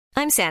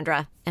I'm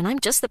Sandra, and I'm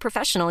just the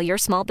professional your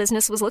small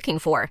business was looking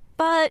for.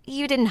 But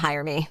you didn't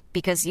hire me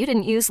because you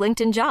didn't use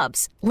LinkedIn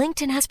Jobs.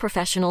 LinkedIn has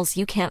professionals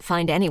you can't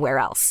find anywhere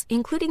else,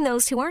 including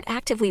those who aren't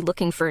actively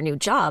looking for a new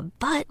job,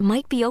 but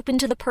might be open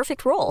to the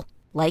perfect role,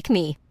 like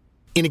me.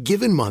 In a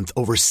given month,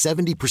 over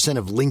 70%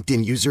 of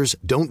LinkedIn users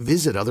don't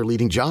visit other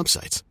leading job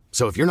sites.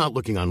 So if you're not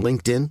looking on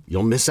LinkedIn,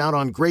 you'll miss out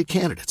on great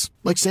candidates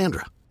like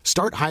Sandra.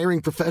 Start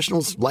hiring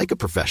professionals like a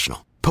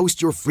professional.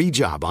 Post your free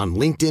job on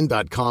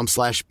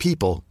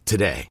linkedin.com/people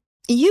today.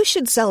 You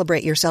should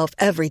celebrate yourself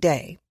every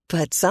day,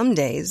 but some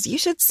days you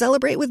should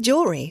celebrate with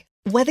jewelry.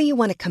 Whether you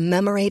want to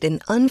commemorate an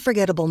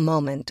unforgettable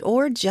moment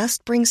or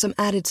just bring some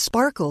added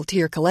sparkle to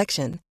your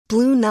collection,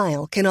 Blue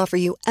Nile can offer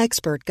you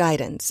expert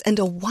guidance and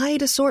a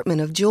wide assortment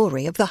of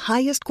jewelry of the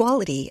highest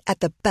quality at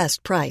the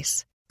best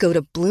price. Go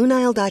to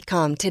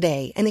BlueNile.com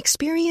today and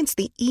experience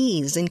the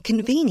ease and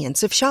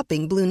convenience of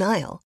shopping Blue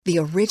Nile, the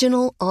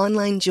original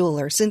online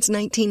jeweler since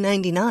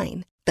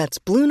 1999. That's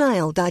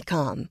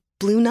BlueNile.com.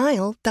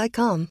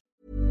 BlueNile.com.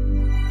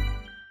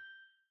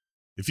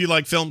 If you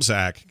like Film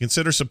Sack,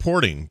 consider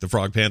supporting the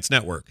Frog Pants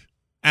Network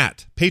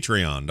at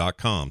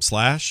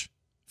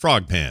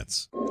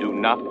patreon.com/frogpants. Do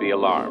not be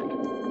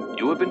alarmed.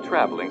 You have been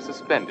traveling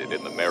suspended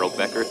in the Merrill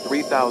Becker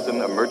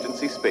 3000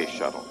 emergency space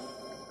shuttle.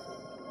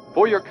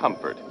 For your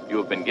comfort, you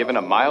have been given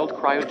a mild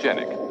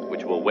cryogenic,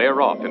 which will wear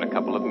off in a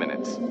couple of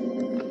minutes.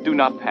 Do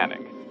not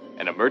panic.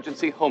 An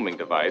emergency homing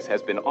device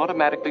has been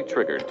automatically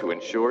triggered to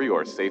ensure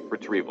your safe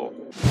retrieval.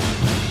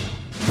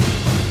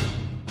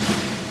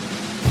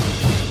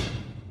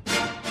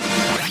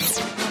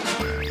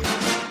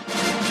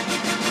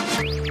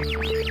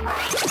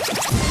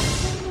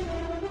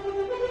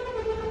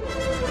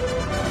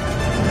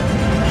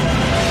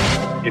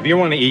 If you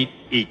want to eat,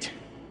 eat.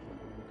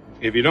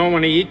 If you don't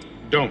want to eat,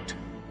 don't.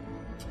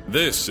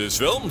 This is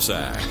Film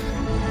Sack.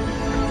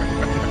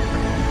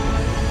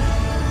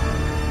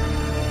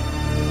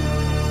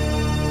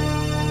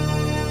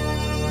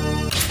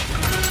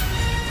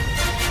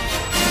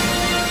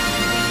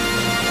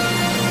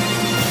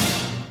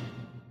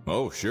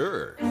 Oh,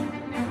 sure.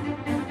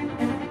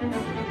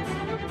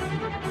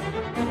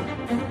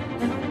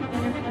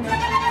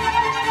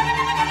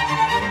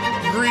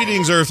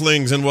 Greetings,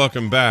 Earthlings, and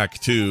welcome back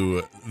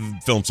to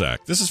Film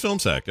Sack. This is Film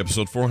Sack,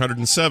 episode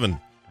 407.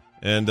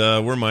 And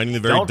we're mining the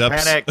very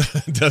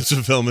depths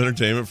of film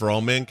entertainment for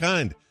all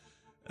mankind.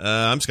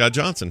 I'm Scott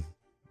Johnson.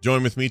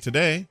 Join with me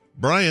today,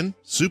 Brian,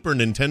 Super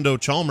Nintendo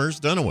Chalmers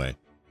Dunaway.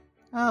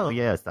 Oh,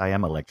 yes, I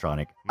am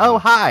electronic. Oh,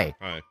 hi.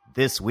 Hi.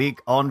 This week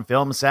on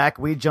Film Sack,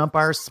 we jump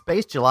our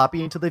space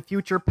jalopy into the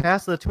future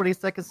past of the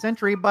 22nd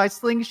century by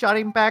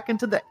slingshotting back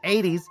into the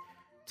 80s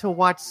to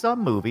watch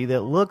some movie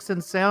that looks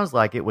and sounds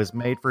like it was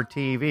made for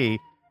TV,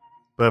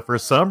 but for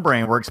some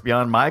brainworks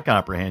beyond my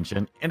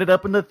comprehension, ended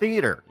up in the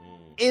theater.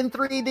 In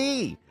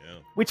 3D,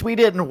 which we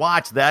didn't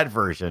watch that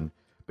version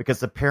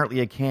because apparently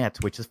you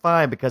can't, which is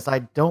fine because I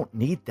don't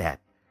need that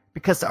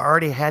because I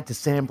already had to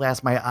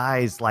sandblast my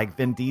eyes like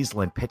Vin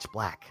Diesel in Pitch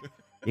Black.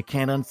 You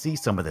can't unsee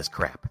some of this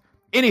crap.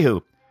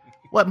 Anywho,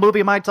 what movie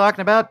am I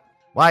talking about?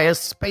 Why, is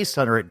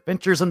Spacehunter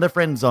Adventures in the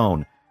Friend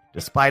Zone.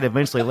 Despite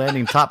eventually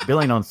landing top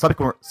billing on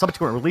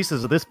subsequent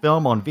releases of this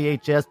film on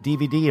VHS,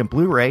 DVD, and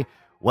Blu-ray,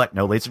 what,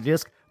 no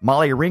Laserdisc?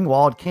 Molly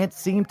Ringwald can't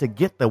seem to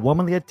get the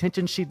womanly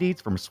attention she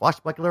needs from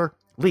swashbuckler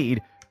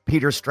lead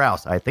Peter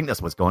Strauss. I think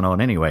that's what's going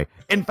on anyway.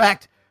 In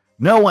fact,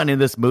 no one in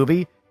this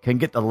movie can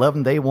get the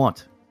love they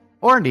want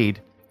or need.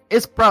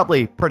 It's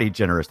probably pretty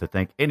generous to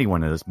think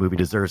anyone in this movie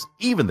deserves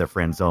even the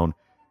friend zone,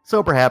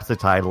 so perhaps the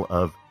title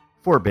of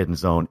Forbidden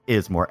Zone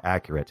is more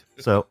accurate.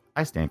 So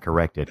I stand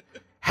corrected.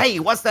 Hey,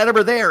 what's that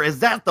over there? Is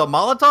that the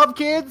Molotov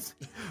Kids?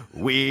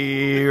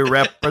 We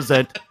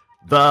represent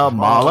the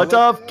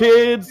Molotov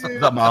Kids,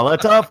 the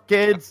Molotov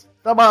Kids,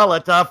 the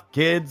Molotov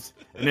Kids.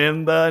 And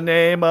in the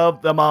name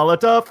of the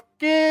Molotov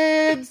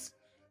Kids,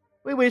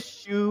 we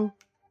wish you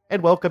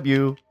and welcome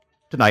you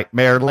to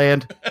Nightmare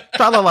Land.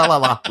 Tra la la la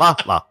la la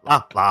la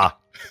la la.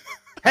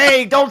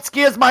 Hey, don't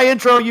skizz my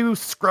intro, you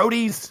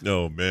scroties.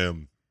 No,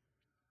 ma'am.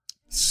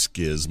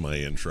 Skizz my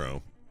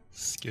intro.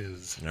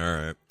 Skizz.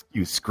 All right.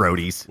 You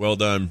scroties. Well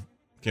done.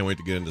 Can't wait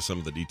to get into some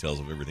of the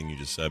details of everything you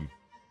just said.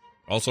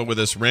 Also with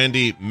us,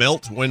 Randy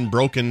Melt When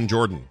Broken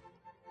Jordan.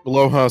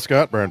 Aloha,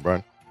 Scott.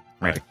 Brian.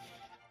 Randy.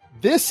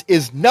 This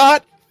is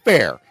not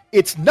fair.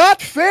 It's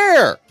not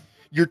fair.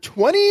 You're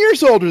 20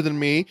 years older than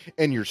me,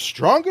 and you're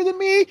stronger than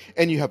me,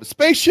 and you have a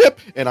spaceship,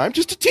 and I'm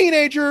just a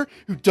teenager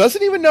who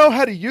doesn't even know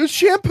how to use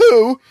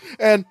shampoo,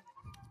 and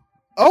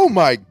oh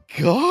my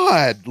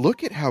God,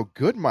 look at how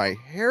good my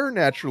hair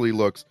naturally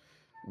looks.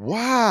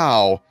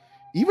 Wow.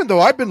 Even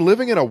though I've been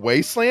living in a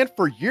wasteland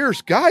for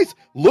years, guys,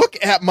 look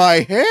at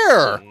my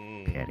hair.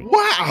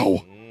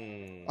 Wow.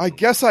 I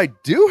guess I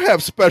do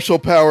have special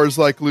powers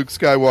like Luke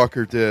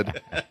Skywalker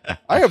did.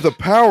 I have the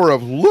power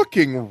of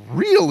looking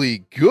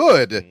really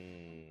good.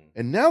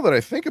 And now that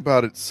I think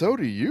about it, so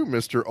do you,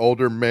 Mr.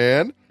 Older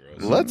Man.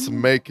 Gross. Let's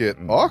make it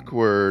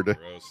awkward.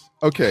 Gross.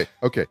 Okay.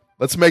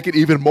 Let's make it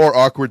even more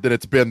awkward than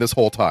it's been this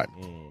whole time.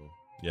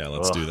 Yeah,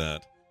 let's do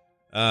that.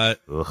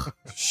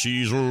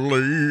 She's a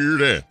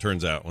lady.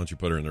 Turns out once you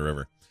put her in the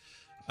river.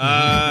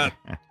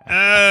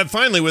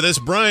 Finally, with us,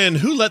 Brian,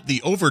 who let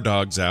the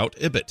overdogs out?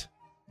 Ibit.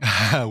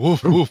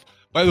 Woof woof.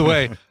 By the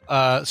way,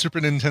 Super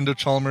Nintendo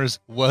Chalmers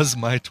was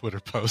my Twitter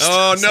post.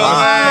 Oh no! So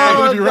I'm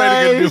going to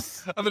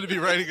be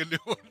nice. writing a new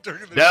one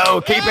during the No,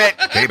 show. keep it.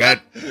 Keep it.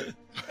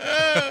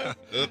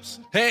 Oops.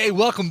 Hey,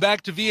 welcome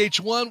back to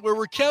VH1, where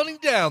we're counting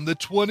down the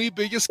 20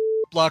 biggest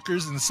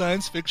blockers in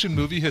science fiction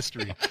movie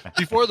history.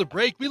 Before the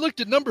break, we looked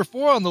at number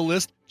 4 on the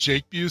list,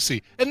 Jake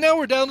Busey, and now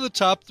we're down to the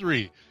top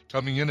 3.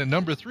 Coming in at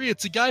number 3,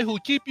 it's a guy who'll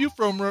keep you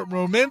from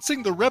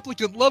romancing the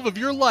replicant love of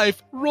your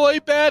life, Roy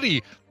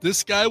Batty.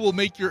 This guy will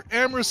make your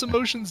amorous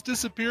emotions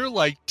disappear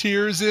like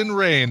tears in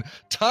rain.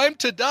 Time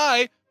to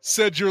die,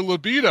 said your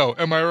libido.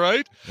 Am I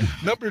right?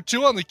 Number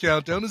 2 on the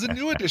countdown is a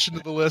new addition to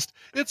the list.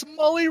 It's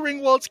Molly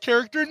Ringwald's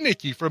character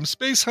Nikki from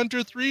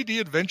Spacehunter 3D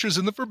Adventures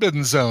in the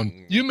Forbidden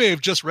Zone. You may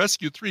have just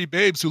rescued 3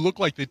 babes who look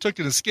like they took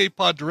an escape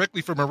pod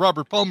directly from a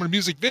Robert Palmer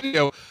music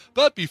video,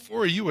 but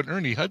before you and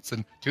Ernie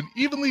Hudson can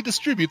evenly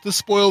distribute the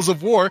spoils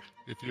of war,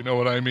 if you know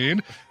what I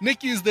mean,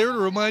 Nikki is there to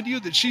remind you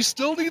that she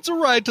still needs a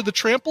ride to the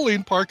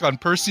trampoline park on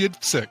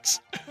Perseid 6.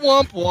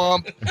 Womp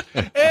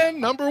womp.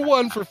 And number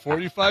 1 for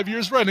 45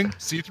 years running,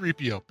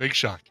 C-3PO. Big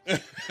shock.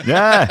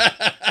 Yeah.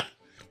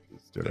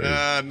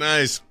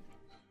 Nice.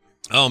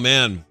 Oh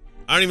man,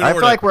 I don't even know I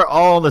where feel like we're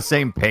all on the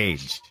same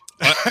page.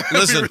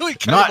 listen. Really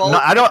kind of all-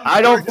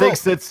 I don't think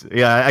since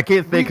I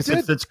can't think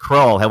since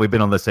Krull have we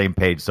been on the same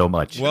page so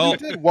much. Well, We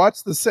did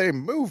watch the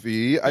same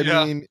movie. I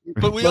Yeah. mean,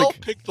 But we like, all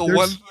picked the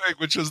one thing,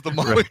 which is the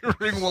Molly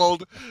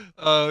Ringwald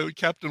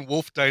Captain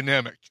Wolf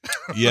dynamic.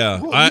 yeah,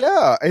 Well,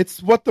 yeah,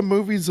 it's what the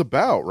movie's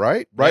about,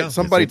 right? Right? Yeah.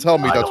 Somebody tell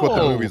me that's what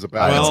the No. movie's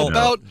about.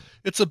 Well,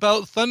 It's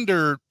about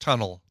Thunder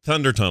Tunnel.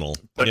 Thunder Tunnel.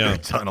 Yeah,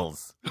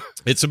 Tunnels.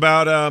 it's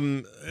about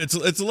it's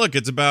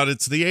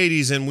the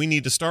 80s and we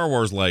need a Star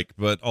Wars like,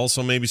 but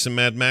also maybe some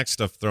Mad Max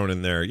stuff thrown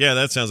in there. Yeah,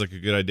 that sounds like a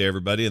good idea,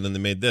 everybody. And then they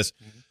made this.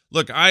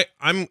 Look,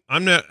 I'm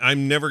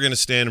never going to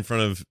stand in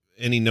front of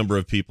any number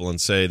of people and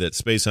say that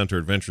Spacehunter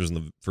Adventures in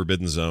the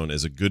Forbidden Zone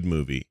is a good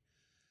movie.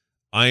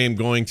 I am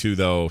going to,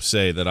 though,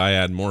 say that I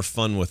had more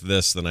fun with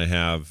this than I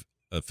have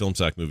a film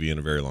sack movie in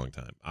a very long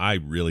time. I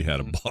really had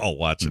a ball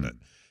watching it.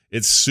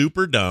 It's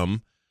super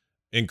dumb,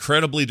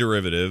 incredibly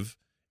derivative,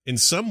 in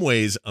some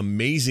ways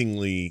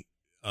amazingly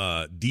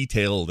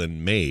detailed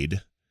and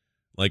made.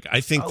 Like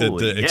I think that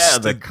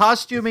the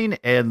costuming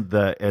and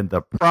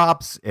the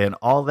props and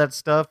all that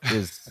stuff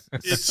is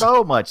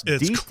so much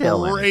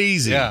detail. It's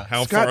crazy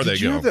how Scott, far they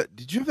go.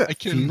 Did you have that I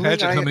can feeling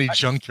imagine how many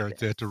junkyards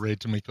they had to raid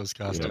to make those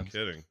No costumes.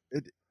 kidding.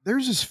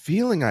 There's this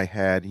feeling I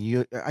had,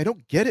 and I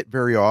don't get it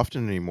very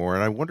often anymore,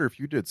 and I wonder if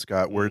you did,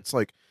 Scott, where it's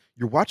like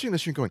you're watching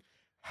this and you're going,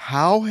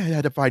 how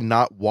have I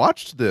not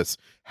watched this?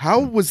 How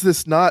was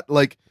this not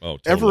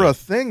ever a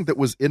thing that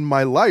was in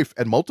my life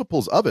and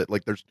multiples of it?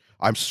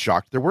 I'm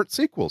shocked there weren't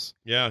sequels.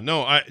 Yeah,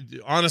 no, I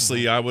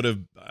honestly, I would have,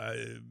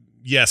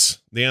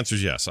 yes, the answer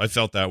is yes. I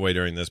felt that way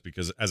during this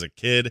because as a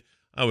kid,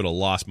 I would have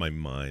lost my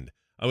mind.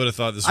 I would have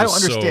thought this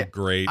was so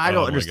great. I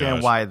don't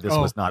understand why this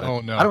was not. No.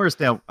 I don't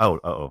understand.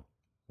 No.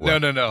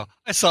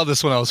 I saw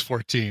this when I was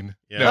 14.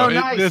 Yeah. No,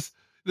 nice.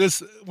 I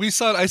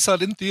saw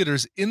it in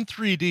theaters in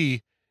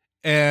 3D,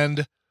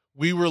 and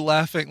we were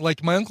laughing.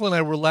 Like my uncle and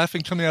I were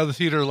laughing coming out of the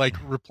theater, like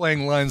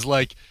replaying lines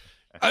like,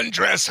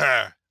 "Undress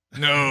her,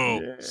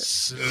 no,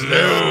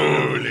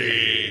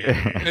 slowly."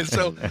 And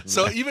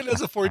so even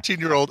as a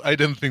 14-year-old, I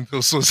didn't think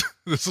this was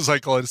high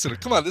quality cinema.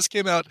 Come on, this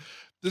came out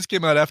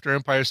after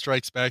Empire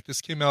Strikes Back.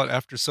 This came out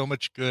after so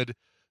much good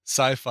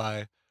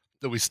sci-fi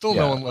that we still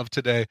know and love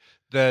today.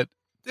 That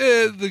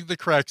the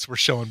cracks were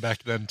showing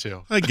back then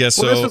too. I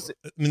guess Well, so.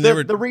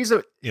 the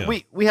reason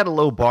we had a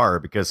low bar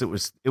because it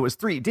was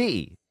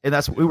 3D, and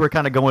that's we were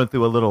kind of going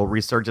through a little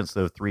resurgence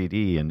of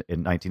 3D in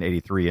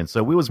 1983, and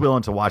so we was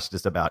willing to watch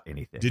just about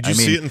anything. Did you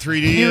see it in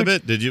 3D a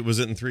bit? Was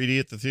it in 3D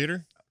at the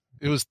theater?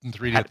 It was in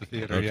 3D at the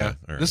theater. Okay, Yeah,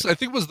 all right. this I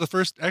think was the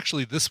first.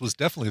 Actually, this was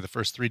definitely the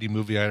first 3D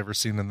movie I ever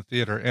seen in the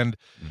theater, and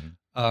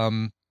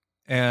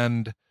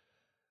and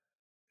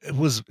it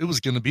was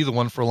going to be the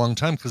one for a long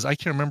time because I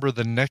can't remember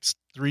the next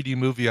 3D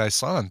movie I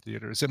saw in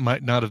theaters. It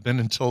might not have been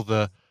until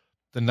the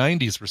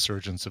 90s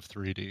resurgence of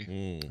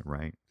 3D.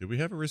 Right? Did we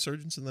have a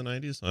resurgence in the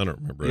 90s? I don't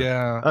remember.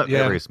 Yeah,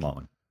 Very small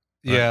one.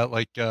 Yeah,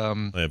 like I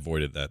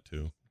avoided that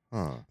too.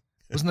 Huh.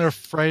 wasn't there a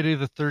Friday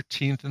the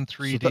 13th in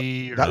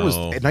 3D? So that was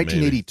No,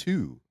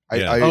 1982.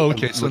 Yeah.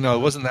 Okay, so no, it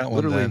wasn't that one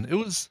literally- then.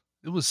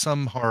 It was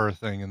some horror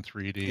thing in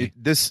 3D.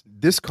 This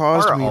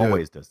caused Horror me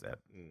always does that.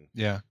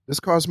 Yeah. This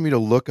caused me to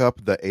look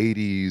up the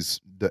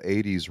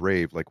 80s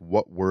rave. Like,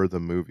 what were the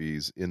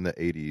movies in the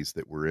 80s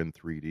that were in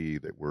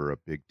 3D that were a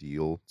big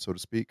deal, so to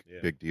speak? Yeah.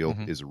 Big deal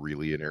Mhm. is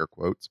really in air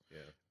quotes. Yeah.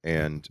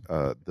 And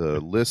the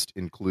list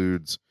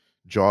includes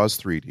Jaws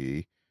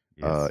 3D.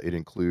 Yes. It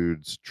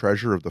includes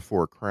Treasure of the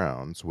Four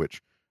Crowns,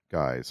 which,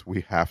 guys,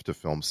 we have to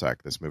film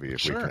sack this movie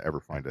if we Sure. can ever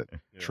find it.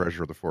 Yeah.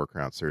 Treasure of the Four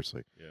Crowns,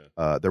 seriously.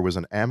 Yeah. There was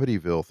an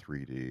Amityville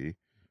 3D.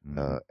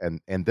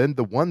 And then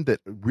the one that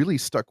really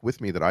stuck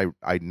with me that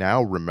I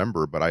now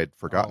remember, but I had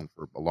forgotten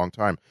for a long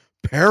time,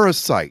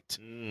 Parasite.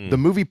 The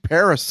movie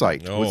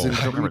Parasite was in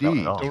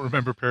 3D. Don't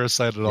remember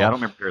Parasite at all. Yeah, I don't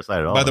remember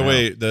Parasite at all. By the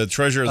way, the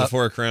Treasure of the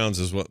Four Crowns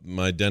is what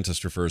my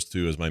dentist refers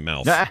to as my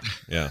mouth.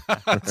 Yeah.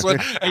 That's what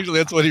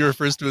he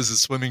refers to as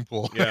his swimming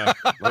pool. Yeah.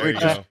 There you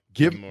go.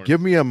 Give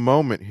me a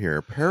moment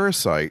here.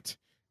 Parasite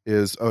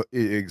is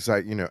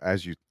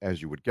as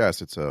you would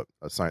guess, it's a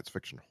science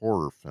fiction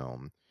horror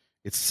film.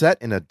 It's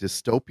set in a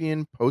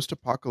dystopian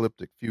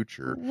post-apocalyptic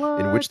future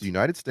in which the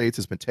United States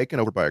has been taken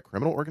over by a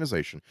criminal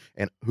organization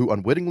and who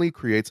unwittingly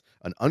creates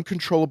an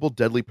uncontrollable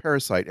deadly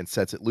parasite and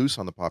sets it loose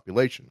on the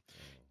population.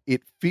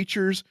 It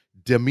features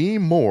Demi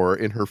Moore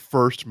in her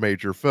first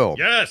major film.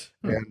 Yes.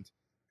 And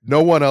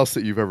no one else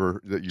that you've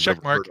check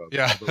ever mark. heard of.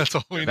 Yeah, that's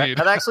all we need.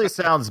 That actually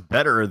sounds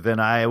better than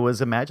I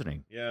was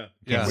imagining. Yeah.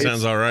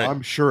 Sounds all right.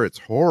 I'm sure it's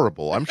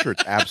horrible. I'm sure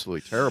it's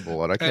absolutely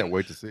terrible, and I can't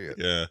wait to see it.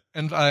 Yeah.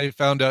 And I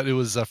found out it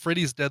was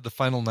Freddy's Dead: The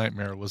Final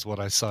Nightmare was what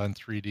I saw in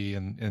 3D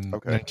in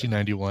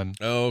 1991.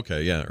 Oh,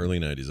 okay. Yeah, early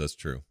 90s. That's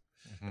true.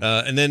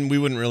 And then we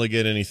wouldn't really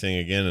get anything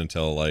again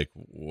until the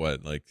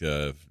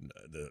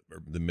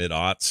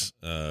mid-aughts,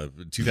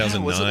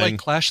 2009. Yeah, was it like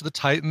Clash of the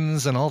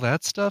Titans and all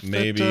that stuff?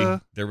 Maybe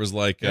there was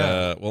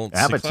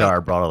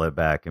Avatar brought all that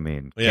back. I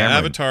mean, Cameron.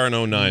 Avatar in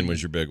 2009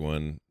 was your big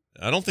one.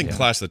 I don't think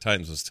Clash of the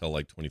Titans was till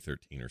like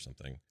 2013 or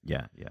something.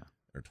 Yeah.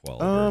 Or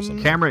 12 or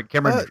something. Cameron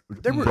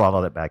brought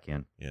all that back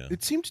in. Yeah.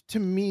 It seemed to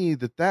me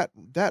that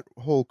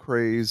whole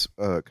craze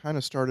kind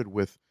of started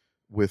with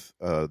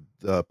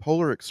the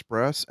Polar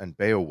Express and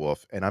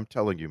Beowulf, and I'm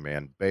telling you,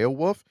 man,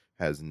 Beowulf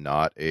has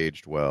not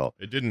aged well.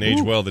 It didn't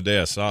age well the day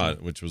I saw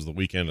it, which was the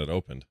weekend it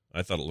opened.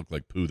 I thought it looked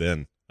like poo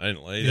then. I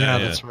didn't like that. Yeah,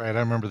 that's right. I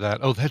remember that.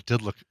 Oh, that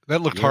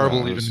looked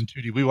horrible even in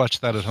 2D. We watched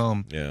that at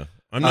home. Yeah.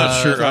 I'm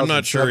not sure. I'm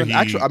not sure.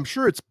 Actually, I'm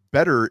sure it's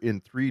better in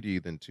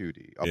 3D than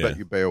 2D. I'll bet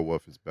you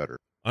Beowulf is better.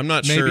 I'm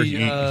not sure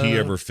he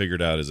ever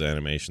figured out his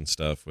animation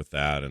stuff with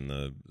that and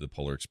the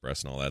Polar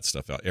Express and all that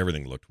stuff.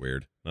 Everything looked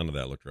weird. None of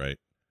that looked right.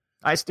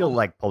 I still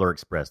like Polar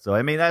Express, though.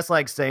 I mean, that's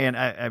like saying,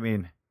 I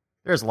mean,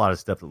 there's a lot of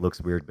stuff that looks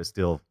weird, but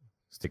still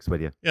sticks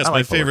with you. Yeah, it's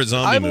my favorite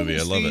zombie movie.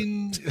 I love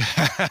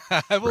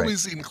it. I've only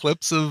seen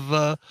clips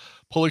of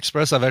Polar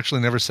Express. I've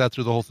actually never sat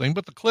through the whole thing,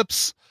 but the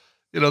clips,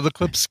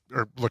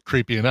 look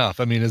creepy enough.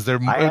 I mean,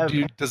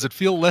 does it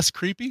feel less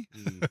creepy?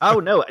 Oh,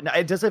 no,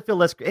 it doesn't feel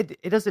less.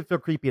 It doesn't feel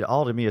creepy at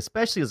all to me,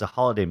 especially as a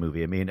holiday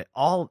movie. I mean,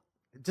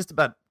 just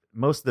about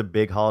most of the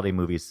big holiday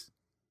movies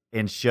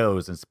and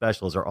shows and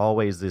specials are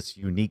always this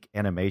unique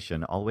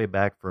animation all the way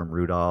back from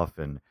Rudolph,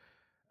 and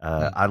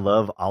I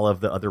love all of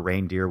the other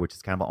reindeer, which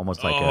is kind of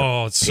almost like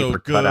a paper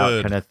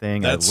cutout kind of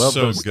thing. That's I love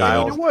so those good.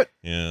 styles. You know what?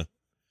 Yeah.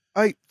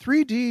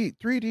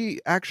 3D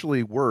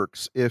actually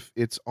works if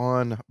it's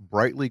on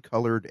brightly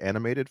colored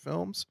animated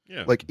films.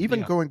 Yeah. Like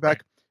even going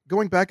back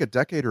a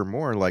decade or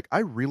more, like I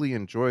really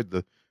enjoyed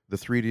the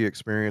 3D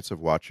experience of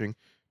watching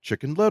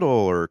Chicken Little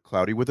or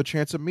Cloudy with a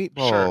Chance of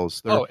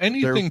Meatballs. Sure.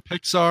 Anything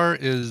Pixar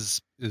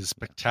is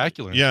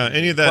spectacular. Yeah,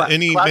 any of that,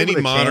 any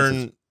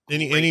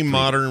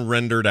modern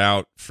rendered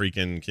out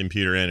freaking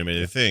computer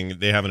animated thing,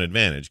 they have an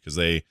advantage because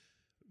they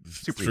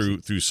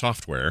through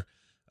software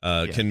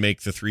can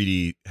make the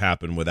 3D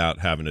happen without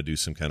having to do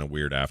some kind of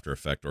weird After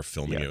Effect or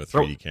filming it with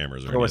 3D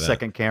cameras or throw a that.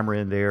 second camera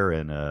in there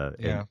and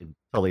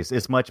totally.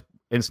 It's much.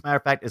 As a matter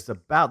of fact, it's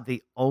about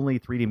the only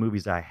 3D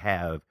movies I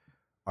have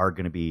are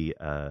going to be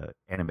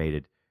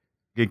animated,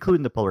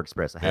 including the Polar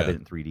Express. I have it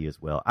in 3D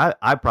as well.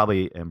 I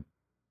probably am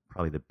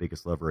the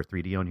biggest lover of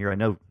 3D on here. I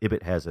know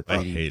Ibit has a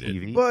 3D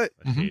TV, but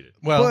I hate it.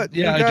 Well, but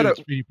yeah, I do a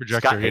 3D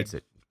projector. Scott hates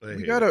it.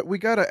 We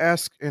gotta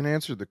ask and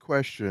answer the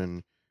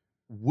question: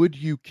 would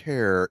you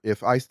care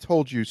if I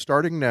told you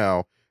starting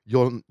now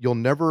you'll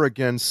never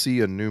again see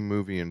a new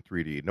movie in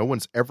 3D? No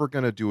one's ever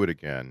going to do it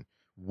again.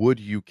 Would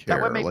you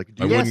care? I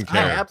wouldn't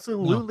care. I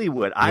absolutely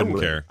would. I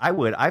would. Care. I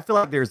would. I feel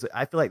like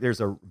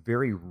there's a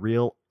very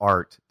real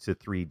art to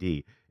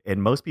 3D,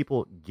 and most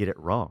people get it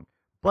wrong.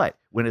 But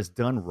when it's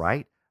done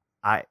right,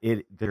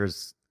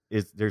 there's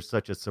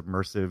such a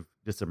immersive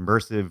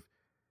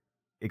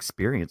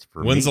experience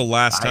for me. When's the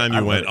last time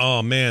you went,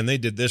 oh man, they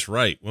did this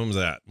right? When was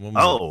that?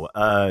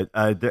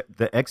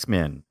 The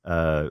X-Men.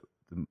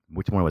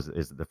 Which one was it?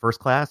 Is it the First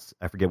Class?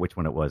 I forget which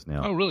one it was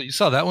now. Oh, really? You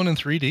saw that one in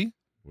 3D?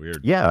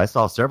 Weird. Yeah, I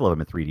saw several of them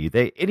in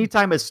 3D.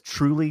 Anytime it's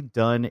truly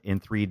done in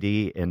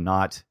 3D and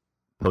not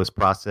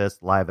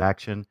post-processed live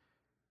action,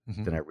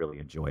 then I really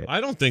enjoy it.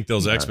 I don't think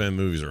those X-Men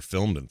movies are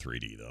filmed in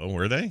 3D though,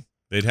 were they?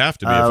 They'd have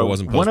to be if it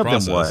wasn't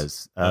post-processed. One of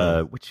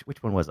them was.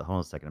 Which one was it? Hold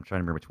on a second. I'm trying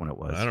to remember which one it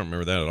was. I don't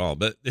remember that at all.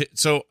 But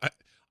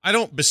I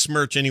don't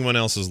besmirch anyone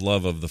else's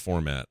love of the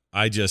format.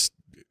 I just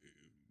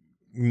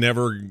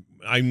never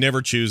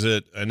choose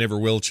it. I never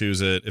will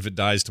choose it. If it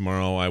dies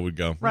tomorrow, I would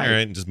go all right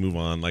and just move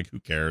on. Like, who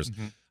cares?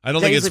 I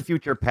don't think Days of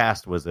Future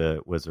Past was a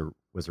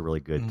really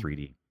good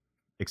 3D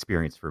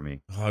experience for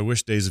me. Oh, I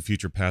wish Days of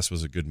Future Past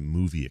was a good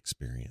movie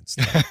experience.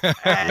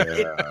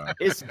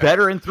 It's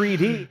better in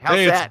 3D.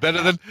 How's that?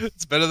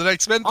 It's better than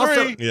X-Men 3.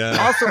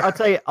 Also, I'll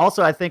tell you.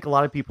 Also, I think a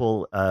lot of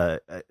people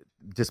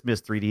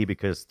dismiss 3D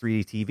because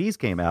 3D TVs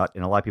came out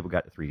and a lot of people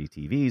got 3D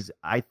TVs.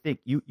 I think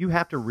you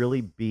have to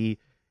really be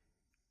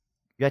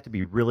your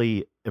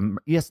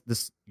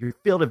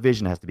field of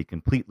vision has to be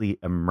completely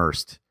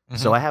immersed.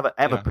 So I have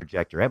a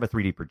projector. I have a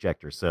 3D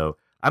projector. So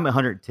I'm a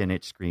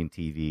 110-inch screen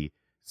TV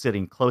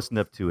sitting close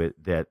enough to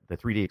it that the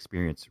 3D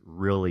experience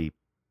really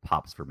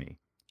pops for me.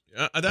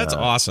 That's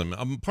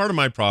awesome. Part of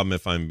my problem,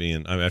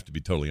 I have to be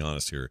totally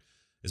honest here,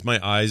 is my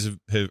eyes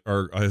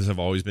have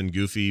always been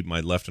goofy. My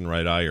left and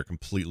right eye are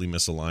completely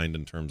misaligned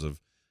in terms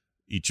of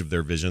each of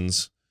their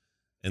visions.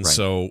 And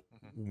so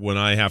when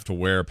I have to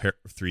wear a pair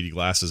of 3D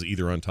glasses,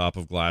 either on top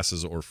of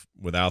glasses or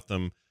without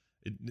them,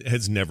 it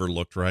has never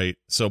looked right.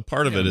 So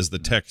part of it is the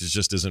tech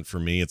just isn't for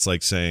me. It's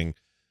like saying,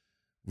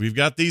 we've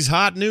got these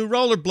hot new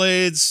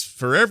rollerblades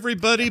for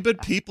everybody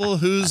but people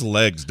whose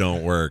legs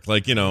don't work.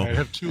 Like, I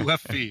have 2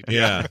 left feet.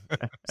 Yeah.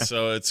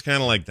 So it's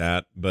kind of like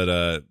that.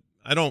 But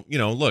I don't,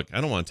 look,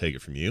 I don't want to take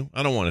it from you.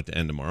 I don't want it to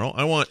end tomorrow.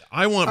 I want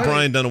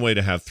Brian Dunaway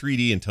to have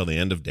 3D until the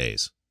end of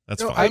days.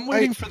 That's fine. I'm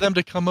waiting for them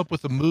to come up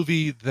with a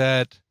movie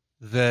that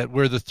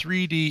where the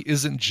 3D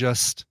isn't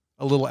just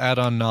a little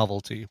add-on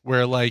novelty,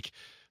 where like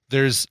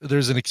there's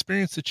an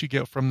experience that you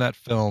get from that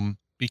film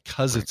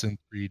because it's in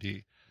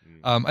 3D.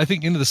 I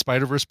think Into the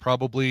Spider-Verse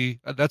probably,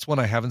 that's one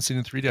I haven't seen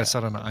in 3D. I saw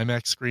it on an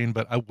IMAX screen,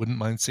 but I wouldn't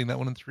mind seeing that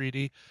one in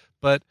 3D.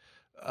 But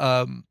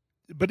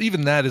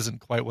even that isn't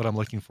quite what I'm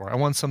looking for. I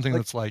want something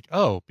that's like,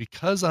 oh,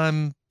 because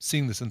I'm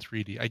seeing this in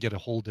 3D, I get a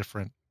whole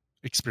different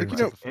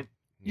experience.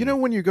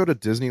 When you go to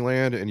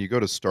Disneyland and you go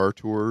to Star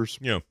Tours,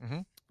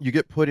 you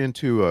get put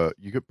into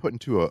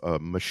a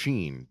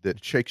machine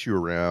that shakes you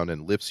around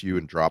and lifts you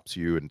and drops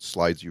you and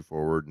slides you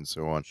forward and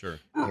so on. Sure.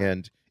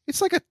 And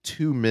it's like a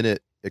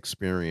 2-minute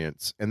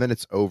experience, and then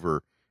it's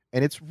over,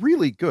 and it's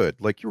really good.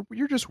 Like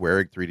you're just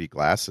wearing 3D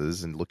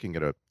glasses and looking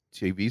at a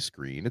TV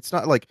screen. It's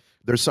not like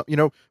there's some,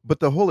 but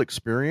the whole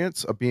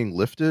experience of being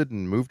lifted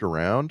and moved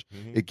around,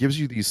 it gives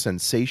you these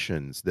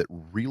sensations that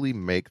really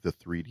make the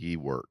 3D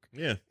work.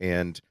 Yeah.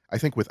 And I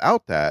think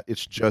without that,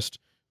 it's just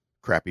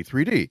crappy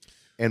 3D.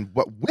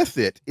 But with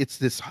it, it's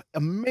this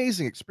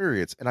amazing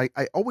experience. And I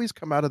always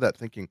come out of that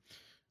thinking,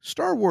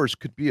 Star Wars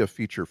could be a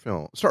feature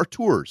film. Star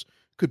Tours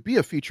could be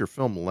a feature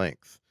film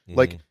length.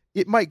 Like,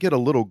 it might get a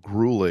little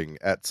grueling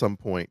at some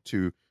point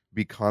to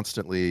be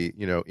constantly,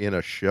 in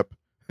a ship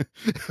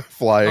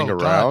flying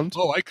around.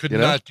 God. Oh, I could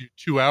not do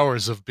 2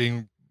 hours of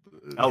being.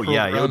 Oh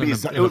yeah, it would be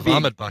a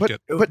vomit bucket.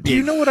 But do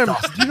you know what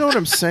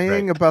I'm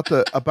saying about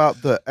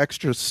the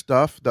extra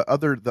stuff, the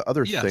other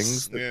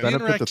things that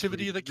benefit the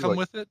interactivity that come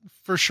with it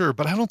for sure.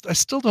 But I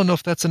still don't know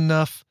if that's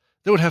enough.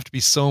 There would have to be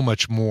so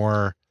much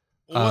more.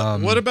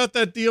 What about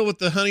that deal with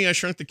the Honey, I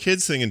Shrunk the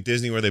Kids thing in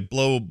Disney where they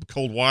blow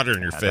cold water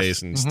in your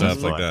face and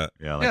stuff like that?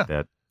 Yeah, like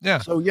that. Yeah.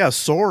 So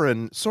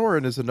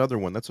Soarin' is another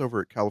one that's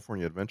over at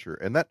California Adventure,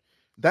 and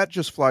that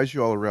just flies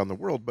you all around the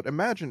world. But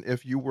imagine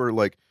if you were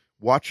like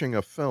watching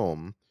a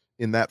film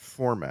in that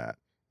format,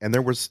 and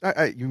there was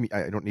I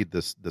don't need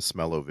the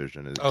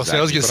smell-o-vision. Exactly,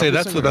 I was going to say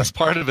that's the best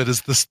part of it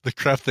is the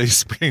crap they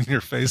spray in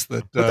your face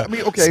that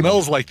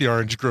smells like the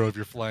orange grove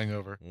you're flying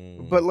over.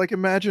 But like,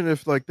 imagine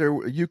if like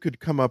you could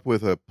come up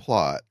with a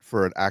plot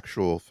for an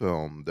actual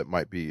film that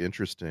might be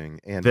interesting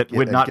and that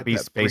would not be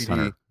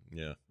Spacehunter.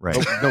 Yeah, right.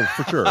 No,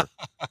 for sure.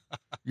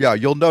 Yeah,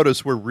 you'll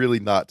notice we're really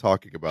not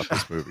talking about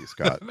this movie,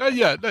 Scott. Not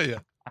yet.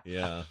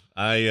 Yeah,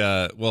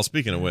 well,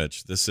 speaking of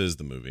which, this is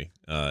the movie.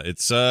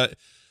 It's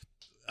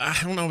I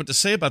don't know what to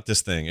say about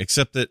this thing,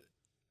 except that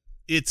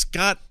it's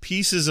got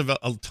pieces of a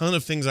ton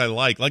of things I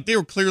like. Like, they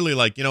were clearly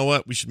like, you know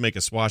what, we should make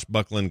a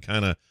swashbuckling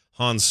kind of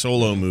Han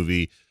Solo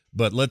movie,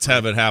 but let's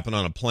have it happen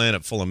on a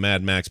planet full of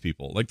Mad Max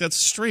people. Like, that's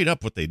straight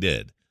up what they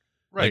did.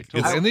 Right.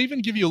 Like, and they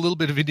even give you a little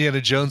bit of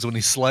Indiana Jones when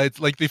he slides.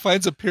 Like, he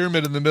finds a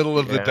pyramid in the middle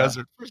of the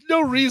desert for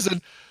no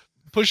reason,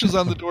 pushes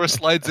on the door,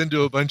 slides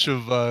into a bunch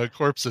of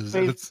corpses.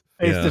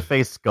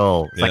 Face-to-face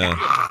skull. It's like,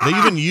 they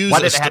even use why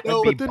did it have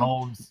to be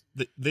bones?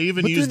 They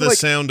even use the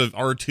sound of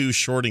R2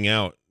 shorting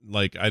out,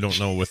 like, I don't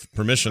know with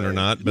permission or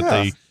not,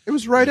 but it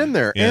was right in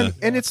there.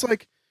 And it's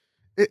like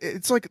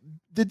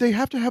did they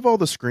have to have all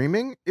the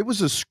screaming? It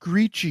was a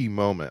screechy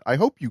moment. I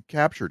hope you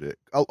captured it.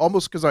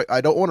 Almost because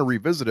I don't want to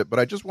revisit it, but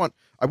I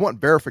want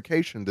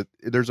verification that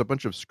there's a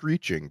bunch of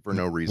screeching for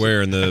no reason.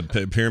 Where, in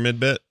the pyramid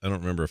bit? I don't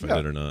remember if I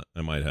did or not.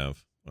 I might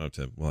have.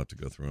 We'll have to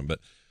go through them. But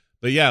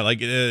yeah, like,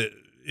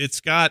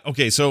 it's got,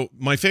 okay, so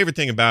my favorite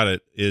thing about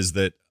it is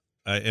that,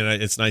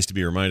 it's nice to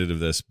be reminded of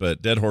this,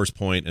 but Dead Horse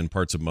Point and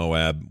parts of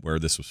Moab, where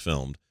this was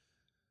filmed,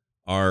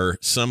 are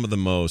some of the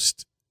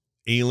most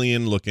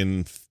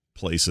alien-looking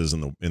places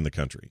in the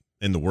country,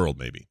 in the world,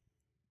 maybe.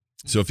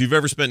 So if you've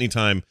ever spent any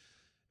time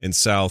in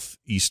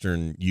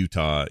southeastern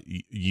Utah,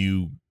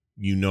 you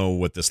know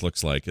what this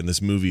looks like, and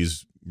this movie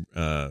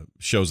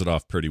shows it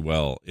off pretty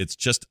well. It's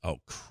just a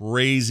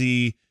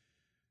crazy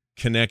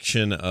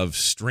connection of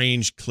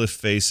strange cliff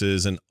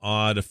faces and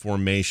odd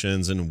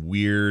formations and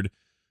weird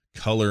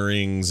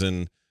colorings,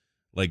 and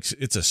like,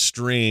 it's a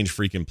strange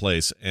freaking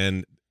place,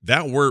 and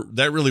that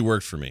really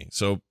worked for me.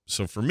 So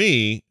for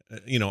me,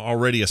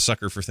 already a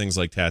sucker for things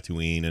like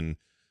Tatooine and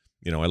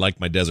I like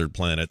my desert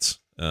planets.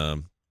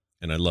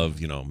 And I love,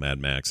 Mad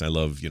Max. I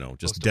love,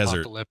 just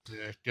desert.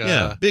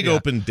 Big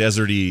open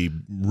deserty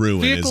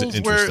ruin vehicles is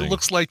interesting. Where it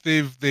looks like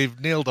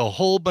they've nailed a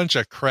whole bunch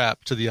of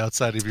crap to the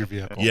outside of your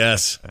vehicle.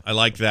 Yes, I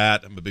like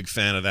that. I'm a big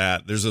fan of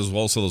that. There's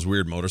also those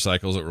weird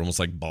motorcycles that were almost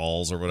like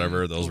balls or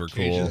whatever. Those were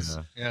cool.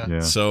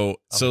 Yeah. So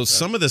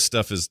some of this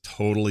stuff is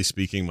totally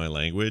speaking my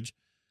language,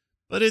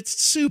 but it's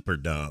super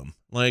dumb.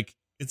 Like,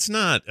 it's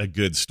not a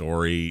good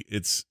story.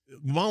 It's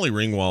Molly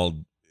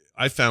Ringwald.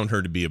 I found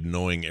her to be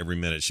annoying every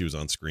minute she was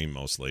on screen.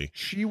 Mostly,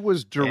 she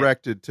was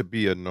directed to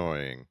be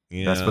annoying.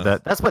 Yeah.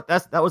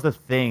 That was the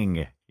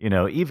thing.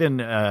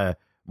 Even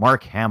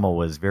Mark Hamill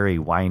was very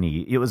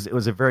whiny. It was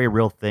a very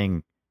real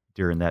thing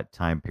during that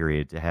time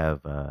period to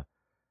have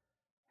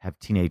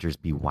teenagers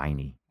be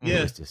whiny. Yeah,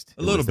 it was just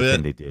a little bit.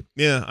 thing they did.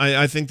 Yeah,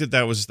 I think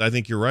that was. I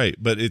think you're right,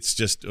 but it's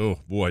just, oh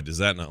boy, does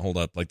that not hold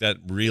up? Like that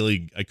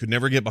really, I could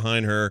never get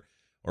behind her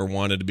or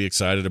wanted to be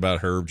excited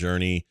about her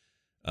journey.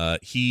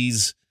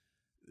 He's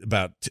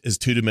about as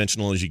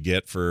two-dimensional as you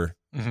get for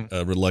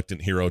a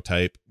reluctant hero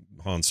type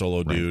Han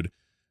Solo dude.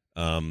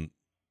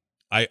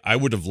 I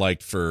would have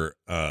liked for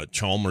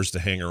Chalmers to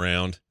hang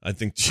around. I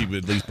think she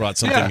would at least brought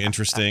something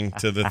interesting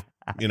to the,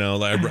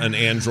 like an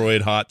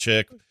android hot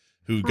chick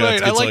who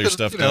gets all your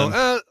stuff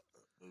done.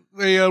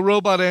 A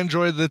robot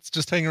android that's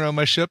just hanging around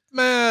my ship.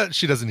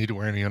 She doesn't need to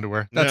wear any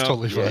underwear. That's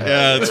totally fine.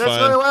 Yeah, that's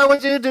fine. Why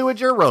would you do with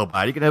your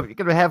robot? You're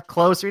gonna have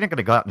clothes. You're not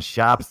gonna go out and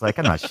shop. It's like,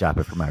 I'm not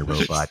shopping for my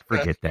robot.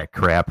 Forget that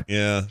crap.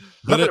 Yeah,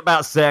 nothing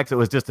about sex. It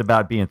was just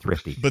about being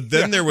thrifty. But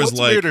then there was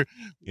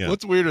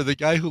what's weirder, the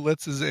guy who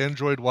lets his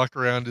android walk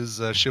around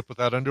his ship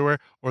without underwear,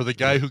 or the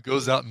guy who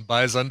goes out and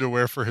buys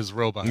underwear for his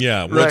robot?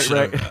 Yeah,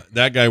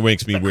 that guy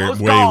makes me way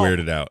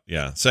weirded out.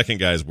 Yeah, second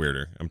guy's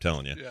weirder. I'm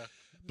telling you. Yeah.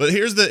 But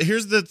here's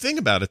the thing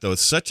about it, though.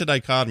 It's such a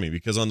dichotomy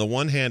because on the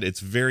one hand, it's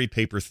very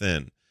paper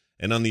thin.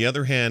 And on the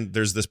other hand,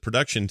 there's this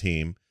production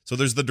team. So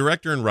there's the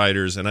director and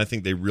writers, and I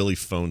think they really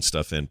phone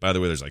stuff in. By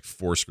the way, there's like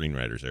 4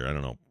 screenwriters there. I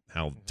don't know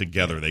how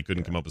together they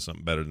couldn't come up with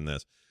something better than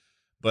this.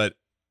 But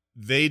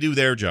they do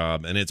their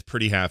job, and it's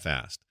pretty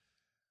half-assed.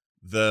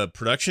 The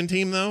production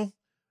team, though,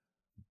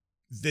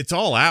 it's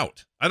all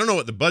out. I don't know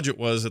what the budget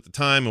was at the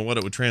time and what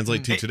it would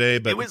translate to today,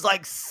 but it was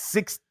like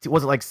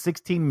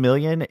 16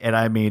 million? And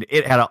I mean,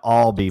 it had to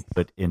all be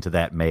put into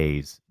that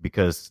maze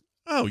because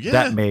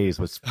that maze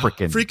was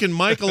freaking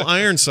Michael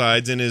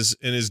Ironsides in his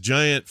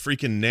giant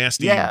freaking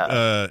nasty.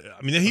 I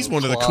mean, he's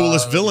one of the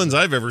coolest villains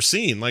I've ever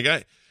seen. Like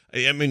I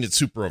mean, it's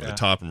super over the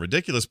top and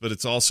ridiculous, but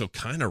it's also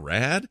kind of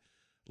rad.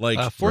 Like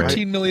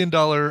 $14 million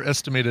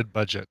estimated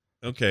budget.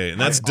 Okay, and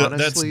that's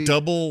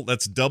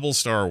double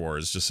Star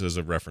Wars, just as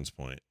a reference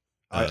point.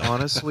 I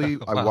honestly,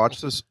 I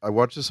watched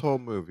this whole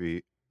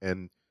movie,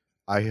 and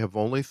I have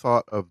only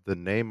thought of the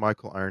name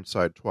Michael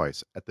Ironside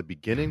twice. At the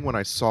beginning when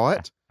I saw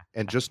it,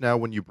 and just now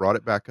when you brought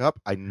it back up,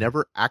 I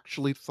never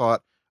actually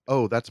thought,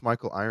 oh, that's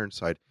Michael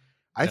Ironside.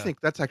 I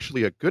think that's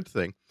actually a good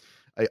thing.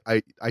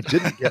 I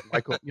didn't get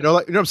Michael, you know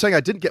what I'm saying?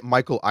 I didn't get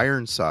Michael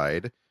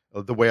Ironside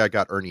the way I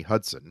got Ernie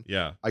Hudson.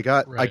 Yeah. I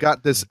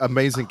got this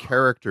amazing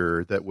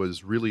character that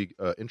was really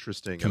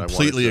interesting.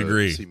 Completely and I wanted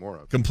agree. To see more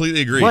of.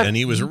 Completely agree. And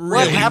he was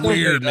really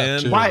weird,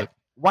 man.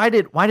 Why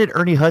did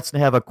Ernie Hudson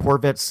have a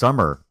Corvette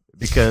Summer?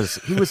 Because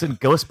he was in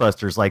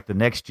Ghostbusters like the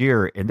next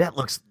year, and that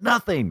looks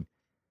nothing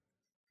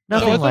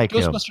like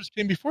Ghostbusters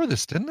came before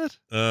this, didn't it?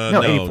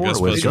 No, 84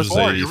 Ghostbusters was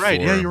 84. You're right.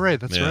 Yeah, you're right.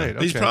 That's right.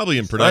 Okay. He's probably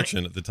in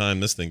production at the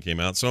time this thing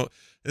came out. So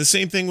the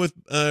same thing with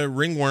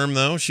Ringworm,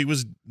 though. She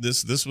was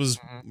this was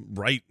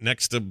right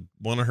next to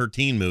one of her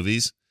teen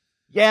movies.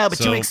 Yeah, but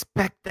you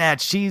expect that.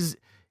 She's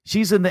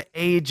in the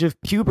age of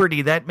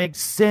puberty. That makes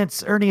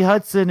sense. Ernie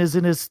Hudson is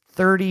in his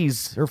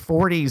 30s or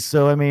 40s.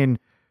 So I mean,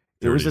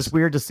 it was just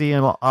weird to see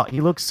him.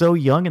 He looks so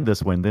young in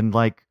this one. Then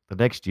like the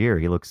next year,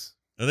 he looks.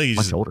 I think he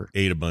much just older.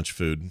 Ate a bunch of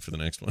food for the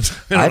next one.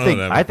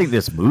 I think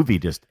this movie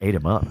just ate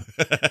him up.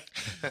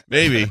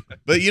 Maybe,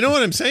 but you know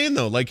what I'm saying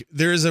though. Like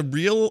there is a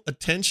real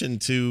attention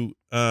to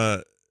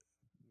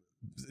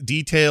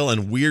detail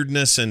and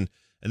weirdness, and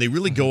they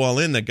really go all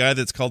in. That guy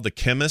that's called the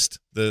chemist,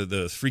 the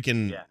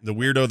freaking the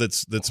weirdo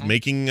that's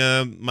making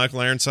Michael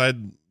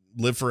Ironside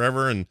live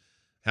forever and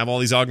have all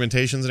these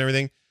augmentations and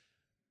everything.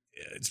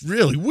 It's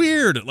really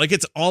weird. Like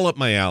it's all up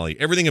my alley.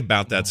 Everything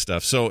about that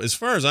stuff. So as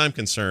far as I'm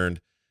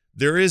concerned,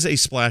 there is a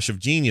splash of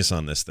genius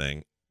on this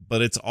thing, but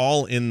it's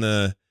all in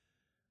the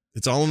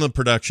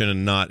production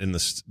and not in the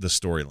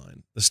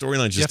storyline. The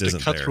storyline just isn't there. You have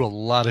to cut through a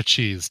lot of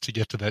cheese to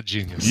get to that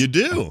genius. You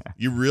do.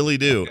 You really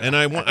do. And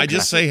I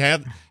just say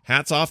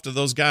hats off to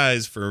those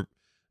guys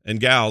and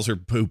gals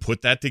who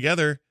put that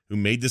together, who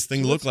made this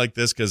thing look like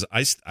this, because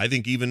I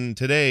think even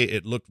today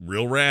it looked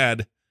real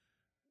rad.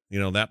 You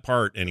know, that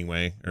part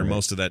anyway, or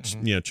most of that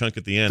chunk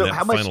at the end,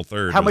 that final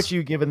third. How much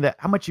you given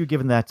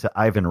that to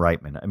Ivan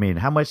Reitman? I mean,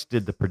 how much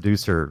did the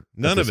producer?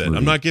 None of it. Movie?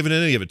 I'm not giving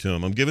any of it to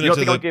him. I'm giving you it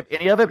don't to think I'll give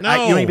any of it? No.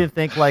 You don't even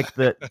think like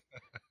the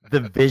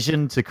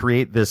vision to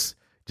create this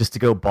just to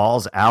go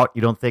balls out.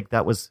 You don't think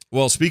that was?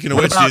 Well, speaking of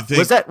which, do you think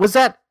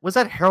was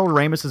that Harold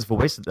Ramis's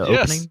voice at the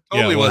Yes, opening?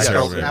 totally Yeah, was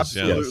Harold Harold Ramis,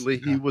 Ramis. Absolutely,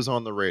 Yes. he was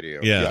on the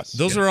radio. Yeah, Yes.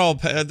 those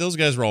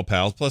guys are all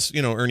pals. Plus,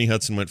 Ernie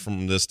Hudson went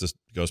from this to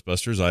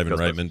Ghostbusters. Ivan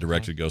Reitman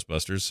directed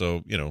Ghostbusters,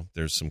 so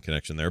there's some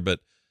connection there.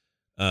 But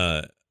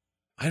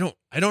I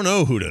don't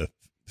know who to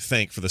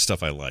thank for the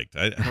stuff I liked.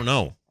 I don't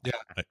know.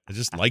 Yeah, I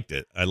just liked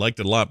it. I liked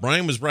it a lot.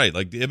 Brian was right.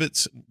 Like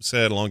Ibbott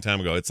said a long time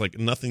ago, it's like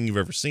nothing you've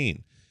ever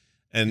seen.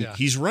 And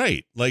he's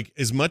right. Like,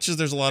 as much as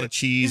there's a lot of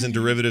cheese and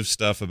derivative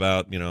stuff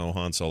about,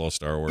 Han Solo,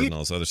 Star Wars, and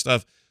all this other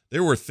stuff,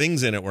 there were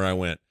things in it where I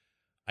went,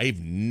 I've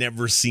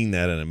never seen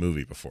that in a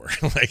movie before.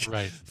 Like,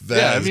 right.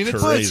 That is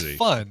crazy. It's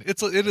fun.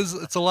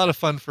 It's a lot of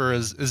fun for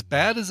as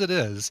bad as it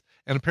is.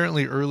 And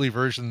apparently early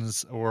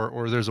versions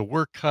or there's a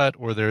work cut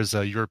or there's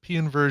a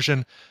European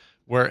version.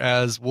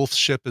 Whereas Wolf's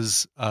ship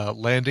is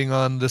landing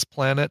on this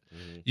planet,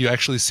 you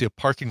actually see a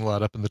parking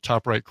lot up in the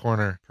top right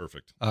corner.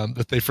 Perfect.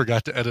 That they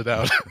forgot to edit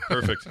out.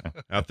 Perfect.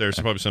 Out there's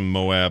probably some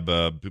Moab,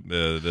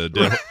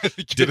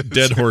 the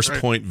Dead Horse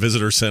Point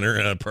Visitor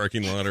Center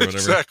parking lot or whatever.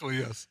 Exactly,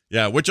 yes.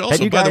 Yeah, which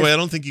also, by the way, I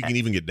don't think you can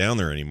even get down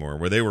there anymore.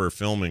 Where they were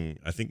filming,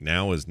 I think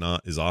now is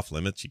off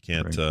limits. You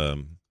can't.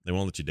 They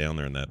won't let you down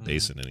there in that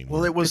basin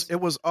anymore. Well,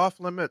 it was off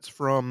limits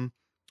from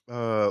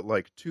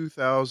like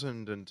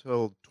 2000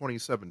 until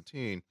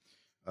 2017.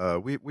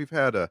 We've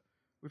had a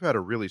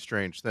really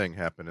strange thing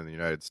happen in the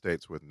United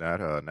States with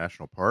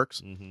national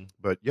parks,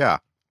 but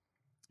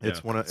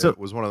it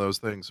was one of those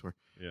things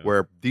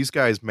where these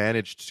guys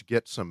managed to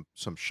get some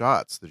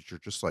shots that you're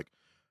just like,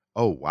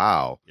 oh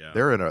wow,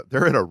 they're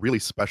in a really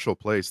special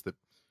place that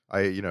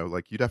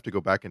like you'd have to go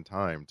back in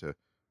time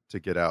to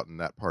get out in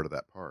that part of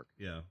that park.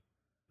 Yeah.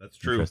 That's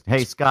true.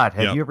 Hey, Scott,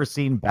 have you ever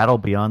seen Battle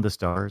Beyond the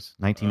Stars,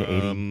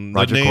 1980?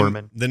 Roger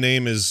Corman? The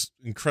name is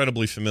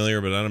incredibly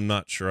familiar, but I'm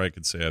not sure I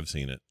could say I've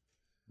seen it.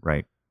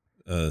 Right.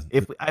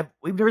 We've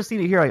never seen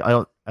it here.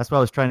 That's what I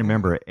was trying to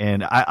remember.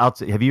 And I'll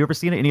have you ever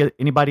seen it?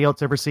 Anybody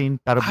else ever seen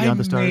Battle Beyond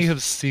the Stars? I may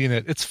have seen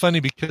it. It's funny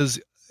because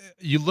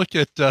you look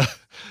at the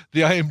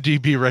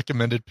IMDb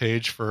recommended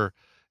page for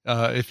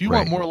if you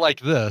want more like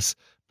this,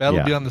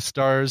 Battle Beyond the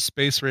Stars,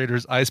 Space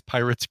Raiders, Ice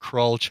Pirates,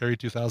 Krull, Cherry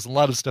 2000, a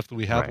lot of stuff that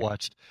we have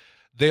watched.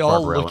 They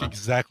all look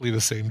exactly the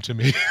same to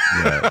me.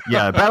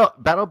 Yeah.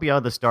 Battle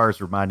Beyond the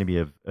Stars reminded me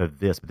of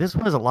this, but this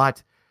was a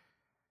lot.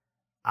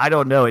 I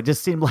don't know. It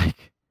just seemed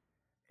like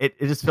it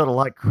just felt a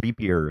lot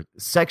creepier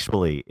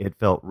sexually. It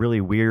felt really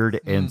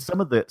weird, and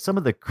some of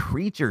the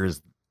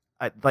creatures,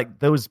 like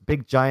those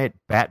big giant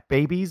bat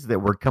babies that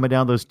were coming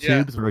down those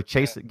tubes and were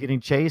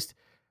getting chased.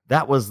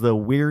 That was the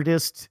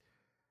weirdest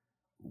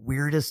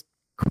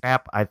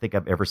crap I think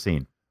I've ever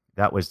seen.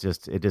 That was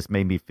it just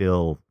made me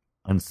feel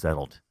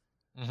unsettled.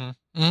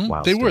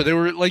 Wow, they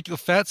were like a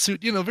fat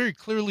suit, very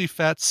clearly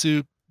fat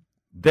suit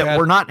that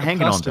were not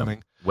hanging costuming. On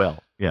them.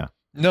 Well, yeah,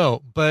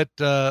 no, but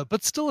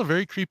still a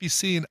very creepy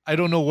scene. I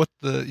don't know what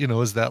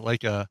is that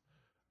like a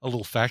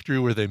little factory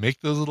where they make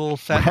those little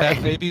fat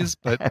bat babies?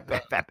 But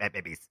fat bat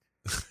babies.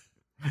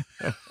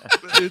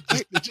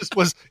 it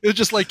was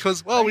just like,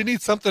 because we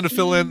need something to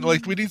fill in,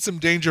 like we need some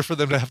danger for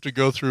them to have to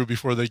go through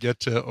before they get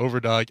to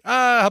Overdog.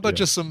 How about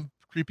just some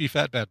creepy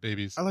fat bat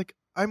babies?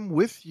 I'm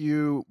with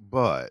you,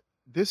 but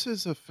this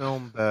is a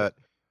film that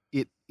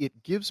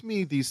it gives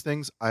me these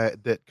things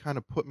that kind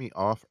of put me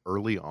off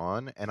early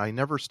on, and I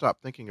never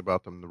stop thinking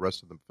about them the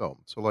rest of the film.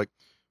 So, like,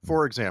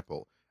 for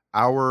example,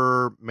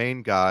 our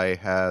main guy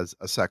has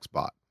a sex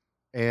bot,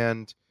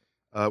 and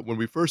when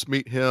we first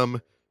meet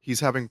him, he's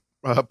having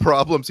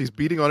problems. He's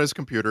beating on his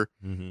computer,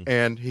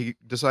 and he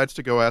decides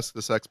to go ask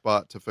the sex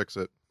bot to fix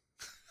it.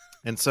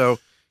 And so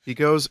he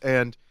goes,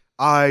 and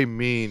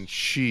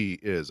she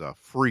is a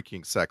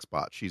freaking sex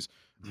bot. She's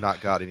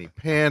not got any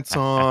pants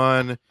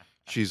on.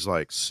 She's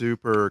like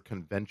super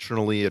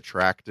conventionally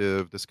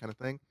attractive, this kind of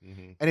thing.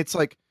 And it's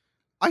like,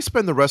 I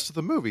spend the rest of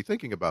the movie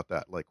thinking about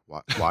that. Like,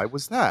 why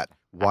was that?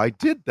 Why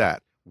did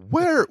that?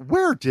 Where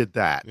did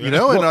that? And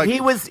well,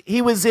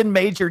 he was in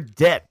major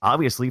debt,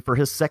 obviously, for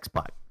his sex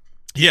bot.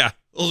 Yeah,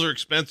 those are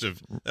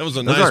expensive. That was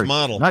a nice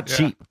model. Not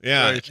cheap.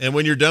 Yeah, right. And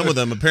when you're done with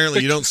them,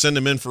 apparently you don't send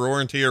them in for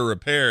warranty or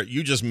repair.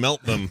 You just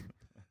melt them.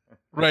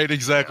 Right,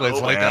 exactly. It's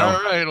all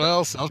right,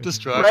 well,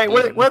 self-destruct. Right,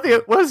 what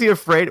was he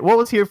afraid? What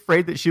was he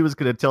afraid that she was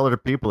going to tell her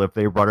people if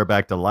they brought her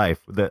back to life?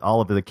 That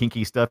all of the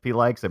kinky stuff he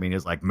likes? I mean,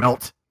 it's like,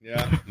 melt.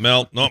 Yeah,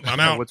 melt. No, I'm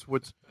out.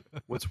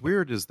 What's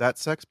weird is that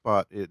sex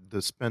bot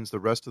spends the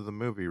rest of the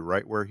movie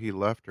right where he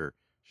left her.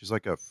 She's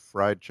like a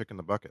fried chicken in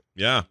the bucket.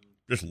 Yeah,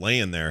 just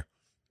laying there.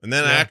 And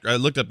then I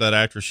looked up that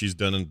actress. She's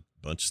done a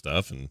bunch of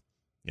stuff and,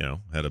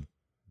 had a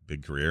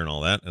big career and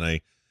all that.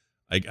 And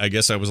I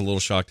guess I was a little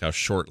shocked how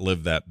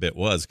short-lived that bit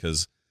was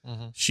because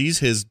she's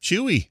his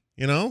Chewie,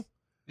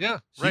 Yeah,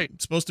 right.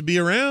 She's supposed to be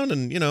around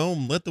and,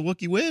 let the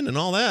Wookiee win and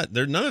all that.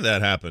 None of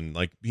that happened.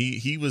 Like,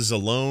 he was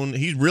alone.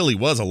 He really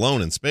was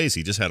alone in space.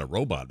 He just had a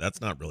robot.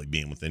 That's not really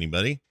being with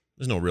anybody.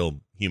 There's no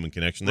real human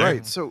connection there.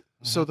 Right. So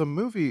the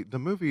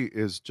movie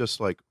is just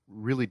like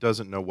really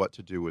doesn't know what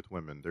to do with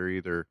women. They're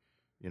either,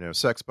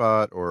 sex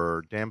bot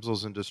or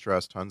damsels in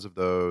distress, tons of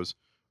those,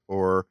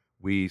 or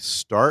We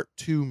start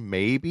to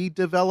maybe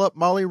develop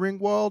Molly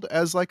Ringwald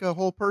as like a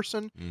whole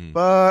person,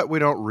 but we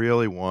don't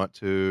really want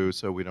to,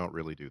 so we don't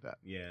really do that.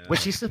 Yeah. Was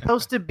she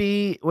supposed to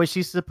be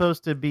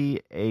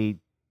a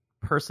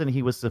person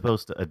he was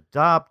supposed to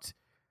adopt?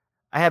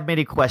 I have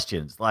many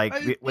questions. Like,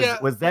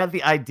 was that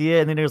the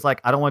idea? And then it was like,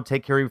 I don't want to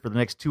take care of you for the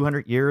next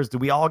 200 years. Do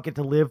we all get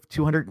to live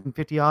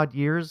 250 odd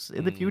years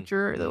in the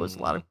future? There was a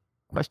lot of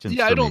questions.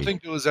 Yeah, I don't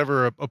think there was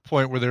ever a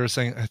point where they were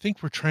saying, I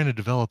think we're trying to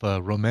develop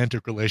a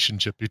romantic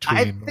relationship between.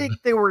 I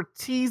think they were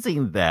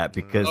teasing that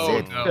because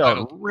it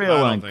felt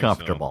real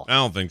uncomfortable. I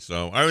don't think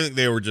so. I think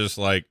they were just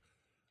like,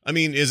 I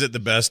mean, is it the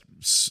best?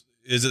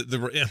 Is it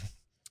the?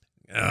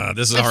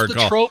 This is a hard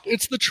call.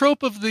 It's the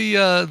trope of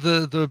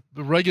the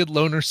rugged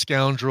loner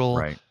scoundrel,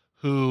 right?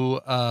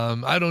 Who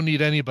I don't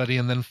need anybody,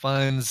 and then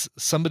finds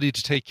somebody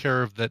to take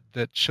care of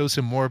that shows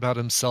him more about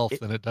himself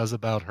than it does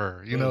about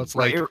her. You know, it's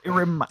like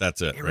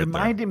that's it. It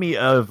reminded me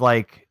of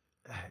like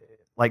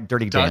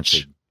Dirty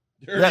Dancing.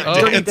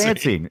 Dirty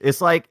Dancing. It's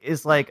like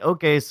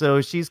okay, so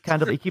she's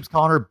kind of, he keeps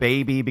calling her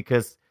baby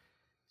because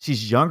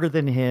she's younger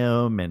than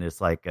him, and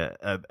it's like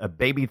a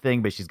baby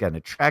thing, but she's got an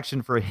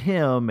attraction for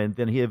him, and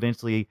then he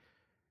eventually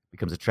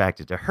becomes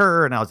attracted to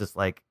her, and I was just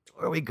like,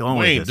 where are we going?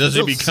 Wait, does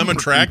he become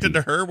attracted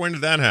to her? When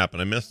did that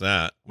happen? I missed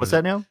that. What's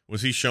that now?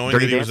 Was he showing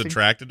Dirty that he was Dancing?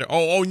 attracted to?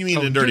 Oh, you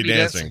mean in Dirty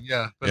Dancing?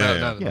 Yeah, but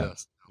not in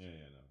this. Yeah,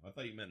 no. I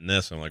thought you meant in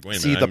this. I'm like, wait a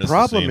See, minute.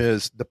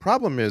 the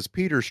problem is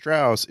Peter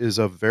Strauss is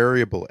of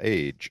variable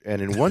age,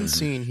 and in one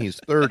scene he's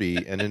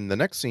 30, and in the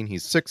next scene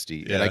he's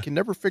 60, and I can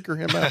never figure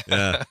him out.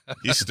 Yeah,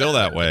 he's still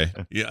that way.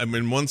 Yeah, I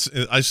mean, once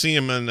I see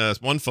him in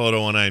one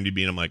photo on IMDb,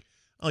 and I'm like,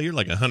 oh, you're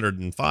like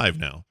 105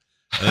 now.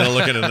 And then I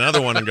look at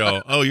another one and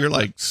go, oh, you're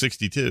like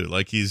 62.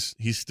 Like he's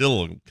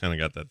still kind of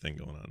got that thing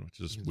going on, which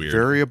is weird.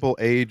 Variable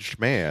aged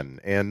man.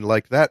 And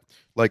like that,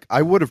 like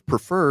I would have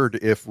preferred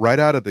if right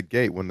out of the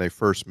gate when they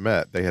first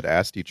met, they had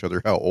asked each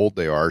other how old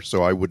they are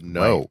so I would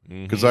know.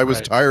 Because I was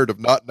tired of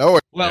not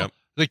knowing. Well,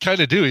 they kind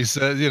of do. He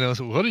says,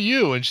 so what are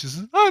you? And she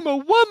says, I'm a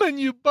woman,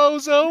 you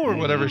bozo, or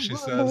whatever she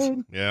says.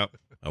 Yeah,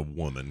 a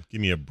woman.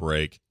 Give me a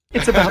break.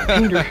 It's about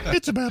Peter.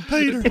 It's about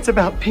Peter. It's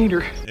about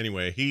Peter.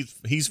 Anyway,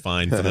 he's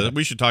fine for this.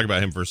 We should talk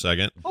about him for a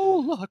second.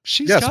 Oh, look,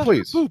 she's got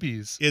her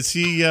boobies. Is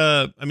he,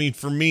 I mean,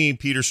 for me,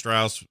 Peter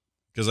Strauss,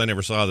 because I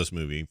never saw this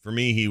movie, for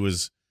me, he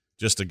was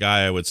just a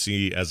guy I would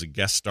see as a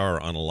guest star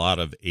on a lot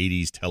of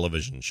 80s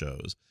television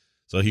shows.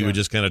 So he would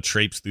just kind of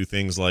traipse through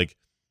things like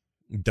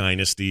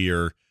Dynasty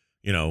or,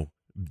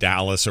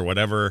 Dallas or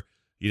whatever.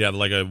 You'd have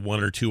like a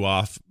 1 or 2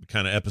 off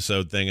kind of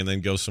episode thing and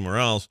then go somewhere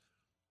else.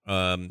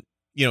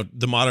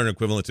 The modern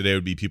equivalent today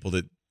would be people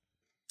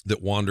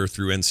that wander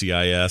through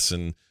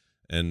NCIS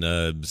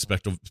and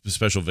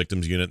special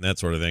victims unit and that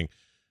sort of thing.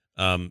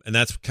 And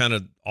that's kind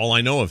of all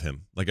I know of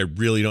him. Like, I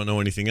really don't know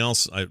anything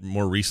else.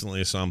 More recently,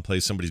 I saw him play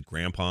somebody's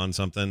grandpa on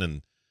something,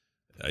 and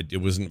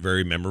it wasn't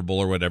very memorable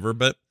or whatever.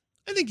 But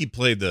I think he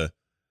played it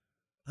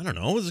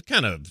was a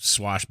kind of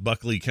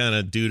swashbuckly kind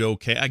of dude.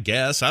 Okay, I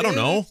guess. I don't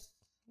know.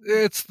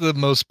 It's the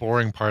most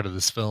boring part of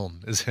this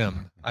film is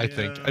him, I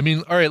think. I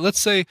mean, all right, let's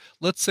say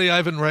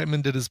Ivan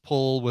Reitman did his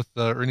poll with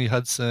Ernie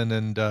Hudson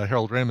and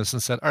Harold Ramis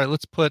and said, all right,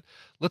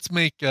 let's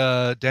make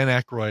Dan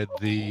Aykroyd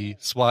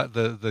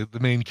the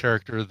main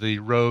character, the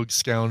rogue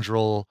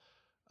scoundrel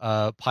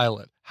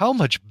pilot. How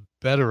much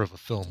better of a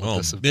film would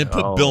this have been?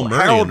 Put Bill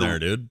Murray in there,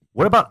 dude.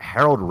 What about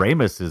Harold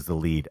Ramis as the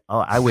lead? Oh,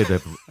 I would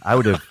have.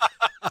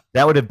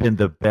 That would have been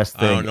the best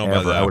thing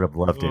ever. I would have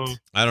loved it.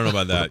 I don't know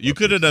about that. You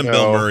could have done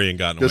Bill Murray and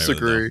gotten away with it.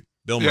 Disagree.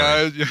 Bill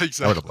Murray. Yeah,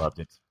 exactly. I would have loved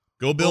it.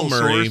 Go Bill Murray.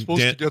 So we're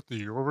supposed to get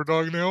the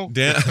overdog now?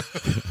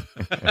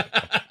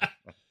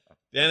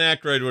 Dan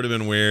Aykroyd would have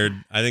been weird.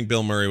 I think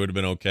Bill Murray would have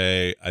been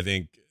okay. I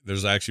think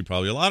there's actually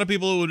probably a lot of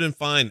people who would have been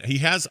fine.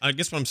 I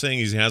guess what I'm saying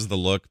is he has the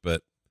look,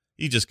 but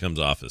he just comes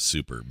off as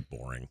super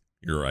boring.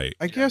 You're right.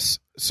 I guess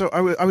so.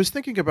 I was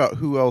thinking about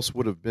who else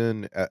would have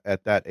been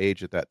at that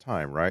age at that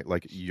time, right?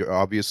 Like,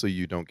 obviously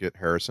you don't get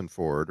Harrison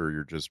Ford, or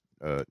you're just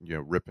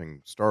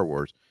ripping Star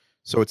Wars.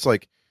 So it's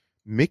like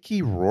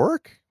Mickey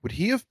Rourke. Would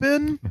he have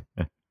been?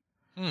 I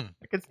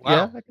could see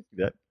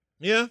that.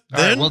 Yeah.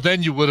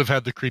 Then you would have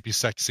had the creepy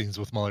sex scenes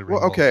with Molly Ringwald.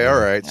 Well, okay, all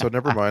right. So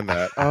never mind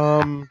that.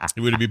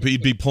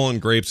 He'd be pulling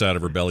grapes out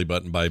of her belly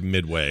button by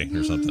midway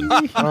or something.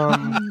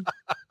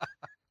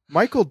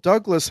 Michael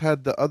Douglas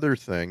had the other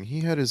thing. He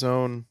had his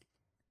own.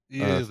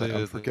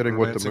 I'm forgetting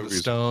what the movie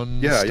is.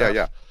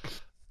 Yeah.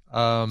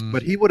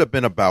 But he would have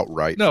been about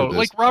right. No,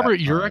 like Robert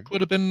Urich would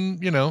have been.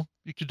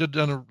 You could have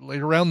done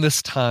around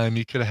this time.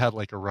 You could have had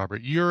like a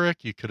Robert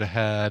Urich. You could have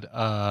had.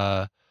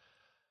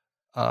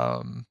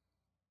 Trying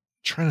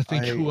to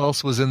think who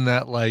else was in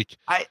that. Like,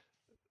 I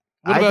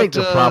think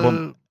the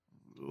problem.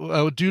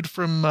 A dude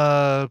from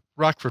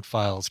Rockford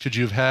Files. Could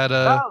you have had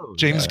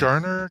James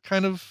Garner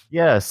kind of?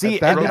 Yeah. See,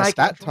 at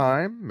that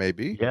time,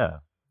 maybe. Yeah,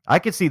 I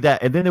could see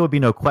that, and then there would be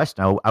no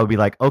question. I would be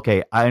like,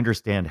 okay, I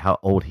understand how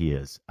old he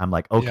is. I'm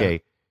like,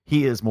 okay,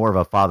 he is more of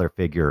a father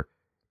figure.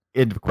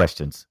 End of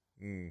questions,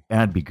 and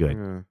I'd be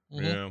good.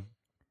 Yeah.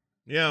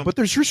 Yeah. But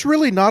there's just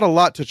really not a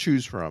lot to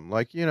choose from.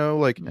 Like,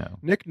 No.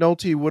 Nick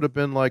Nolte would have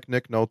been like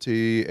Nick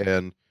Nolte,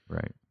 and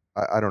Right.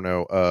 I don't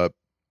know.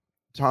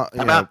 Tom,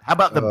 How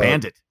about the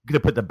Bandit? You could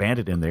have put the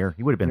Bandit in there.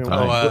 He would have been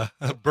fine.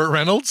 Burt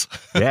Reynolds?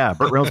 Yeah,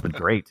 Burt Reynolds been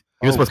great.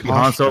 He was supposed to be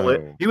Han Solo.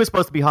 no. He was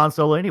supposed to be Han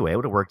Solo anyway. It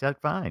would have worked out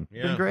fine.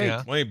 Yeah. Been great.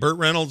 Yeah. Wait, Burt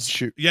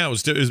Reynolds. Yeah, it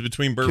was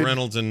between Burt Can-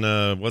 Reynolds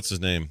and what's his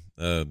name?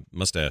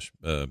 Mustache.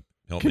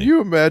 Help Can me.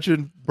 you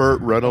imagine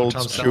Burt Reynolds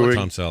Tom Selleck. chewing?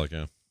 Tom Selleck.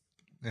 Yeah.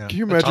 Yeah. Can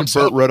you Tom imagine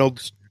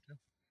Selleck.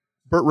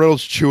 Burt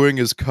Reynolds chewing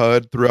his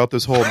cud throughout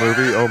this whole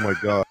movie? Oh my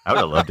god! I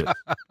would have loved it.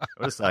 I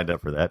would have signed up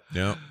for that.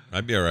 Yeah,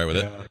 I'd be all right with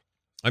it. Yeah.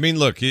 I mean,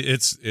 look,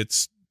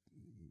 it's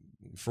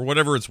for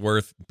whatever it's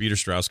worth. Peter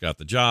Strauss got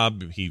the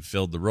job. He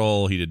filled the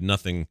role. He did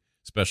nothing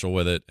special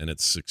with it, and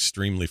it's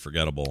extremely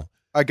forgettable.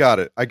 I got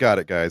it,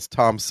 guys.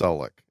 Tom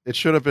Selleck. It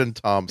should have been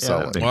Tom Yeah,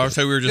 Selleck. that'd Well, I was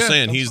saying we were just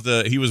saying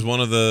Tom he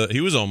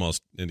was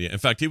almost Indiana. In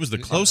fact, he was the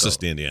closest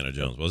to Indiana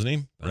Jones, wasn't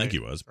he? I think he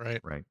was. Right.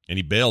 Right. And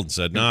he bailed and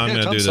said, "No, I'm going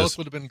to Tom do Selleck this."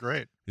 would have been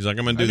great. He's like,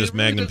 "I'm going to do I mean, this it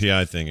really Magnum does-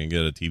 PI thing and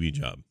get a TV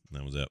job." And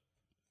that was it.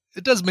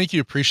 It does make you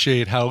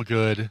appreciate how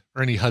good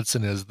Ernie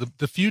Hudson is.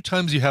 The few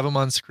times you have him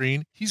on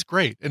screen, he's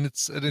great, and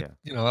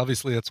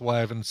obviously that's why I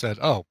haven't said,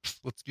 "Oh,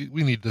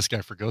 we need this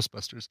guy for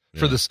Ghostbusters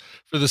for Yeah.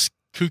 this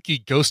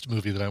kooky ghost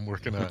movie that I'm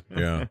working on."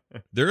 Yeah.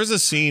 There is a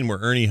scene where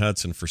Ernie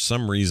Hudson, for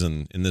some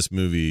reason in this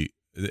movie,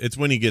 it's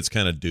when he gets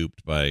kind of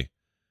duped by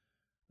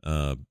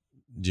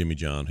Jimmy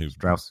John, who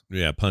Strauss.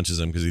 punches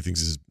him because he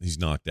thinks he's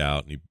knocked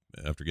out, and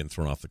after getting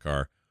thrown off the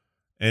car,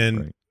 and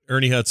Right.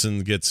 Ernie Hudson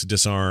gets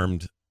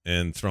disarmed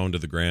and thrown to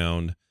the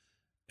ground,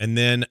 and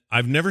then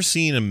I've never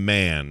seen a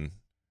man,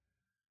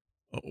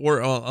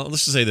 or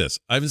let's just say this: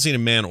 I haven't seen a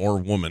man or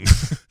woman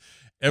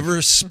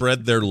ever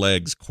spread their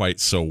legs quite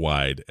so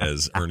wide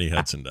as Ernie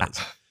Hudson does.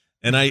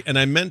 And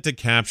I meant to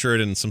capture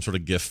it in some sort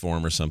of GIF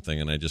form or something,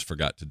 and I just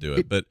forgot to do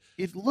it. But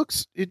It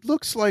looks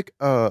like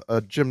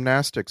a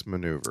gymnastics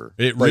maneuver.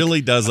 it really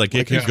does, like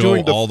it could he's go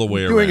doing all the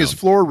way around. Doing his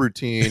floor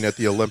routine at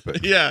the Olympics.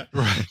 Yeah,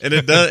 Right. and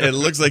it does. It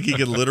looks like he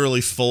could literally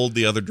fold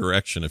the other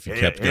direction if he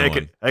kept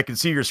going. I can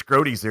see your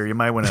scroties there. You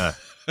might want to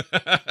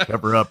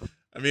cover up.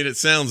 I mean, it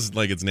sounds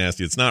like it's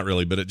nasty. It's not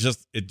really, but it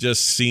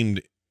just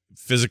seemed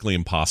physically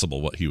impossible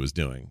what he was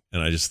doing,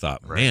 and I just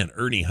thought, man,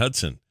 Ernie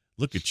Hudson.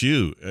 Look at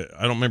you.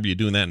 I don't remember you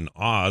doing that in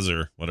Oz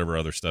or whatever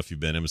other stuff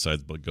you've been in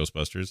besides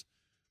Ghostbusters,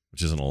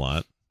 which isn't a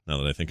lot now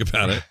that I think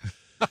about it.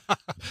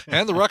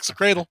 And the Rock's a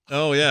Cradle.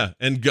 Oh, yeah.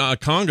 And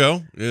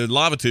Congo,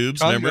 lava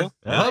tubes, Congo.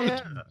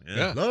 remember?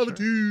 Yeah. Lava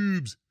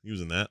tubes. He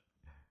was in that.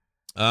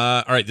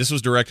 All right. This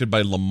was directed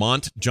by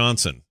Lamont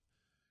Johnson.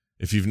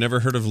 If you've never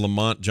heard of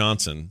Lamont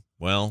Johnson,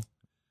 well,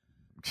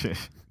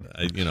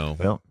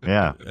 Well,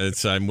 yeah.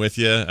 I'm with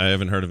you. I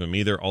haven't heard of him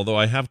either. Although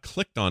I have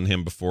clicked on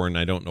him before, and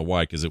I don't know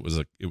why, because it was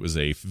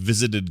a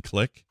visited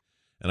click,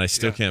 and I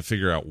still can't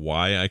figure out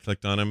why I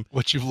clicked on him.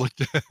 What you've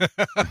looked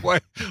at,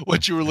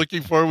 what you were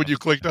looking for when you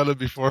clicked on it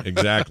before.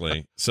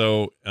 Exactly.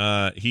 So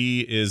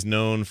he is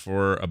known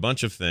for a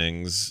bunch of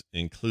things,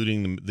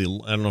 including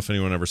the I don't know if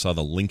anyone ever saw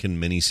the Lincoln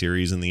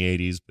miniseries in the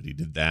 80s, but he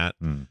did that.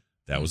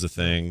 That was a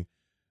thing.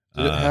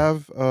 Did it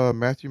have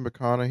Matthew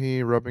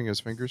McConaughey rubbing his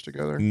fingers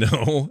together?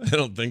 No, I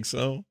don't think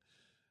so.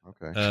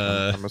 Okay,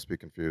 I must be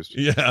confused.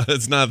 Yeah,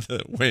 it's not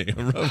the wait.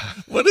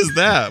 What is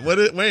that?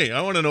 Wait,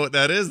 I want to know what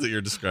that is that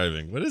you're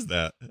describing. What is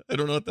that? I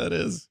don't know what that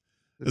is.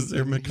 Is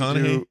there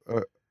McConaughey?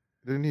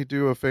 Didn't he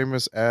do a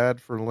famous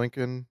ad for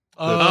Lincoln?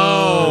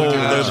 Oh,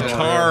 gotcha. the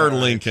car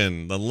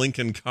Lincoln, the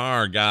Lincoln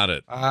car. Got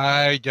it.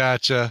 I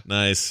gotcha.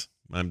 Nice.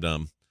 I'm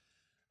dumb.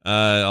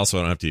 Also,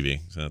 I don't have TV,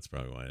 so that's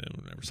probably why I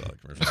never saw the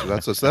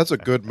commercial. So that's a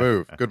good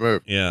move. Good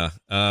move. Yeah.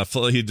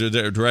 He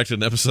directed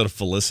an episode of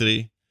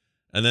Felicity,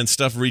 and then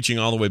stuff reaching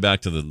all the way back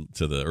to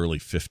the early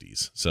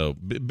 50s. So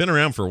been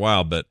around for a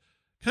while, but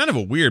kind of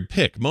a weird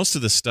pick. Most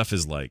of this stuff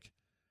is like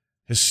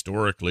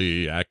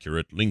historically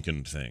accurate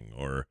Lincoln thing,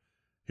 or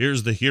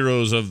here's the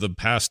heroes of the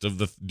past of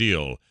the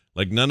deal.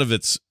 Like none of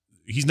it's.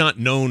 He's not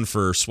known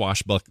for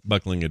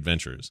swashbuckling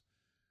adventures.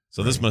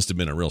 So this must have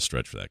been a real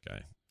stretch for that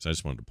guy. So I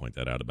just wanted to point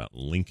that out about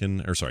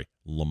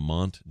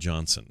Lamont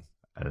Johnson.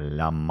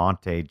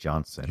 Lamonte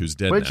Johnson. Who's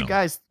dead What now.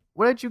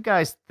 did you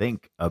guys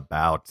think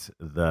about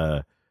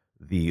the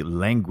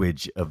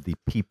language of the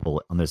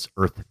people on this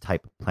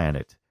Earth-type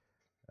planet?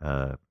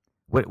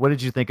 What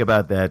did you think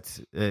about that?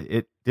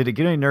 Did it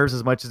get any nerves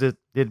as much as it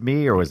did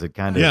me, or was it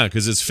kind of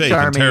because it's fake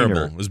and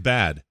terrible. It was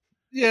bad.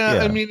 Yeah,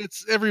 Yeah. I mean,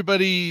 it's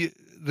everybody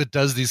that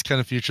does these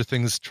kind of future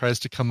things tries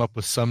to come up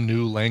with some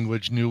new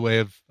language, new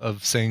way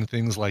of saying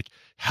things like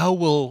how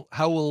will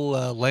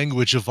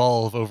language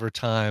evolve over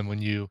time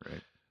when you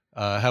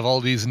have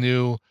all these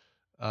new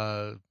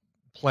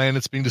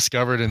planets being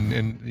discovered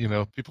and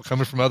people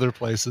coming from other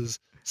places.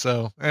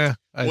 So,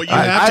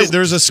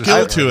 there's a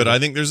skill to it. I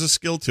think there's a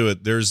skill to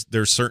it. There's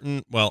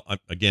certain. Well,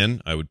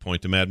 again, I would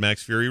point to Mad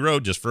Max Fury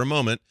Road just for a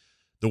moment.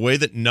 The way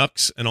that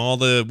Nux and all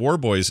the War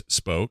Boys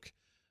spoke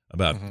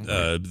about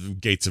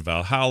Gates of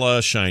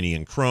Valhalla, shiny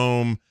and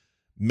chrome,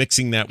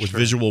 mixing that with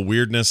visual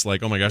weirdness,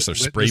 like, oh my gosh, they're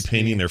spray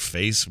painting their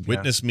face.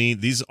 Witness me.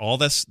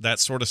 That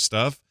sort of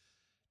stuff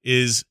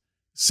is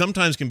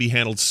sometimes can be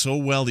handled so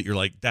well that you're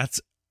like,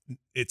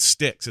 it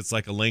sticks. It's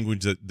like a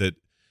language that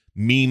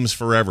memes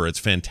forever. It's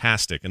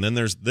fantastic. And then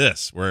there's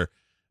this where,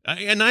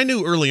 and I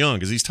knew early on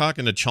because he's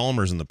talking to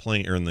Chalmers in the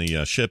plane or in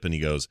the ship, and he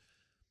goes,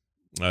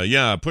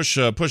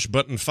 push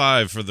button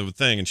 5 for the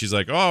thing. And she's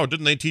like, oh,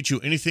 didn't they teach you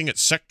anything at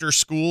sector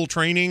school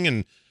training?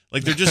 And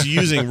like they're just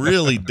using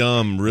really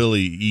dumb,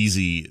 really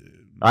easy,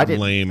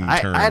 lame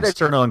terms. I had to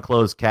turn on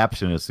closed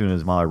caption as soon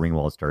as Molly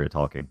Ringwald started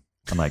talking.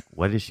 I'm like,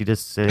 what did she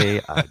just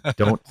say?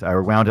 I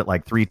rewound it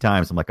like 3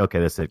 times. I'm like, okay,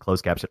 that's it.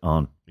 Closed caption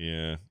on.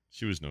 Yeah,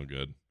 she was no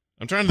good.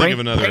 I'm trying to think of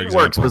another example.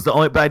 Brainworks was the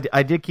only, but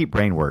I did keep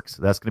Brainworks.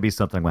 That's going to be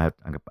something I'm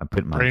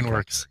putting my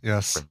Brainworks.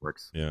 Yes.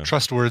 Brainworks. Yeah.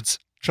 Trust words.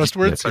 Trust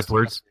words. Yeah,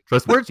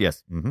 trust words.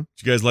 Yes. Mm-hmm.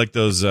 Did you guys like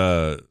those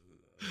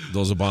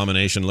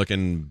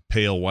abomination-looking,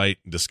 pale white,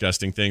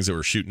 disgusting things that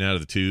were shooting out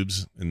of the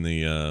tubes in the?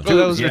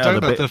 You're talking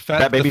about the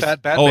fat babies.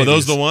 Oh, are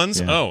those the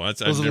ones? Yeah. Oh, I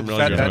didn't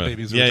realize. Fat bat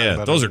babies.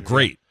 Yeah. Those are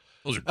great.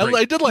 Those are great.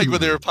 I did like when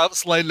they were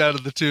sliding out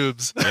of the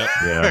tubes. Yep.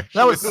 Yeah,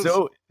 that was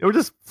so. They were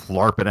just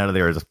flarping out of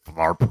there, just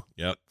flarp.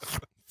 Yep.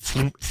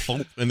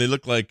 And they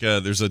look like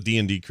there's a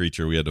D&D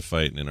creature we had to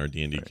fight in our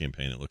D&D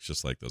campaign. It looks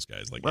just like those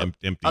guys, like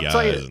empty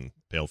eyes and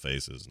pale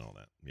faces and all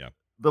that. Yeah.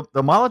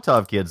 The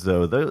Molotov kids,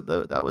 though,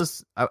 that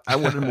was I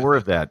wanted more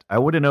of that. I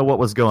wanted to know what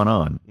was going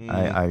on.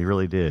 I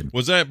really did.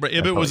 Was that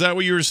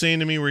what you were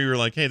saying to me? Where you were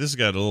like, "Hey, this has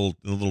got a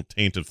little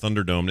taint of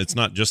Thunderdome. It's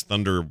not just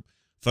Thunder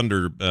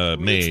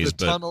Maze, it's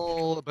the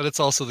tunnel, but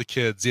it's also the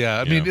kids." Yeah,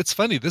 I mean, it's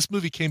funny. This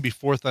movie came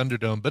before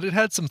Thunderdome, but it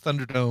had some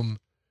Thunderdome,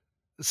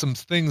 some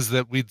things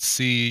that we'd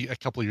see a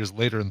couple years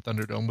later in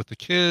Thunderdome with the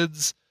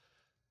kids,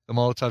 the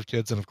Molotov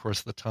kids, and of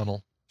course the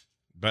tunnel.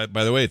 By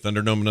the way,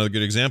 Thunderdome, another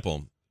good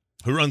example.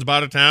 Who runs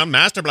Bottom Town?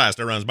 Master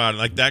Blaster runs Bottom.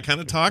 Like that kind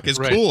of talk is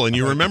cool, and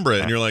you remember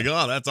it, and you're like,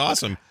 "Oh, that's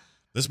awesome."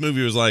 This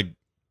movie was like,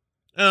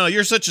 "Oh,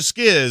 you're such a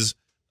skiz,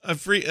 a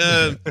free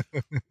or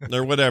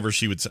whatever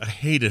she would say." I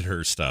hated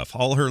her stuff,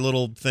 all her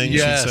little things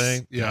she'd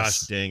say.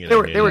 Gosh dang it!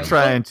 They were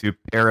trying to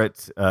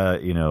parrot,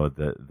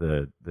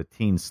 the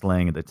teen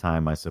slang at the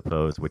time, I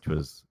suppose, which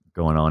was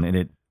going on, and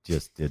it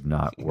just did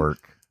not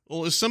work.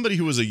 Well, as somebody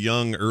who was a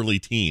young early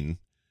teen,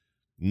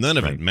 none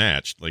of it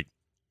matched. Like.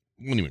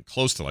 Wasn't even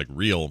close to like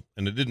real,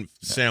 and it didn't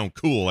sound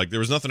cool. Like there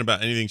was nothing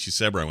about anything she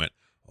said where I went,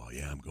 "Oh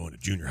yeah, I'm going to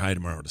junior high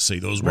tomorrow to say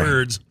those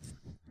words."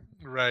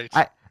 Right.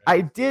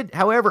 I did,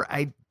 however,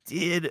 I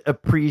did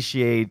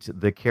appreciate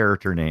the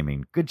character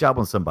naming. Good job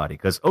on somebody,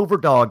 because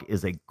Overdog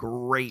is a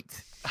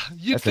great.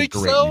 You think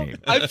so? Name.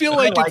 I feel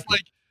like it's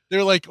like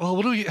they're like,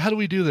 "Well, how do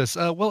we do this?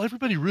 Well,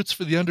 everybody roots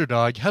for the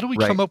underdog. How do we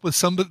come up with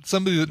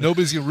somebody that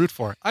nobody's gonna root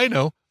for? I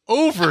know,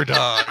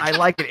 Overdog. I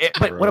like it.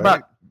 But what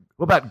about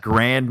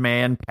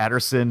Grandman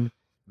Patterson,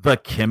 the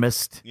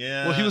chemist?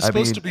 Yeah. Well, he was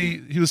supposed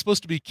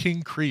to be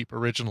King Creep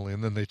originally,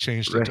 and then they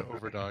changed it to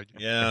Overdog.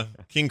 Yeah.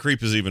 King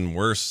Creep is even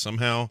worse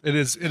somehow. It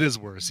is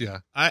worse, yeah.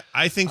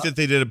 I think that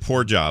they did a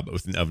poor job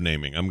of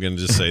naming. I'm going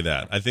to just say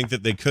that. I think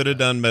that they could have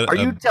done Are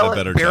you telling a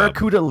better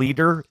Barracuda job.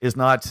 Leader is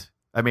not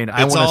I mean,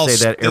 I want to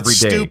say that every day. It's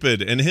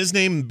stupid. And his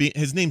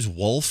name's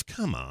Wolf.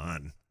 Come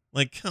on.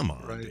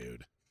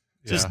 Dude.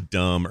 Just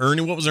dumb.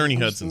 Ernie, what was Ernie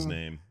Hudson's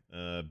name?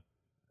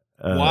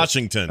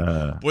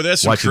 Washington. Boy,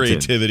 that's some Washington.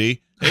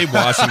 Creativity. Hey,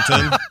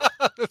 Washington.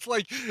 It's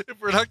like,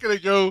 if we're not going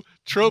to go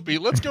tropey,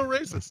 let's go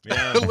racist.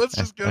 Yeah. Let's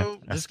just go.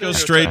 Just go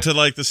straight to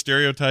like the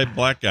stereotype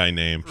black guy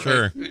name. Right,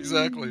 sure.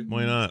 Exactly.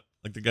 Why not?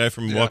 Like the guy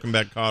from Welcome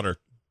Back, Kotter.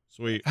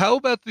 Sweet. How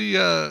about the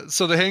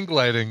hang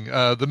gliding,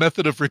 the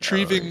method of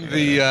retrieving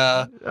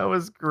that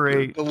was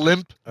great. The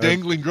limp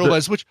dangling girl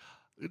eyes, which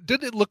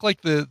didn't it look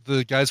like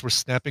the guys were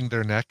snapping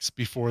their necks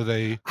before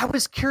they? I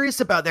was curious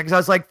about that because I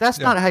was like, that's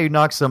not how you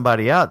knock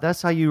somebody out.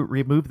 That's how you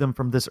remove them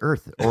from this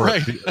earth or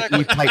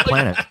E-type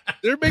planet.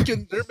 They're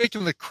making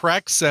the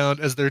crack sound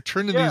as they're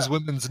turning these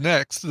women's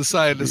necks to the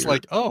side. It's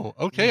like, oh,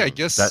 okay, I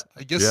guess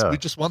we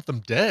just want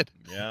them dead.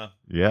 Yeah.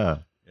 Yeah.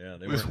 Yeah,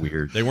 it was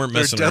weird. They weren't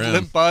messing their around. Dead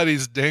limp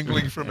bodies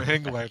dangling from a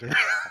hang glider.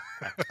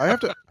 I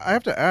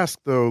have to ask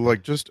though,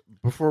 like just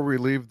before we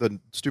leave the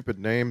stupid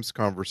names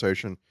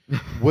conversation,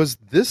 was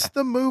this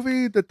the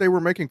movie that they were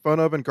making fun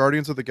of in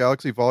Guardians of the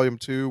Galaxy Volume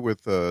 2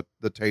 with the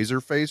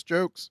taser face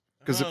jokes?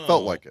 Because it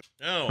felt like it.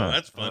 Oh,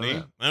 that's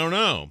funny. I don't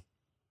know.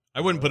 I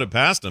wouldn't put it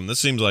past him. This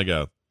seems like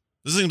a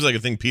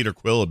thing Peter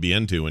Quill would be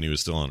into when he was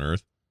still on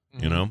Earth.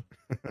 You know,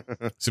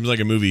 seems like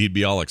a movie he'd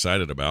be all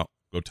excited about.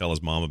 Go tell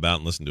his mom about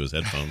and listen to his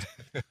headphones.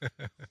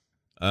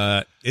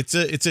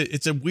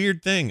 It's a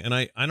weird thing, and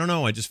I don't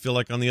know. I just feel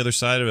like on the other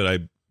side of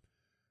it,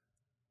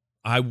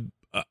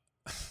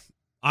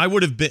 I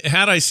would have been,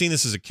 had I seen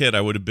this as a kid,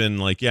 I would have been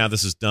like, yeah,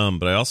 this is dumb.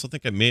 But I also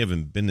think it may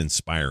have been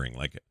inspiring.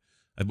 Like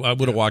I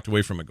would have walked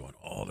away from it going,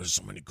 oh, there's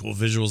so many cool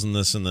visuals in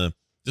this, and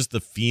just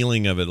the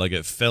feeling of it. Like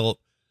it felt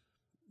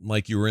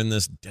like you were in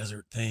this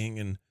desert thing,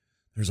 and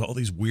there's all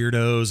these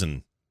weirdos,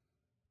 and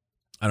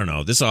I don't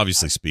know. This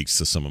obviously speaks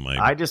to some of my.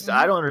 I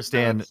don't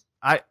understand.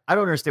 I don't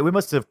understand. We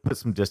must have put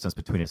some distance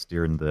between us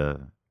during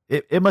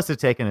it must have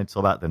taken until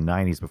about the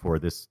 90s before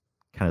this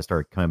kind of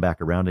started coming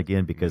back around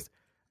again, because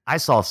I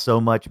saw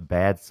so much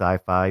bad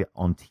sci-fi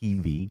on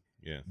TV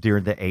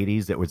during the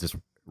 80s that was just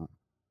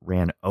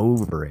ran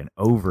over and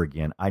over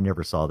again. I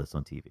never saw this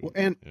on TV. Well,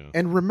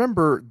 and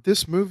remember,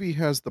 this movie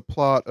has the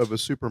plot of a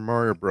Super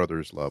Mario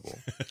Brothers level.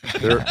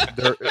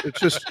 It's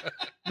just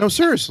no,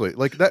 seriously,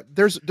 like that.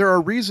 There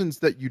are reasons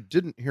that you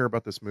didn't hear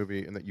about this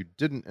movie and that you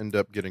didn't end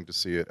up getting to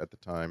see it at the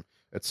time,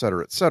 et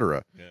cetera, et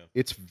cetera. Yeah.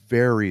 It's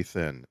very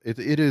thin.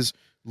 It is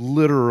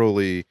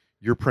literally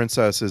your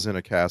princess is in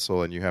a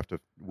castle and you have to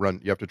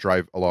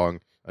drive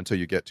along until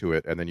you get to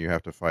it, and then you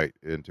have to fight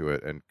into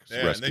it and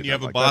rescue and then you them.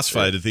 have a Like, boss that's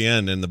fight it. at the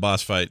end, and the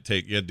boss fight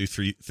you had to do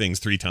three things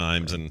 3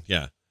 times, and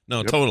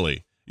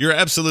totally. You're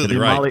absolutely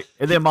right.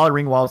 And then Molly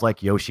Ringwald's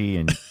like Yoshi,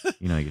 and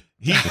you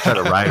try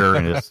to ride her,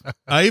 and it's.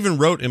 I even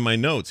wrote in my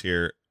notes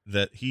here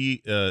that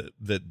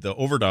that the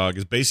Overdog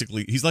is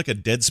basically he's like a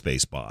Dead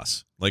Space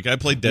boss. Like I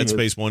played Dead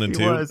Space 1 and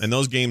 2, and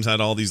those games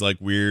had all these like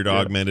weird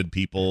augmented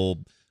people,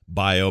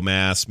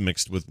 biomass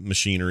mixed with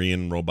machinery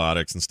and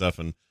robotics and stuff,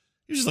 and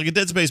he's just like a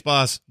Dead Space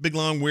boss, big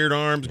long weird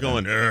arms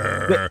going.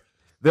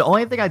 The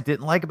only thing I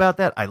didn't like about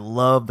that, I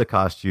love the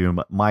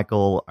costume.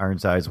 Michael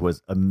Ironsides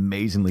was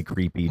amazingly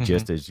creepy,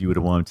 just as you would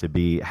want him to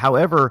be.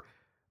 However,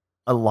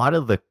 a lot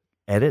of the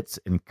edits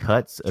and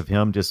cuts of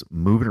him just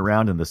moving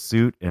around in the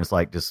suit, and it's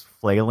like just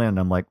flailing, and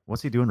I'm like,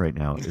 what's he doing right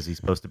now? Is he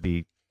supposed to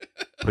be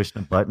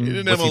pushing a button? He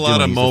didn't have a lot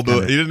of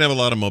mobility. He didn't have a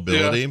lot of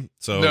mobility. Yeah.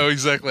 So no,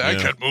 exactly. I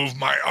can move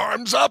my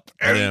arms up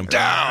and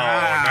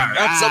down, and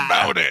that's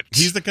about it.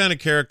 He's the kind of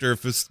character.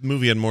 If this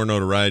movie had more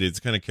notoriety, it's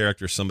the kind of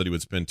character somebody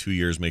would spend 2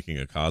 years making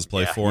a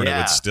cosplay for, and it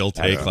would still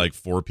take like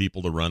 4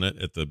 people to run it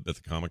at the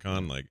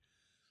Comic-Con. Like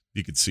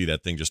you could see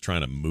that thing just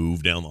trying to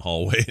move down the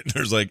hallway, and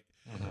there's like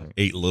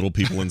 8 little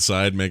people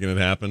inside making it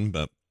happen.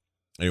 But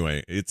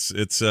anyway, it's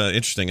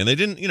interesting, and they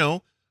didn't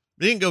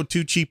go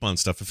too cheap on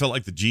stuff. It felt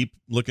like the Jeep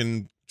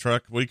looking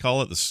truck. What do you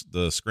call it?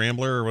 The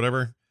Scrambler or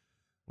whatever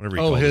he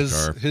called his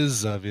car.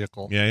 His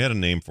vehicle. Yeah, he had a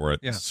name for it.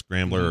 Yeah.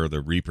 Scrambler or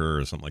the Reaper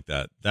or something like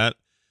that.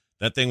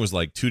 That thing was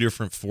like 2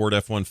 different Ford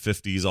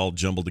F-150s all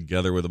jumbled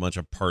together with a bunch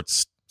of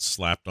parts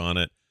slapped on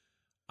it.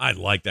 I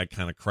like that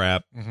kind of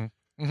crap.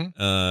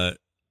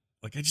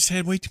 Like I just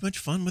had way too much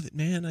fun with it,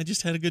 man. I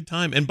just had a good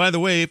time. And by the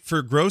way, for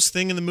a gross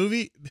thing in the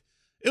movie,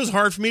 it was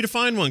hard for me to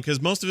find one because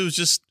most of it was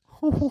just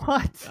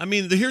what? I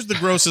mean, here's the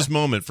grossest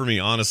moment for me,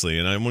 honestly,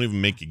 and I won't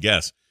even make you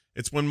guess.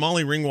 It's when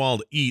Molly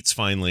Ringwald eats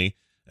finally,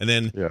 and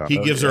then he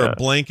gives her a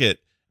blanket,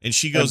 and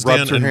she goes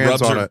down and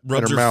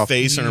rubs her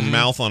face and her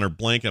mouth on her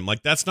blanket. I'm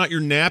like, that's not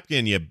your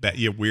napkin, you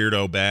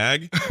weirdo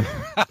bag.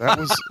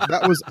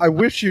 That was. I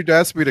wish you'd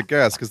asked me to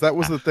guess because that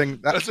was the thing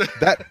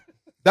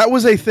that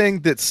was a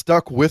thing that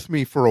stuck with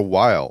me for a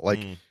while. Like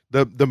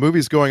the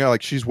movie's going on,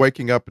 like she's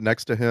waking up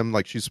next to him,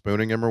 like she's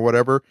spooning him or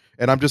whatever,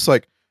 and I'm just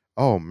like,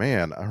 oh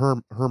man,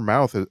 her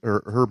mouth,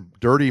 her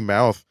dirty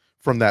mouth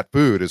from that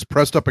food is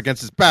pressed up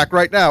against his back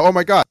right now. Oh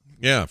my god.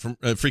 Yeah, from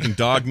freaking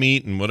dog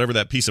meat and whatever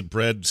that piece of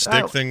bread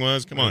stick thing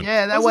was. Come on.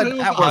 Yeah, that wasn't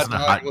a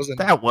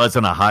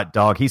hot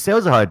dog. He said it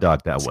was a hot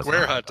dog. That wasn't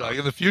square hot dog.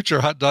 In the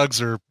future, hot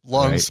dogs are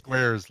long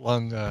squares,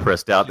 long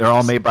pressed out. They're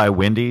all made by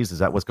Wendy's. Is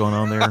that what's going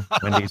on there?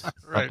 Wendy's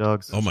hot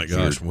dogs. Oh my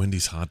gosh,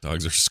 Wendy's hot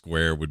dogs are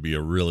square would be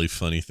a really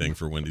funny thing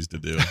for Wendy's to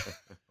do.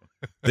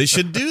 They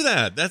should do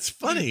that. That's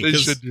funny. They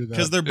should do that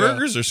because their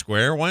burgers are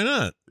square. Why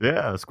not?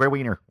 Yeah, square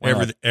wiener.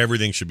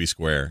 Everything should be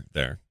square.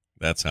 There.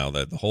 That's how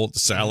the whole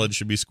salad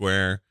should be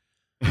square.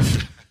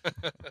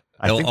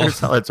 I think their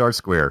salads are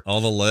square.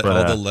 All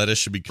the lettuce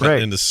should be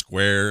cut into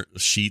square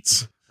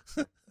sheets.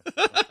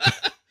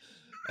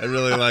 I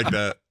really like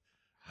that.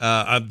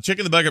 Chick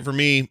in the bucket for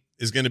me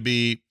is going to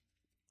be.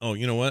 Oh,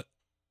 you know what?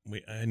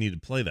 I need to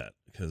play that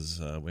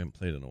because we haven't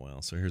played it in a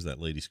while. So here's that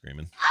lady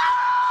screaming.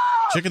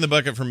 Chick in the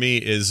bucket for me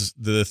is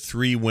the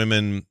 3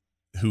 women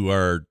who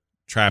are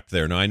trapped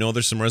there. Now I know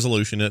there's some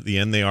resolution at the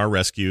end. They are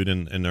rescued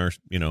and are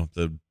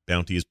the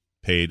bounty is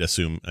paid. I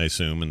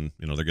assume, and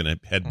they're going to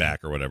head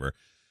back or whatever.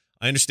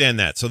 I understand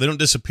that, so they don't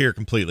disappear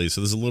completely.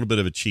 So there's a little bit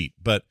of a cheat,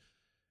 but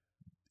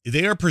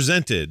they are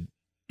presented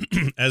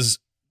as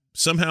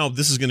somehow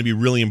this is going to be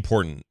really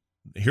important.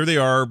 Here they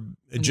are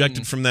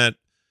ejected from that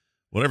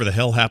whatever the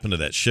hell happened to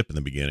that ship in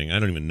the beginning. I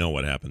don't even know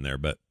what happened there,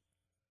 but.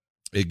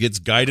 It gets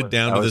guided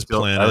down to this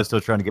planet. I was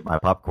still trying to get my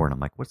popcorn. I'm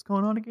like, what's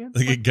going on again?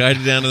 They get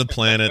guided down to the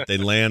planet. They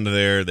land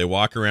there. They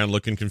walk around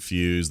looking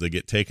confused. They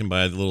get taken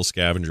by the little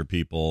scavenger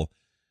people.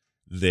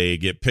 They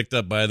get picked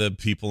up by the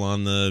people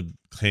on the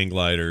hang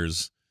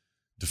gliders,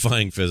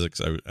 defying physics,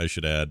 I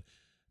should add.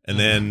 And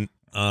then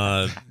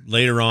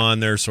later on,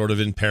 they're sort of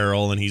in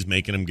peril, and he's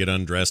making them get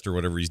undressed or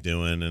whatever he's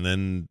doing, and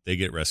then they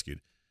get rescued.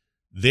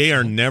 They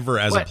are never,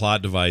 as a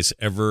plot device,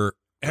 ever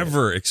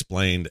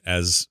explained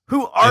as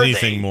who are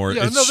anything they? more.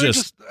 Yeah,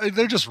 It's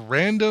they're just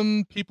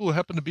random people who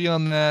happen to be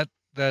on that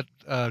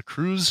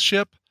cruise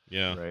ship.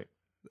 Yeah. Right.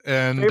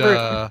 And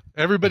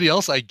everybody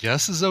else, I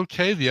guess, is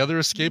okay. The other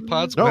escape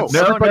pods.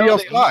 Everybody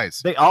else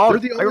dies. They're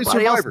the only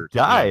survivors.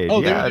 Died.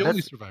 Oh, they're the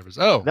only survivors.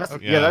 Oh,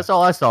 that's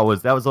all I saw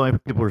was that was the only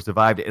people who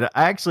survived. And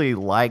I actually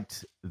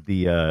liked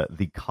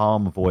the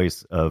calm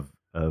voice of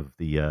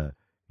the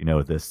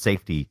the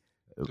safety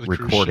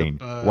recording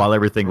while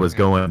everything was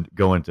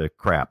going to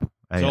crap.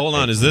 So hold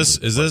on, is this?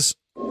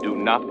 Do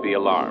not be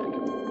alarmed.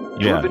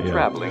 You have been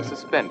traveling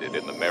suspended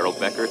in the Merrill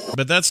Becker.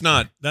 But that's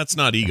not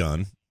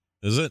Egon,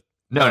 is it?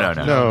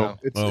 No.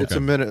 It's a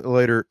minute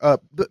later.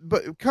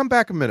 But come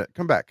back a minute.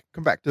 Come back.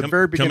 To the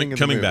very beginning of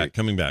the movie.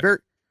 Coming back.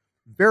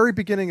 Very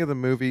beginning of the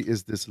movie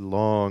is this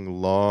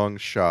long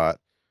shot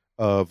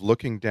of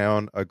looking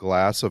down a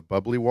glass of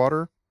bubbly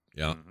water.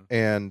 Yeah.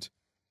 And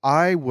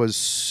I was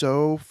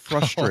so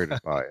frustrated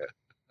by it.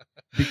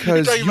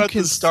 Because you're talking about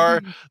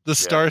the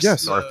star.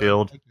 Yes.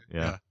 Starfield.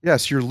 Yeah.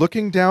 Yes, you're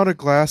looking down a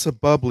glass of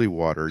bubbly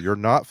water. You're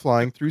not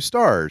flying through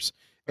stars.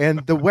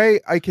 And the way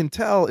I can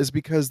tell is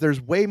because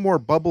there's way more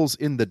bubbles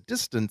in the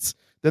distance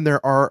than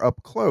there are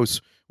up close,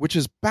 which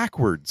is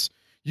backwards.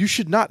 You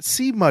should not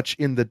see much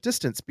in the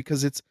distance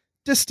because it's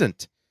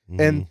distant.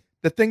 And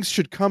the things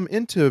should come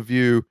into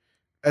view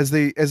as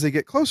they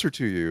get closer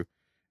to you.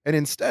 And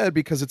instead,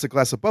 because it's a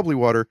glass of bubbly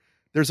water,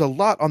 there's a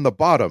lot on the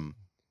bottom.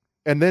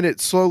 And then it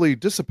slowly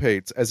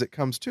dissipates as it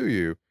comes to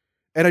you.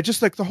 And I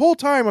just the whole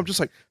time, I'm just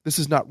like, this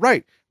is not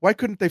right. Why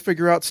couldn't they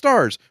figure out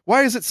stars?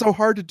 Why is it so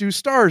hard to do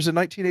stars in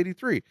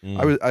 1983?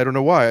 I don't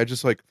know why. I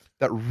just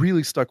that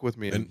really stuck with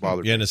me and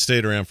bothered me. And it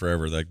stayed around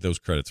forever. Those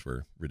credits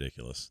were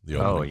ridiculous.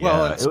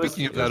 Well,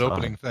 speaking of that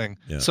opening thing,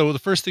 so the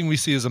first thing we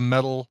see is a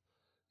metal,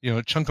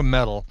 a chunk of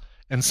metal,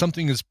 and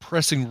something is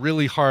pressing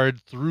really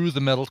hard through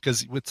the metal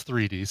because it's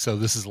 3D. So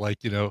this is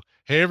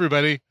hey,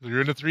 everybody,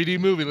 you're in a 3D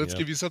movie. Let's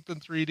give you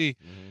something 3D.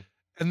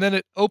 And then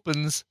it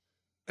opens.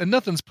 And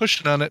nothing's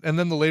pushing on it, and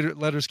then the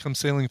letters come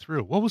sailing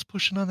through. What was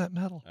pushing on that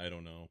metal? I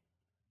don't know.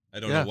 I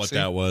don't know what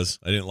that was.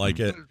 I didn't like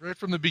it. Right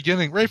from the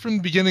beginning,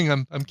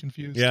 I'm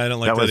confused. Yeah, I don't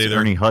like that was either.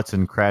 Ernie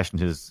Hudson crashing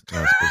his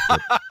spaceship.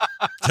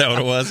 Is that what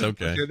it was?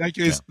 Okay. That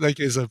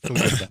case, I'm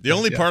the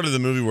only part of the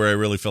movie where I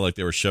really felt like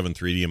they were shoving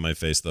 3D in my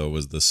face, though,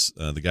 was this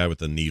the guy with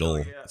the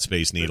needle,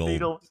 space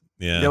needle.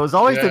 Yeah, there was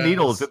always the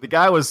needles. The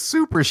guy was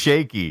super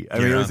shaky. I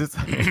mean, it was just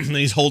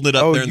he's holding it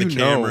up there in the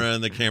camera,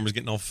 and the camera's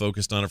getting all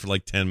focused on it for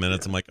like 10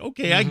 minutes. I'm like,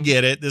 okay, I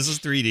get it. This is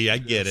 3D. I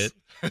get it.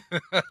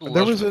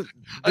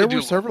 There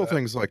were several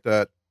things like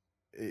that.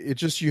 It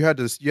just you had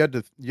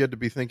to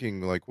be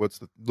thinking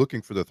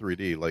looking for the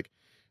 3D. Like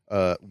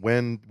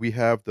when we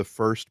have the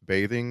first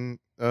bathing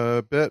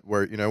bit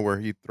where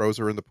he throws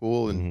her in the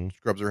pool and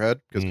scrubs her head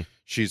because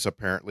she's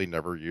apparently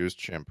never used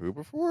shampoo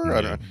before.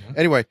 I don't know.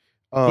 Anyway.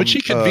 Which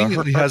he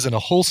conveniently has in a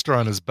holster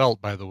on his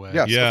belt, by the way.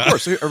 Yes, of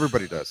course.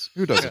 Everybody does.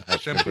 Who doesn't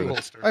have shampoo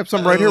holster? I have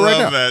some right here, right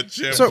now. That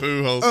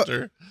shampoo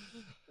holster.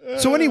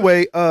 So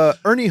anyway,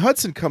 Ernie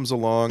Hudson comes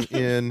along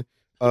in,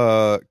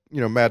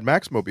 Mad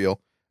Max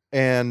Mobile,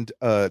 and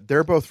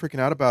they're both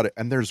freaking out about it.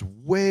 And there's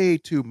way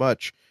too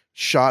much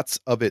shots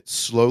of it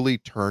slowly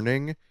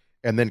turning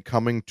and then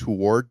coming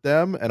toward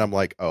them. And I'm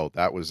like, oh,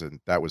 that was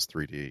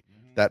 3D.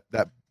 That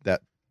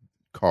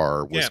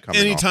car was coming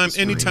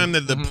anytime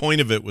that the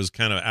point of it was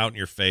kind of out in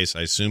your face,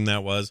 I assume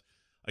that was.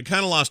 I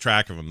kind of lost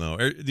track of him though.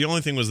 The only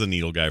thing was the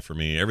needle guy for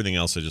me. Everything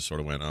else I just sort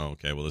of went, oh,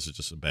 okay, well, this is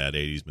just a bad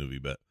 80s movie.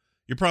 But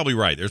you're probably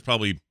right. There's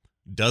probably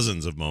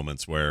dozens of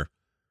moments where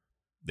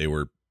they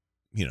were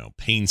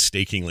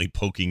painstakingly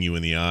poking you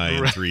in the eye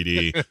in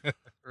 3D right.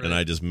 And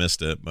I just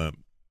missed it. But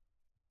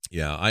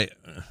I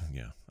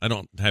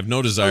don't have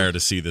no desire to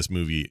see this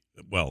movie,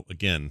 well,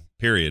 again,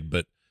 period,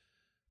 but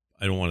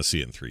I don't want to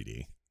see it in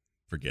 3D.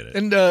 Forget it.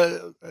 And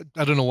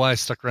I don't know why I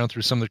stuck around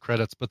through some of the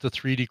credits, but the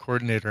 3D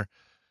coordinator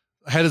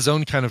had his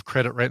own kind of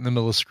credit right in the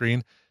middle of the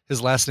screen. His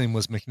last name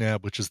was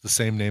McNabb, which is the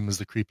same name as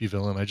the creepy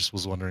villain. I just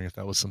was wondering if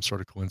that was some sort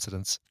of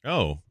coincidence.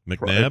 Oh,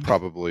 McNabb?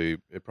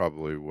 It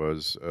probably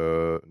was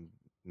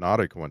not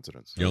a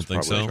coincidence. You don't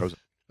think so?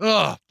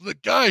 Oh, the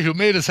guy who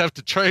made us have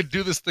to try and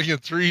do this thing in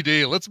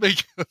 3D. Let's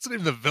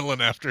name the villain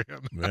after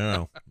him.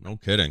 Yeah, no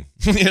kidding.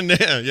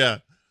 Yeah.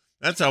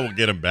 That's how we'll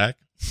get him back.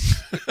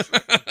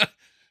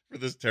 For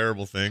this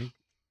terrible thing.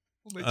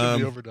 We'll make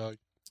him the overdog.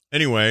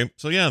 Anyway,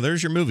 so yeah,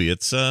 there's your movie.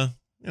 It's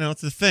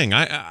it's a thing.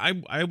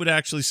 I would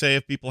actually say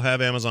if people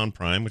have Amazon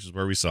Prime, which is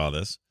where we saw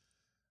this,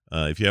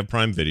 if you have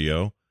Prime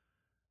Video,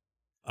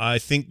 I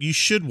think you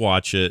should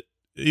watch it,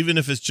 even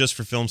if it's just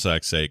for Film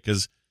Sack's sake,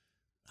 because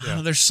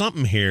there's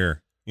something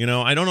here.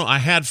 I don't know. I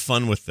had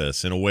fun with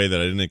this in a way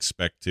that I didn't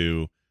expect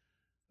to.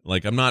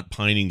 Like, I'm not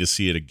pining to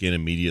see it again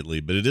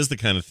immediately, but it is the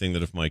kind of thing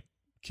that if my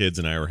kids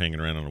and I were hanging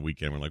around on a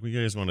weekend, we're like, what do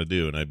you guys want to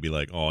do? And I'd be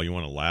like, oh, you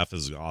want to laugh?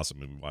 This is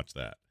awesome. And watch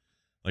that.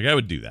 Like, I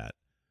would do that.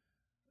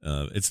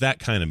 It's that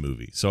kind of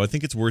movie. So I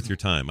think it's worth your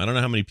time. I don't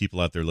know how many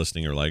people out there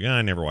listening are like,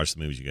 I never watch the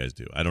movies you guys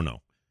do. I don't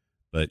know.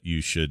 But you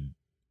should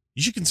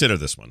consider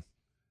this one.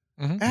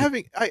 Mm-hmm.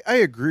 I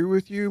agree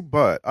with you,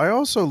 but I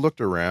also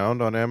looked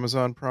around on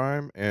Amazon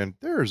Prime, and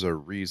there's a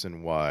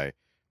reason why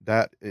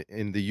that,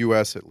 in the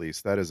U.S. at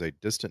least, that is a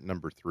distant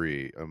number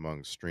 3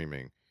 among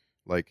streaming.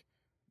 Like,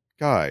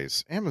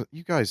 guys,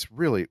 you guys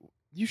really,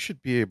 you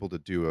should be able to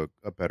do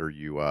a better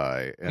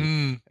UI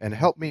and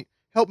help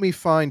me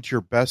find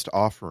your best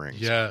offerings.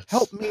 Yes.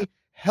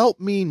 Help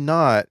me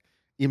not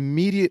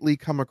immediately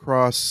come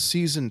across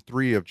season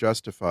 3 of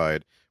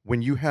Justified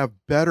when you have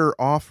better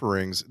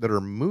offerings that are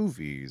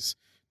movies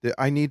that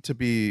I need to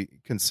be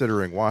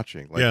considering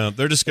watching. Like,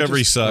 their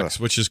discovery sucks,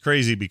 which is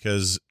crazy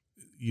because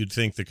you'd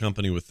think the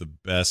company with the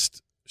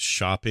best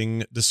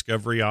shopping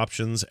discovery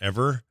options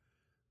ever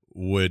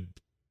would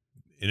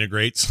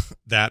integrate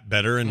that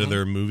better into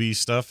their movie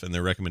stuff and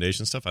their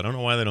recommendation stuff. I don't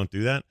know why they don't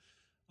do that.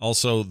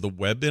 Also, the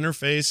web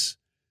interface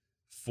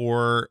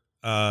for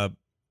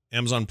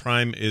Amazon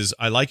Prime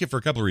I like it for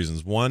a couple of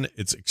reasons. One,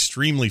 it's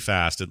extremely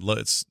fast. It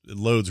loads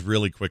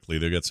really quickly.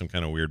 They've got some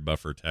kind of weird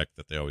buffer tech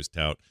that they always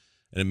tout,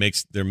 and it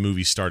makes their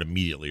movies start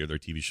immediately or their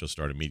TV shows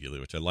start immediately,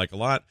 which I like a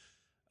lot.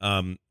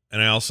 And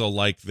I also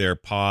like their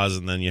pause,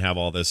 and then you have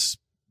all this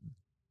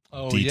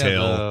detail.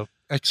 Yeah, the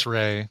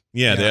X-ray.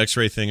 Yeah, the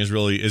X-ray thing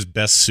is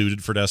best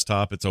suited for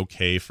desktop. It's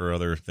okay for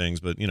other things,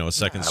 but a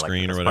second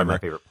screen or whatever. My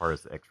favorite part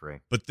is the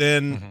X-ray. But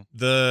then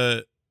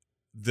the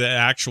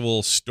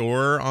actual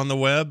store on the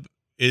web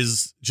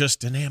is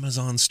just an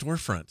Amazon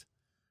storefront.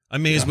 I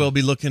may as well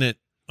be looking at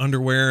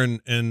underwear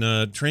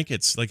and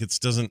trinkets. Like it's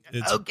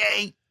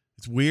okay.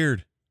 It's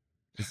weird.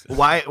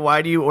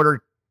 Why do you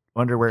order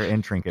underwear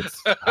and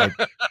trinkets?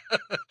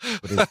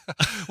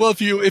 Well,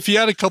 if you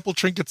add a couple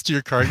trinkets to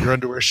your cart, your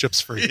underwear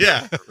ships free.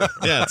 Yeah,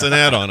 it's an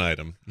add-on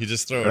item. You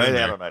just throw it in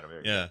there. Add-on item.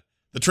 Yeah,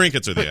 the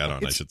trinkets are the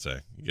add-on, I should say.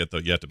 You have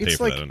to pay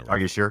for that underwear. Are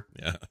you sure?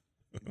 Yeah.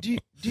 Do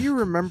you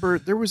remember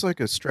there was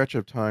like a stretch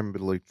of time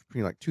between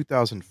like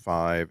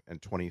 2005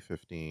 and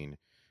 2015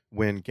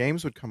 when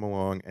games would come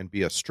along and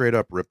be a straight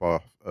up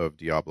ripoff of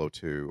Diablo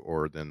 2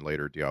 or then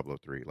later Diablo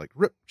 3, like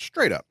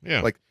straight up. Yeah.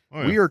 Like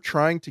we are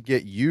trying to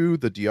get you,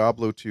 the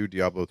Diablo 2,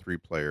 Diablo 3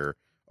 player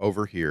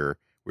over here,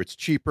 where it's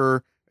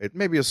cheaper. It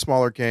may be a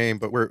smaller game,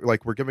 but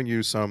we're giving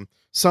you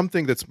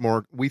something that's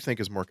more, we think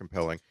is more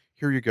compelling.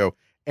 Here you go.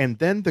 And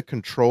then the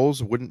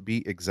controls wouldn't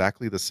be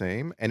exactly the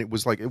same, and it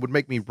was like it would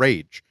make me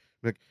rage.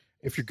 Like,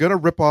 if you're gonna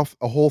rip off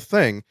a whole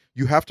thing,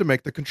 you have to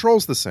make the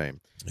controls the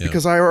same,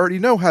 because I already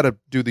know how to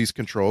do these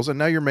controls, and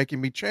now you're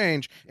making me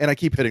change, and I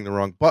keep hitting the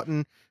wrong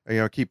button,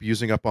 and, keep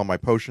using up all my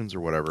potions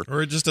or whatever.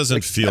 Or it just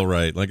doesn't feel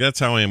right. Like that's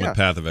how I am with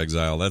Path of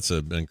Exile. That's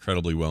an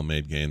incredibly well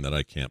made game that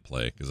I can't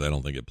play because I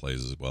don't think it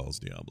plays as well as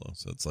Diablo.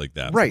 So it's like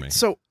that. Right. For me.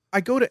 So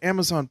I go to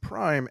Amazon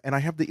Prime, and I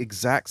have the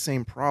exact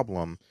same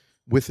problem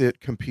with it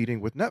competing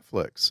with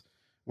Netflix,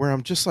 where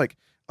I'm just like,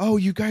 oh,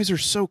 you guys are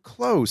so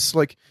close.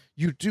 Like,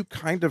 you do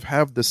kind of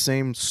have the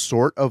same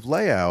sort of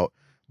layout,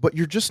 but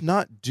you're just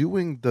not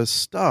doing the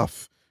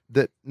stuff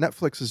that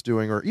Netflix is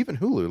doing, or even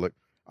Hulu. Like,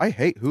 I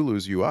hate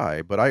Hulu's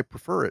UI, but I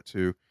prefer it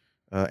to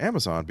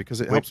Amazon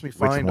because it helps me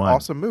find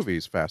awesome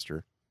movies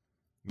faster.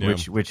 Yeah.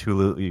 Which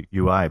Hulu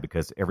UI?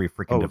 Because every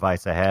freaking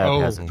device I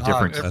have has a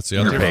different That's the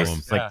other interface. problem.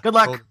 It's like, good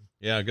luck.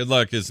 Yeah, good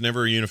luck. It's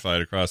never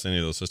unified across any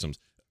of those systems.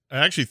 I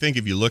actually think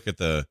if you look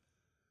at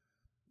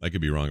I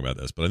could be wrong about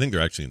this, but I think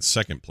they're actually in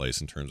second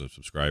place in terms of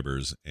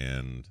subscribers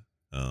and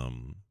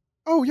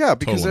oh yeah,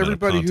 because total amount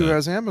of everybody who content.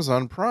 has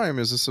Amazon Prime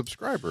is a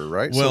subscriber,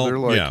 right? Well, so they're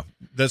like, yeah,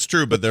 that's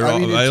true. But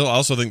I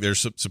also think they're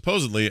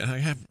supposedly.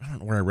 I don't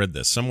know where I read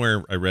this.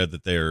 Somewhere I read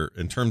that they're,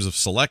 in terms of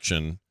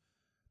selection,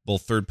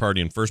 both third party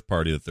and first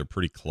party, that they're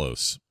pretty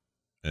close.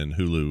 And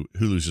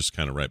Hulu's just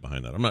kind of right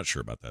behind that. I'm not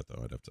sure about that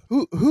though. I'd have to.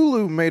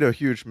 Hulu made a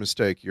huge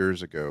mistake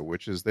years ago,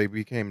 which is they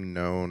became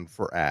known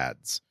for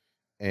ads,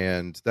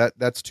 and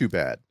that's too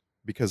bad,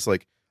 because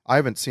like I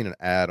haven't seen an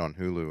ad on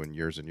Hulu in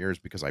years and years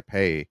because I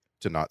pay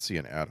to not see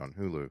an ad on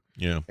Hulu.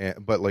 Yeah.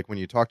 But like when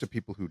you talk to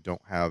people who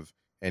don't have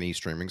any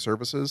streaming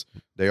services,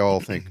 they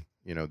all think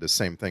the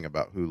same thing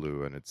about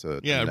Hulu, and it's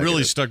it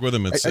really stuck with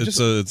them.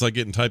 It's like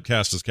getting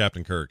typecast as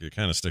Captain Kirk. It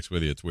kind of sticks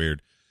with you. It's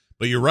weird.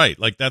 But you're right.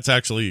 Like, that's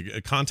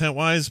actually,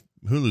 content-wise,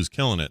 Hulu's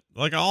killing it.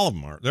 Like, all of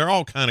them are. They're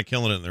all kind of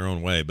killing it in their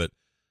own way. But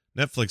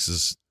Netflix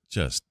is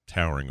just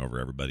towering over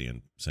everybody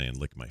and saying,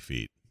 lick my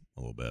feet a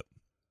little bit.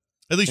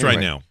 At least right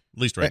now.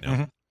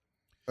 Mm-hmm.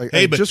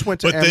 But just went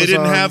to Amazon. They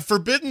didn't have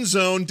Forbidden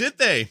Zone, did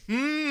they?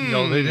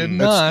 No, they did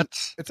not.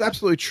 It's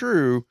absolutely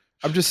true.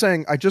 I'm just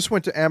saying, I just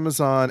went to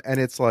Amazon, and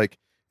it's like,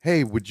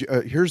 hey, would you?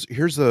 Here's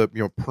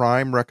the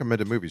Prime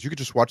recommended movies. You could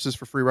just watch this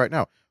for free right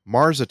now.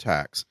 Mars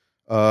Attacks.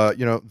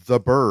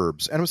 The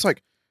Burbs, and it was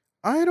like,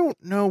 I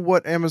don't know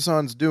what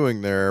Amazon's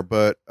doing there,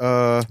 but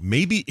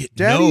maybe it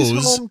Daddy's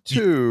knows home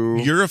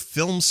too. You're a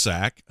Film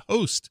Sack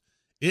host.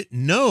 It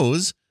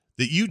knows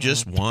that you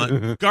just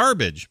want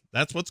garbage.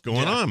 That's what's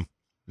going on.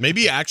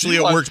 Maybe actually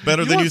it works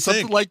better than you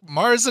think. Like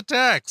Mars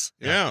Attacks.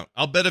 Yeah,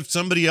 I'll bet if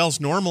somebody else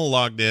normal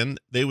logged in,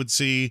 they would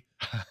see,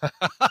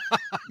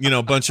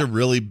 a bunch of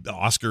really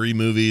Oscar-y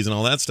movies and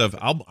all that stuff.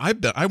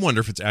 I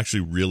wonder if it's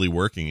actually really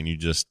working, and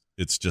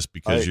it's just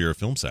because you're a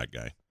Film Sack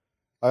guy.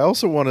 I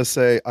also want to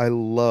say I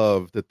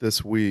love that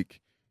this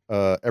week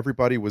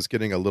everybody was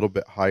getting a little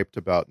bit hyped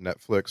about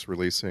Netflix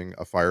releasing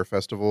a Fire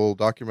Festival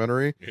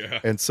documentary. Yeah.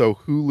 And so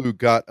Hulu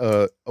got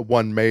a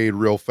one made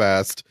real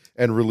fast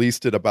and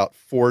released it about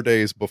 4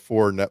 days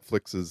before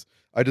Netflix's.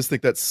 I just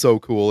think that's so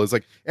cool. It's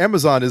like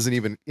Amazon isn't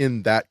even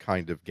in that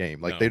kind of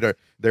game. Like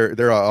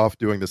they're off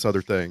doing this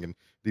other thing, and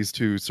these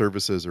two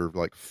services are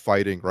like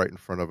fighting right in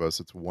front of us.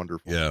 It's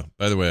wonderful. Yeah.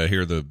 By the way, I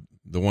hear the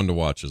one to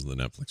watch is the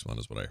Netflix one,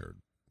 is what I heard.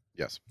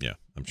 Yes. Yeah.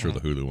 I'm sure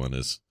the Hulu one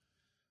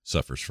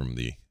suffers from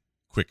the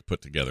quick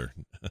put together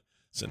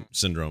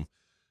syndrome.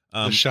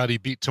 The shoddy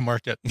beat to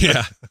market.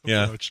 Yeah,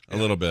 yeah, a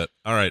little bit.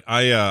 All right,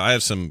 I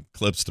have some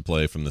clips to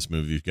play from this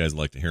movie. If you guys would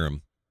like to hear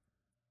them.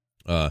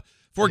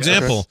 For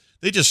example,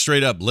 they just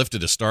straight up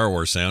lifted a Star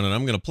Wars sound, and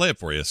I'm going to play it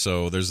for you.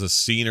 So there's a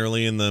scene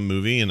early in the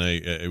movie, and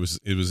it was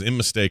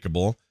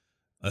unmistakable.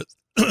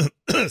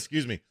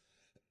 Excuse me.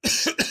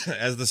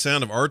 As the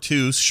sound of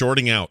R2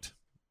 shorting out,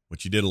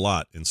 which you did a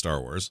lot in Star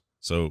Wars.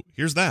 So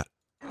here's that.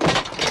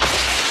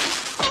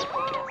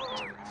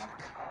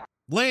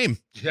 Lame.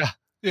 Yeah,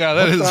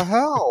 that is. What the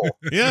hell?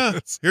 Yeah,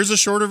 here's a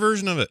shorter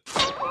version of it.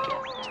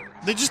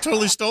 They just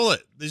totally stole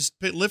it. They just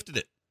lifted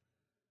it.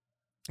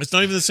 It's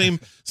not even the same.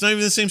 It's not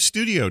even the same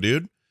studio,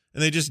 dude.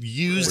 And they just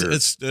used an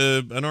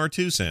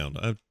R2 sound.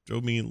 It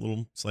drove me a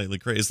little slightly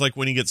crazy. It's like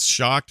when he gets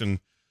shocked and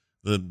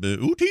the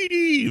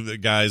OTD, the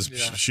guys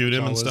shoot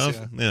him Jawas, and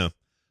stuff. Yeah.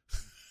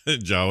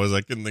 Jawas.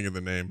 I couldn't think of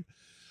the name.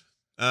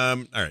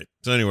 All right.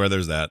 So anyway,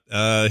 there's that.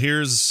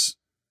 Here's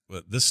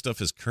what this stuff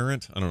is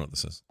current. I don't know what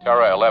this is.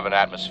 Terra 11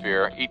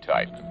 atmosphere,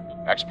 E-type.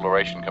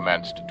 Exploration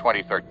commenced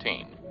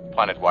 2013.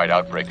 Planet-wide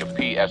outbreak of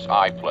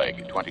PSI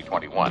plague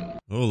 2021.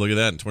 Oh, look at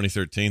that. In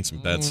 2013, some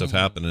bad stuff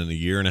happened. In a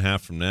year and a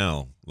half from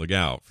now, look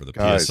out for the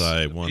Guys,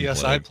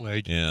 PSI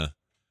plague. Yeah.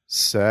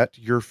 Set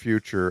your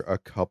future a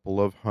couple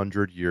of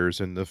 100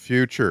 years in the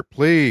future,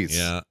 please.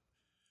 Yeah.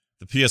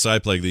 The PSI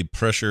plague, the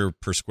pressure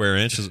per square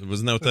inch,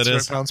 wasn't that what that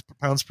is? Right,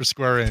 pounds per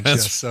square inch,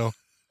 yes. So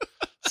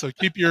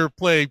keep your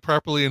plague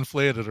properly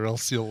inflated or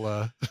else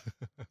you'll...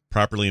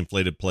 Properly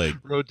inflated plague.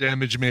 Road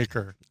damage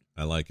maker.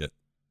 I like it.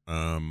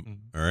 All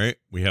right.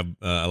 We have,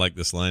 I like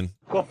this line.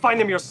 Well,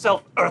 find him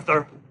yourself,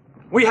 Earther.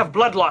 We have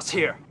blood loss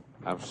here.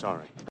 I'm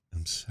sorry.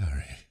 I'm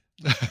sorry.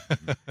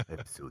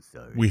 I'm so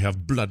sorry. We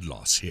have blood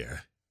loss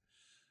here.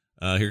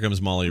 Here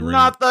comes Molly Ring.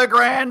 Not the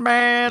Grand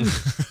Man.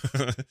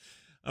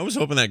 I was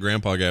hoping that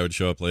grandpa guy would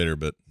show up later,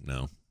 but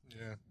no.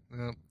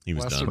 Yeah. He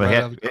was done.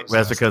 Well,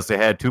 that's because they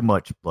had too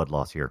much blood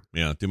loss here.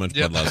 Yeah, too much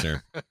blood loss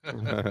here.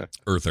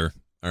 Earther.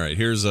 All right,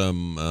 here's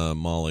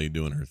Molly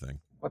doing her thing.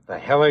 What the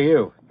hell are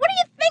you? What do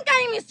you think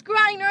I am, you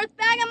scrawny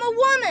earthbag? I'm a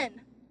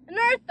woman. An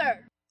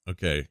earther.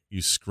 Okay,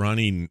 you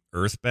scrawny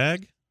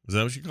earthbag? Is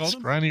that what you called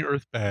him? Scrawny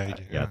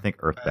earthbag. Yeah, I think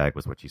earthbag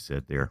was what you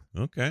said there.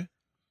 Okay.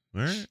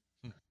 All right.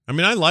 I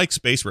mean, I like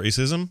space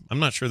racism. I'm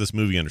not sure this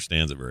movie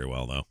understands it very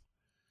well, though.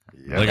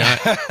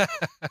 Yeah.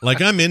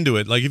 I'm into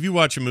it. Like, if you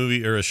watch a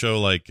movie or a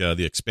show like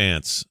The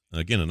Expanse,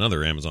 again,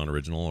 another Amazon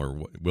original,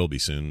 or will be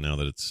soon now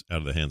that it's out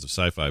of the hands of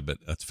sci-fi, but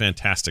it's a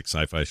fantastic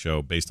sci-fi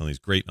show based on these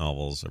great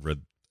novels. I've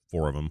read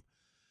 4 of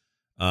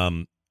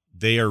them.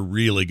 They are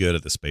really good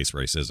at the space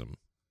racism,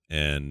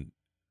 and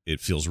it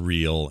feels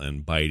real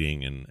and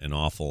biting and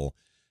awful,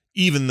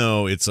 even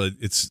though it's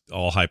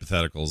all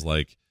hypotheticals,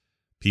 like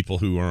people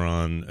who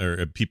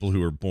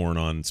are born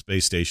on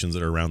space stations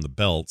that are around the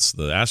belts,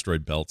 the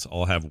asteroid belts,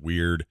 all have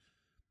weird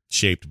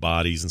shaped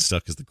bodies and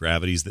stuff because the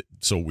gravity's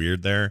so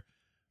weird there.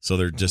 So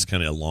they're just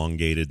kind of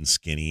elongated and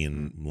skinny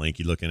and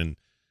lanky looking,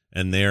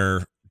 and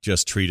they're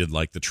just treated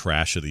like the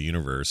trash of the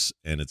universe,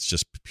 and it's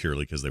just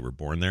purely because they were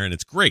born there. And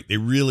it's great. They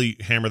really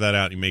hammer that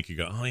out and make you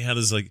go, oh yeah,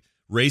 there's like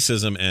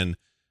racism and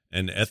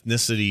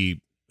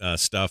ethnicity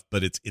stuff,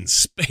 but it's in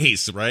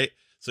space, right?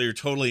 So you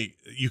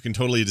can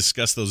totally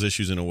discuss those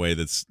issues in a way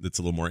that's a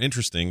little more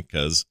interesting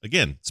because,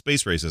 again,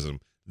 space racism.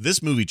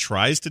 This movie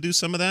tries to do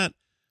some of that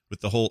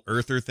with the whole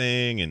Earther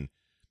thing and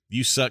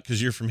you suck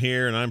because you're from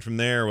here and I'm from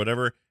there or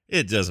whatever.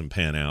 It doesn't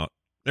pan out.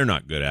 They're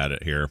not good at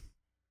it here.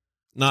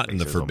 Not in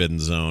the Forbidden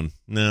Zone.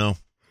 No.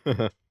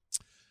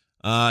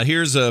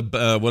 Here's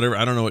whatever.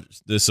 I don't know what.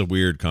 This is a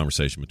weird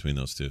conversation between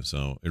those two.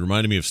 So it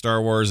reminded me of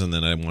Star Wars, and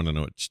then I want to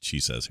know what she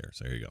says here.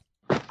 So here you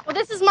go. Well,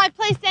 this is my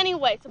place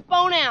anyway, so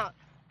bone out.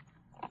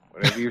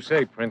 Whatever you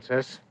say,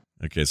 princess.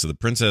 Okay, so the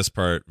princess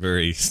part,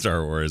 very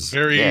Star Wars.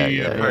 Very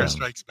Empire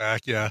Strikes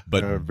Back, yeah.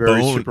 But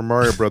very Super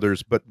Mario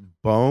Brothers, but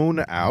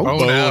bone out?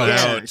 Bone out.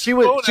 Yeah, she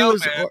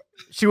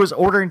was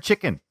ordering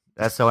chicken.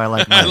 That's how I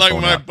like my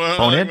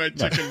my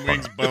chicken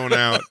wings bone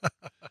out.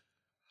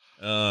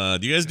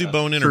 Do you guys do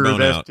bone in or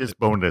bone out? Just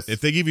boneless.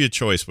 If they give you a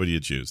choice, what do you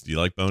choose? Do you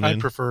like bone in? I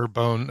prefer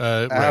bone.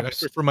 I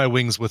prefer my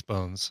wings with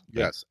bones.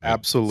 Yes,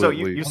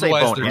 absolutely. So you say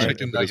bone in.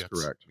 Chicken nuggets.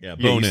 Correct. Yeah,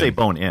 you say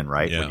bone in,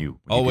 right? Yeah. When you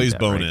always do that,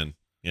 bone right? in.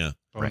 Yeah.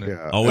 Bone in.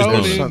 Always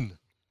bone in.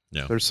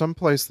 Yeah. There's some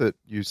place that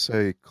you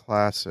say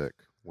classic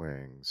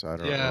wings. I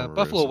don't know. Yeah,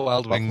 Buffalo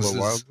Wild Wings.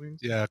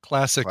 Yeah,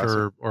 classic.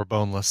 Or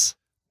boneless.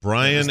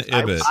 Brian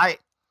Ibbett.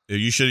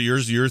 You should.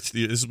 This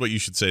is what you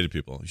should say to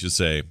people. You should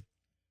say,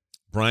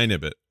 Brian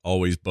Ibbett,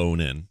 always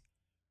bone in,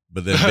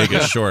 but then make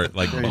it short,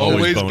 like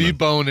always be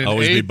boning.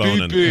 Always be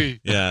boning. boning.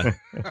 Yeah.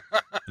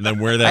 And then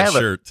wear that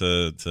shirt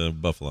to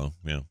Buffalo.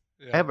 Yeah.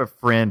 I have a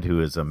friend who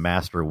is a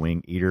master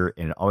wing eater,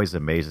 and it always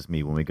amazes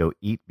me when we go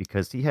eat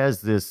because he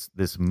has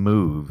this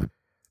move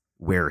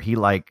where he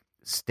like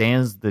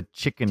stands the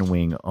chicken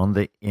wing on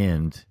the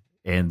end,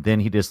 and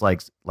then he just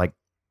like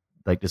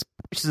just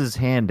pushes his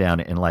hand down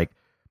and like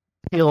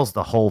peels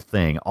the whole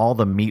thing, all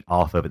the meat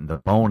off of it, and the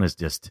bone is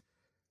just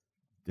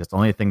the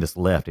only thing that's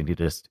left, and he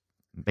just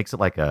makes it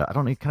like he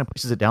kind of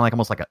pushes it down like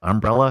almost like an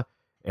umbrella,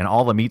 and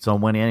all the meat's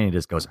on one end, and he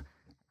just goes,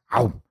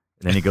 ow,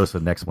 And then he goes to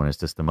the next one. It's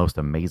just the most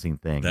amazing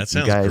thing. That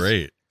sounds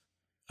great.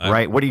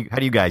 Right? How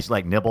do you guys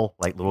nibble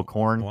like little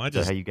corn? Well, Is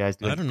that how you guys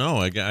do it? I don't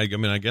know. I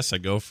mean, I guess I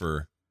go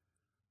for.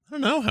 I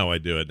don't know how I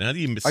do it. Now that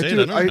you say it, I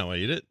don't know how I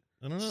eat it.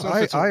 I don't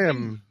know.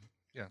 So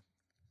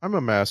I'm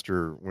a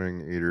master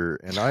wing eater,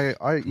 and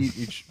I eat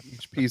each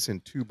piece in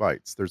 2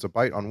 bites. There's a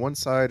bite on one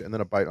side and then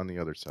a bite on the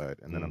other side,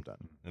 and then I'm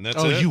done. And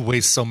that's it? You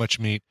waste so much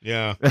meat.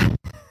 Yeah.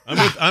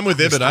 I'm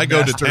with Ibbott. I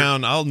go to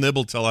town. I'll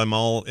nibble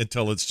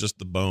till it's just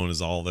the bone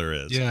is all there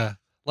is. Yeah.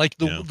 Like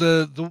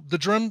the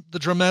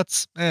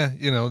drumettes,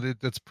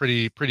 that's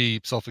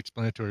pretty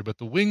self-explanatory, but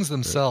the wings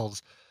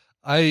themselves,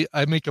 I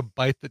make a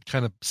bite that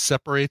kind of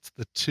separates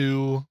the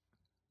 2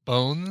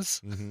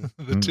 bones,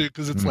 the 2,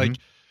 because it's like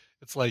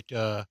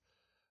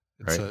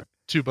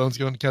 2 bones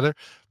going together.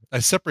 I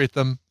separate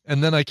them,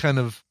 and then I kind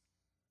of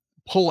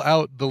pull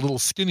out the little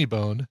skinny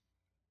bone,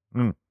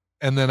 and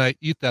then I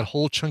eat that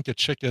whole chunk of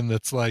chicken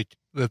that's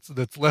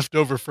left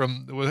over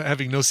from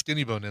having no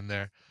skinny bone in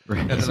there,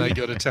 and then I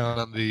go to town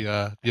on the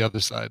other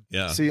side.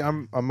 Yeah. See,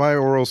 my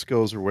oral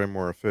skills are way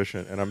more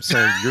efficient, and I'm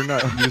saying you're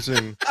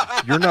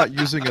not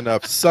using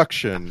enough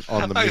suction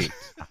on the meat.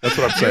 That's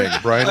what I'm saying,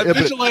 Brian.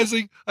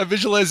 I'm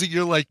visualizing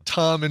you're like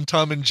Tom and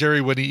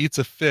Jerry when he eats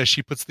a fish.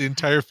 He puts the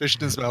entire fish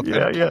in his mouth.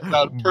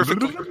 Without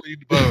perfectly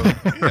clean bone.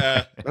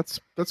 Yeah.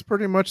 That's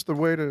pretty much the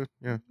way to.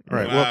 Yeah. All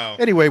right. Wow. Well,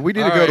 anyway, we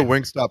need to go to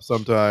Wingstop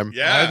sometime.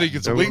 Yeah. I think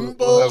it's Wing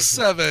Bowl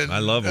 7. I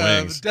love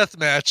wings. Death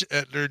match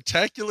at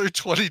Nerdtacular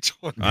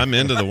 2020. I'm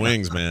into the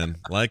wings, man.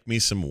 Like me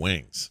some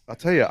wings. I'll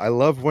tell you, I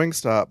love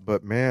Wingstop,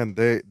 but man,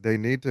 they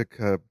need to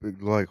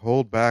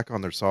hold back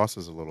on their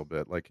sauces a little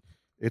bit. Like,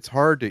 it's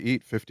hard to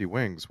eat 50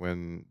 wings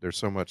when there's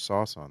so much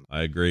sauce on them.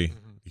 I agree.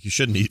 You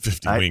shouldn't eat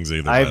 50 wings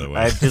either, by the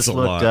way. I've just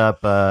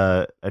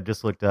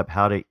looked up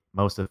how to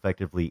most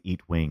effectively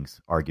eat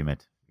wings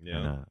argument. Yeah.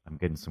 And, I'm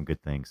getting some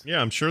good things.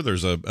 Yeah, I'm sure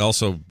there's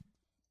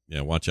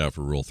watch out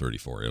for Rule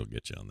 34. It'll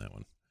get you on that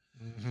one.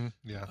 Mm-hmm.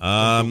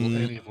 Yeah.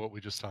 Any of what we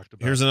just talked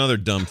about. Here's another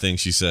dumb thing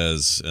she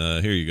says.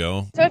 Here you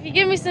go. So if you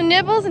give me some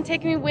nibbles and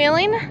take me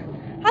wheeling,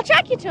 I'll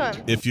track you to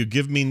him. If you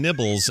give me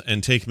nibbles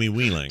and take me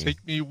wheeling.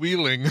 Take me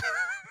wheeling.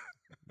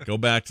 Go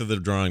back to the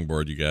drawing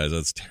board, you guys.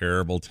 That's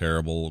terrible,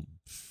 terrible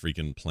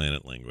freaking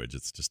planet language.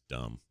 It's just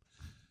dumb.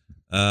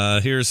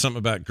 Here's something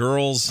about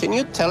girls. Can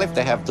you tell if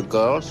they have the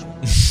girls?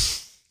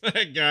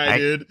 That guy,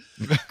 dude.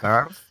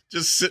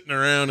 Just sitting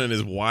around in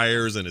his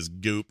wires and his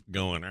goop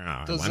going,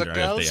 Does the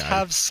girls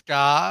have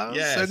scars?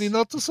 Yes. Any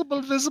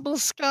noticeable visible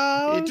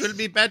scars? It will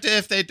be better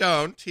if they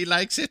don't. He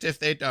likes it if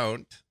they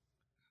don't.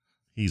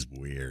 He's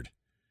weird.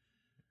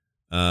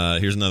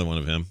 Here's another one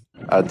of him.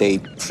 Are they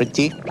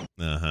pretty?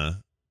 Uh-huh.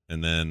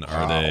 And then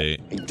are they...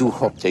 I do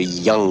hope they're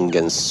young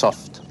and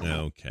soft.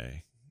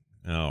 Okay.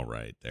 All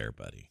right there,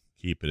 buddy.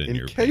 Keep it in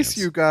your In case pants.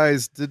 you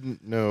guys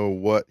didn't know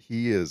what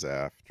he is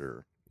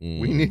after,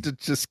 we need to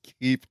just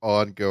keep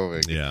on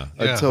going. Yeah.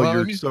 Until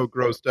you're so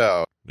grossed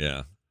out.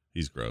 Yeah.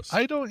 He's gross.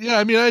 I don't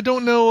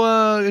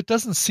know. It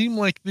doesn't seem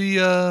like the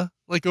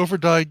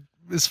Overdog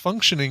is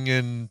funcking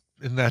in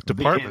that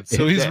department.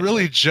 So he's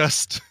really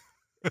just...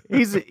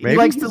 he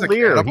likes to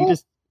leer.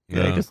 He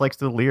just likes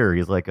to leer.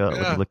 He's like,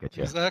 look at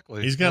you.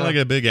 Exactly. He's got like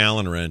a big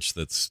Allen wrench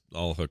that's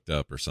all hooked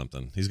up or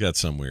something. He's got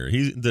some weird.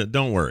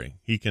 Don't worry.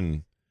 He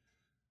can...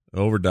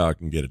 Overdog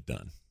can get it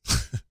done.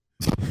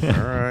 All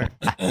right.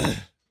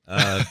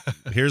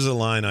 Here's a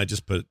line I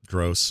just put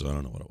gross, so I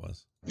don't know what it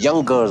was.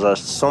 Young girls are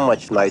so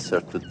much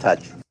nicer to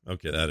touch.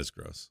 Okay, that is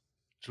gross.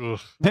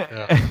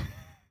 Yeah.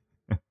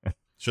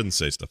 Shouldn't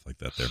say stuff like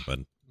that there,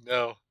 bud.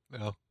 No.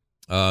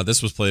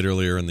 This was played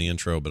earlier in the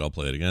intro, but I'll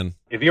play it again.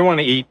 If you want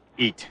to eat,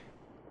 eat.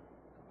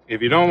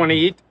 If you don't want to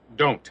eat,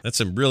 don't. That's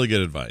some really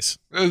good advice.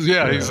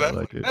 Yeah, exactly.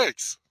 Like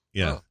Thanks.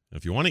 Yeah. Oh.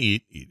 If you want to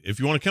eat, eat. If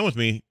you want to come with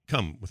me,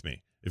 come with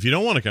me. If you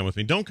don't want to come with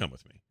me, don't come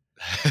with me.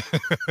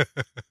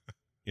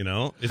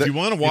 If you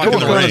want to walk in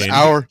the rain. An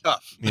hour.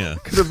 Yeah.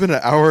 Could have been an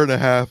hour and a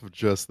half of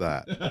just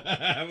that.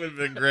 That would have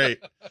been great.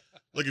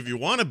 Look, if you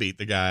want to beat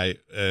the guy,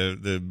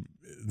 the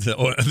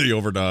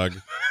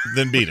Overdog,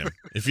 then beat him.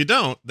 If you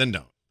don't, then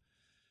don't.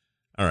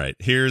 All right,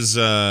 here's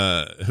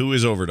who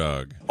is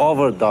Overdog?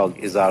 Overdog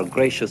is our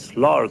gracious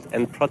lord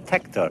and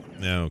protector.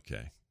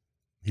 Okay.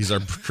 He's our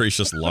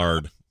gracious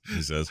lord,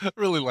 he says. I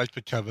really like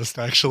the chemist,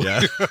 actually.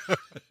 Yeah.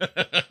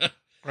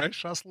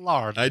 Gracious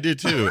lord. I do,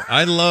 too.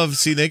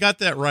 They got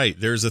that right.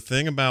 There's a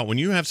thing about when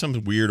you have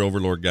some weird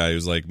overlord guy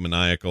who's like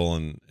maniacal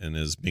and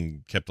is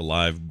being kept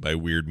alive by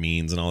weird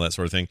means and all that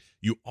sort of thing,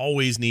 you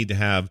always need to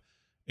have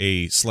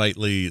a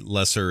slightly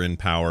lesser in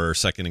power,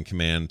 second in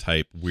command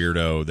type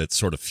weirdo that's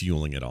sort of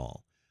fueling it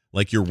all.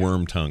 Like your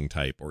worm tongue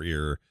type or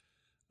your...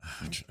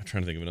 I'm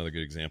trying to think of another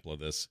good example of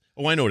this.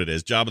 Oh, I know what it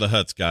is. Jabba the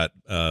Hutt's got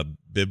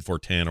Bib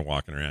Fortuna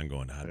walking around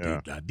going,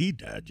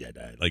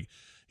 Jedi. Like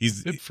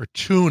he's Bib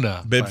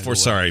Fortuna.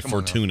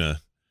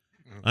 Fortuna.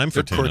 I'm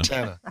Fortuna.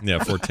 Cortana. Yeah,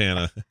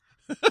 Fortana.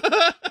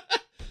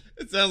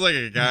 It sounds like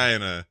a guy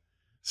in a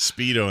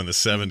Speedo in the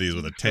 70s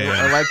with a tan.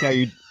 I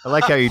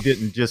like how you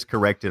didn't just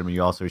correct him.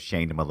 You also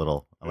shamed him a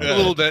little. A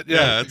little bit.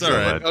 Yeah, it's all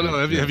right. I don't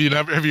know. Have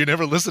you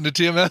never listened to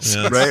TMS?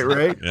 Yeah,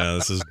 right. Yeah,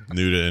 this is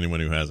new to anyone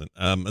who hasn't.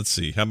 Let's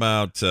see. How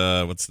about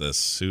what's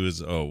this? Who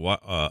is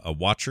a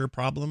watcher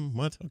problem?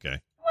 What? Okay.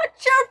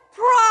 What's your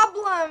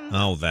problem?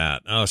 Oh,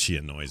 that. Oh, she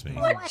annoys me.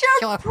 What's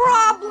your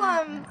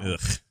problem? Ugh.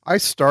 I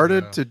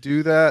started to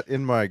do that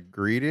in my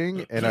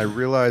greeting, and I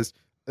realized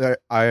that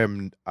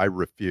I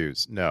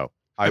refuse. No,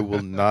 I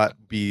will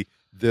not be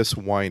this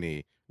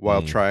whiny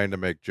while trying to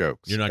make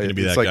jokes. You're not going to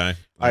be It's that like, guy.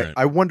 Right.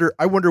 I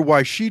wonder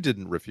why she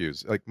didn't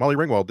refuse. Like Molly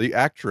Ringwald, the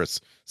actress,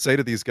 say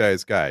to these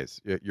guys,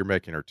 you're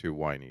making her too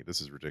whiny.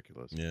 This is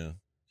ridiculous. Yeah,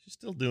 she's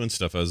still doing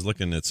stuff. I was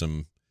looking at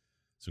some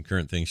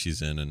current things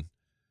she's in, and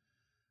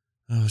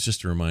it's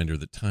just a reminder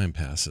that time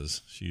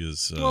passes. She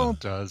is. Well, it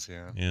does,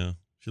 yeah. Yeah,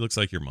 she looks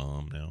like your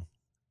mom now.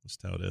 That's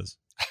how it is.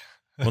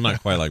 Well,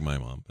 not quite like my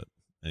mom, but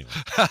anyway.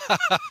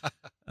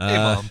 Hey,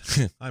 Mom.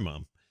 Hi,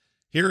 Mom.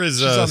 Here is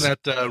she's on that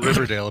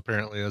Riverdale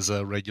apparently as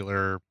a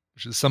regular.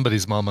 She's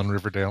somebody's mom on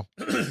Riverdale.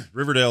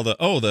 Riverdale,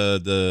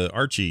 the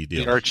Archie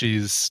deal. The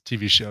Archie's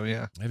TV show,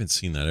 yeah. I haven't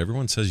seen that.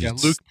 Everyone says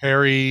Luke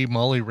Perry,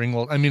 Molly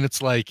Ringwald. I mean,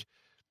 it's like,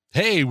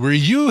 hey, were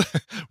you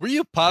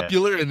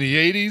popular in the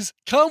 80s?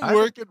 Come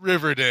work at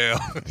Riverdale.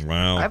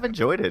 Wow. I've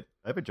enjoyed it.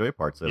 I've enjoyed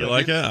parts of it. You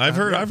like it? I've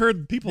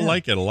heard people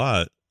like it a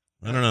lot.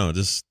 I don't know. It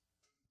just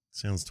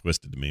sounds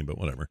twisted to me, but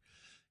whatever.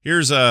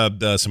 Here's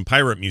some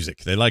pirate music.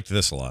 They liked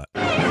this a lot.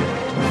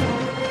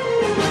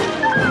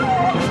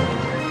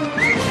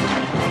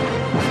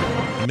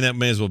 I mean, that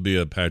may as well be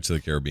a Pirates of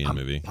the Caribbean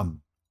movie.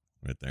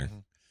 Right there.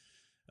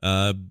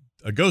 A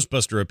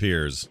Ghostbuster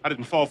appears. I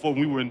didn't fall for it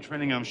when we were in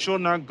training. I'm sure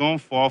not going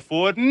to fall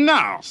for it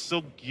now.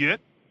 So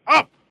get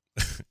up.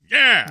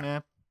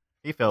 Yeah.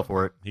 He fell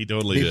for it. He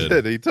totally He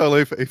did. He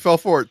fell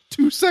for it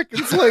 2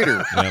 seconds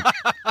later. Yep.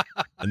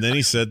 And then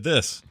he said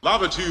this.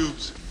 Lava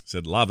tubes.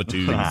 Said lava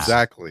tubes.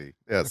 Exactly.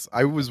 Yes.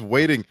 I was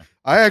waiting.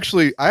 I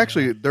actually,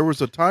 there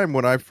was a time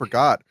when I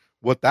forgot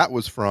what that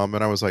was from,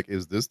 and I was like,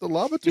 is this the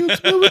Lava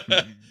Tubes movie?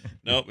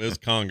 Nope, it was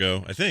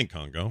Congo. I think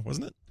Congo,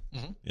 wasn't it?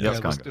 Mm-hmm. Yeah,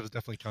 it was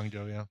definitely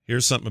Congo, yeah.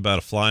 Here's something about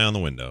a fly on the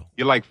window.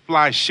 You're like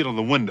fly shit on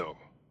the window.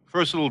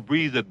 First little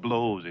breeze that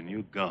blows and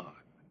you're gone.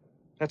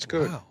 That's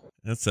good. Wow.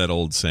 That's that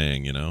old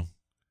saying, you know?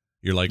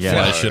 You're like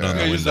fly shit on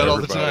the I window. use that all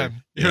the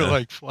time. You're Yeah.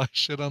 like fly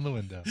shit on the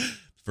window.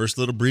 First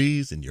little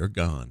breeze and you're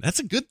gone. That's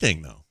a good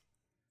thing, though.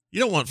 You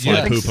don't want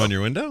fly poop on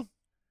your window.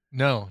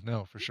 No,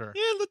 for sure.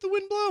 Yeah, let the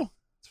wind blow.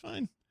 It's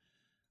fine.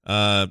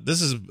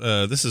 This is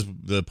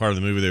the part of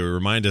the movie that would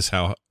remind us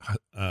how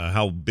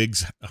big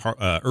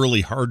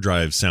early hard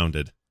drives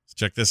sounded. So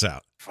check this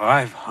out.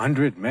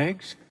 500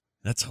 megs?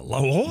 That's a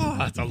lot. Oh,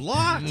 that's a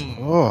lot.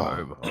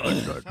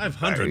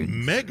 500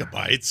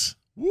 megabytes.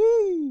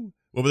 Woo!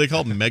 What were they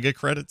called? Mega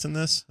credits in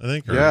this, I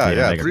think? Or?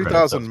 Yeah,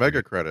 3,000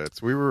 mega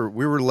credits. We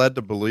were led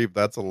to believe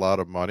that's a lot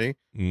of money.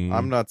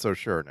 I'm not so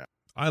sure now.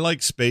 I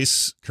like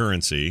space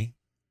currency.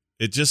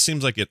 It just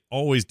seems like it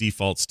always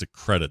defaults to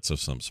credits of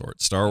some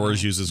sort. Star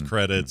Wars uses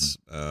credits.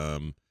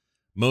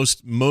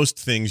 Most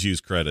things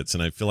use credits,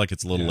 and I feel like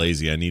it's a little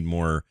lazy. I need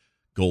more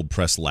gold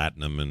press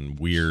latinum and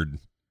weird,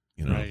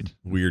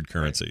 weird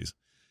currencies.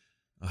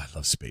 Oh, I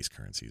love space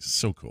currencies. It's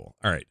so cool.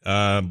 All right.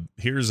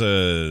 Here's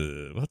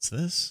what's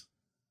this?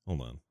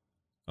 Hold on.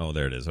 Oh,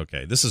 there it is.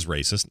 Okay. This is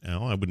racist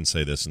now. I wouldn't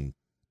say this in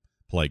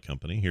polite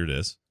company. Here it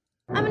is.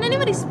 I mean,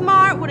 anybody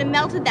smart would have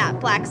melted that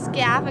black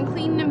scab and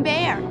cleaned them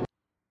bare.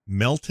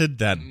 Melted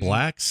that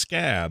black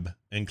scab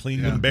and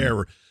cleaned them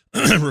bare,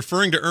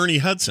 referring to Ernie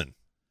Hudson.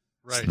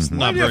 Right. It's Why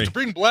not do you very... have to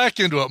bring black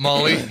into it,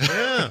 Molly?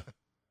 Yeah.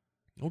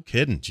 No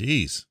kidding.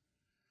 Jeez.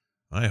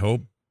 I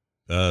hope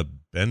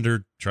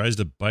Bender tries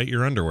to bite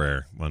your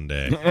underwear one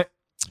day.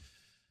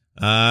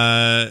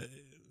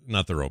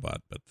 Not the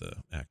robot, but the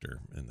actor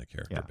and the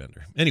character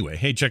Bender. Anyway,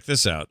 hey, check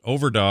this out.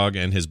 Overdog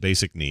and his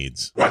basic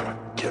needs.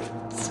 What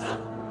gifts?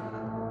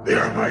 They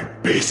are my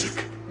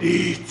basic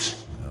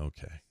needs.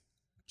 Okay.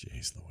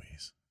 Jeez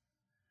Louise.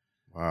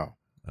 Wow.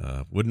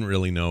 Wouldn't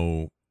really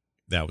know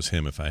that was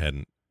him if it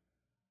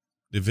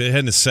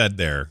hadn't said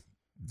there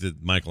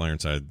that Michael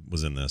Ironside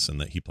was in this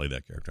and that he played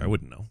that character. I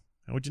wouldn't know.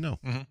 How would you know?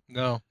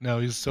 Mm-hmm. No,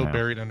 he's so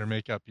buried under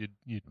makeup you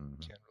can't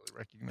really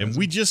recognize And him.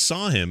 we just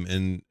saw him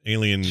in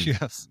Alien.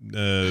 Yes.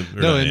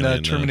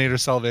 In Terminator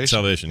Salvation.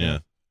 Salvation, yeah.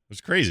 It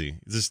was crazy.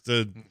 Just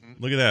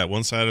look at that.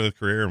 One side of the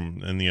career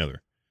and the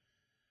other.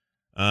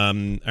 All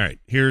right.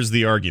 Here's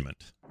the argument.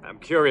 I'm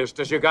curious,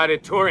 does your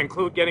guided tour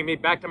include getting me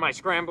back to my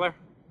scrambler?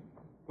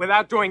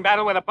 Without doing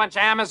battle with a bunch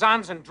of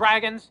Amazons and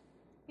dragons?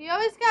 You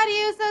always gotta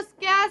use those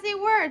scazzy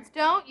words,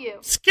 don't you?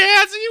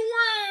 Scazzy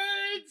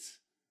words!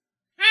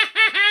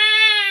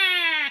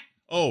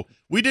 Oh,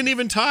 we didn't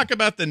even talk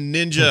about the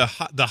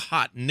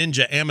hot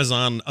ninja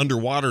Amazon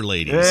underwater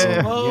ladies.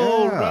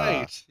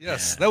 Right.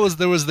 Yes. There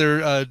was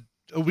their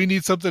we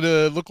need something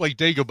to look like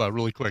Dagobah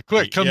really quick.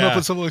 Quick, come up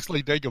with something that looks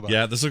like Dagobah.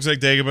 Yeah, this looks like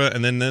Dagobah,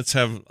 and then let's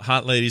have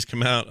hot ladies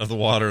come out of the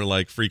water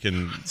like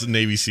freaking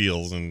Navy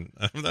SEALs, and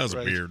that was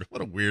weird.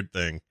 What a weird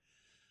thing.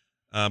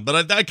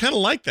 But I kind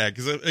of like that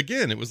because,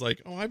 again, it was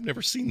like, oh, I've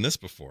never seen this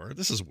before.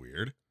 This is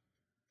weird.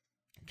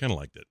 I kind of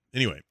liked it.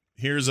 Anyway,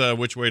 here's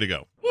Which Way to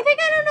Go. You think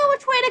I don't know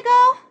which way to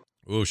go?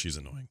 Oh, she's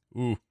annoying.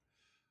 Ooh.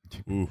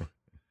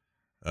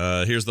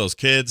 Here's Those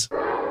Kids.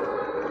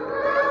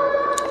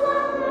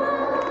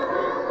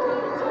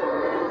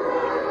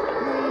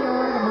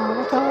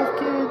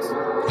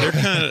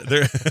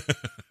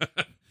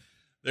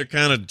 They're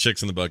kind of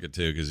chicks in the bucket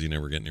too, because you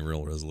never get any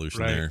real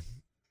resolution there.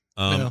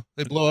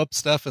 They blow up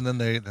stuff and then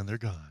they're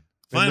gone.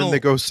 And then they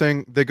go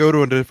sing. They go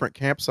to a different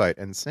campsite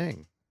and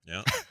sing.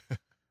 Yeah.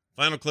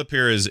 Final clip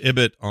here is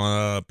Ibbot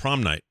on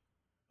prom night.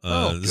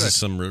 This is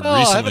some recently.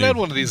 I haven't had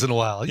one of these in a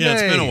while. Yeah,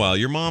 it's Yay. been a while.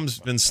 Your mom's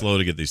been slow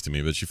to get these to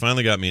me, but she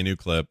finally got me a new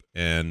clip,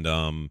 and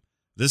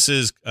this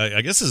is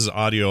I guess this is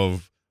audio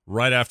of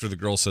right after the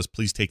girl says,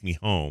 "Please take me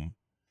home,"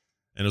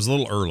 and it was a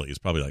little early. It's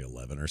probably like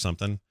 11 or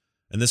something.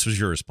 And this was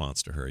your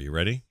response to her. You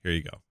ready? Here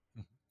you go.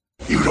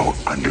 You don't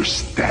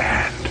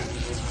understand.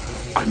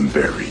 I'm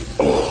very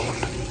old,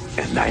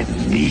 and I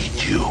need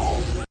you.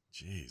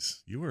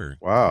 Jeez, you were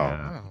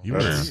You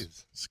were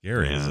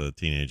scary as a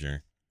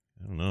teenager.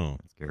 I don't know.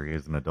 Scary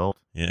as an adult.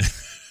 Yeah.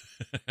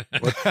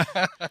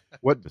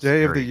 What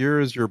day of the year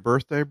is your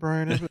birthday,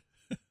 Brian?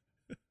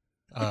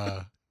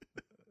 August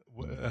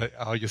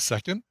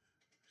 2nd.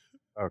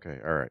 Okay,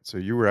 all right. So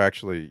you were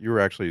actually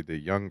the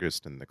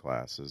youngest in the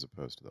class as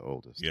opposed to the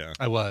oldest. Yeah,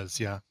 I was.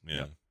 Yeah.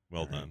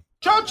 Well done.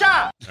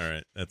 Chocha! All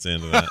right, that's the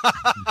end of that.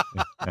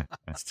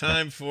 It's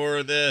time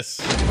for this.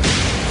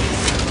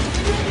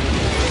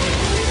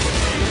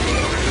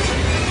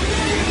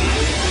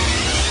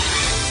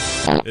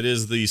 It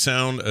is the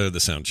sound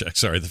check.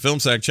 Sorry, the film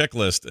sack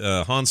checklist.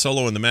 Han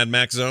Solo in the Mad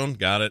Max zone.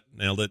 Got it.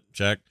 Nailed it.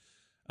 Check.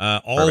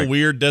 All Perfect.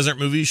 weird desert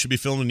movies should be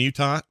filmed in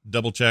Utah.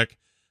 Double check.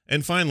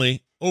 And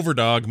finally,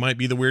 Overdog might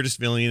be the weirdest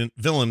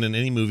villain in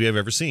any movie I've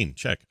ever seen.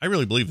 Check. I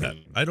really believe that.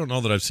 I don't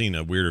know that I've seen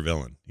a weirder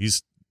villain.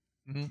 He's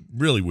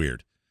really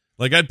weird.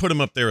 Like, I'd put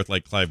him up there with,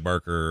 like, Clive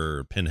Barker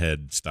or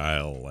Pinhead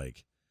style,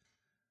 like,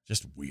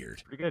 just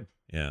weird. Pretty good.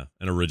 Yeah,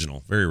 and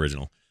original. Very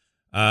original.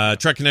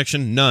 Trek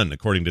connection, none,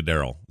 according to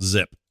Daryl.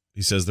 Zip.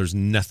 He says there's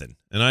nothing.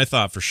 And I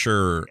thought for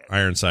sure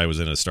Ironside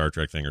was in a Star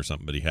Trek thing or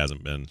something, but he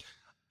hasn't been.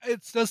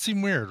 It does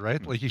seem weird,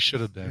 right? Like he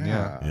should have been.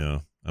 Yeah.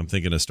 I'm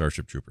thinking of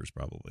Starship Troopers,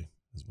 probably,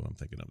 is what I'm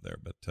thinking of there.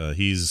 But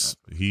he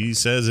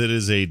says it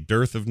is a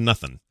dearth of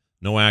nothing.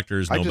 No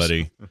actors,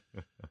 nobody.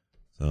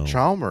 So.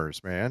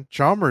 Chalmers, man.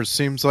 Chalmers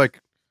seems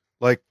like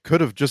could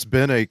have just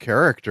been a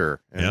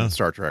character in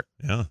Star Trek.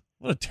 Yeah.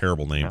 What a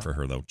terrible name for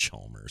her, though.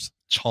 Chalmers.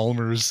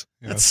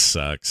 Yeah. That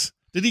sucks.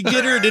 Did he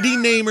get her? Did he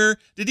name her?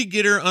 Did he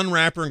get her,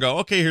 unwrap her, and go,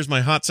 okay, here's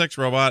my hot sex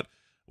robot.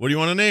 What do you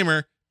want to name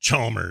her?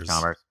 Chalmers.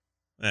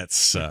 That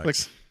sucks. Like,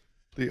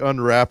 the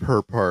unwrap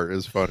her part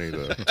is funny,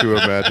 though. To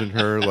imagine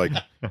her, like,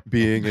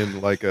 being in,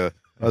 like, a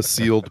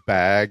sealed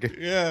bag.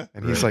 Yeah.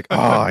 And he's like,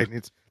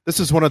 this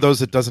is one of those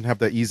that doesn't have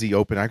that easy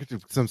open. I could do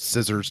some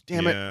scissors.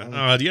 Damn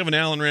it. Do you have an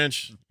Allen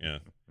wrench? Yeah.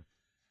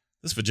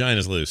 This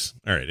vagina's loose.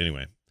 All right,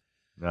 anyway.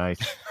 Nice.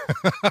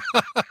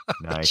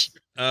 Nice.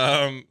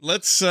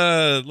 Let's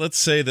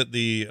say that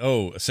the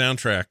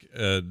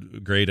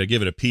soundtrack great. I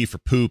give it a P for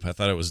poop. I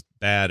thought it was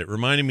bad. It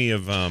reminded me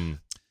of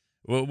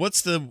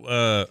what's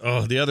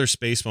the other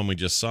space one we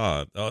just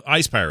saw?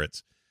 Ice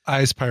Pirates.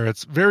 Ice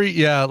Pirates. Very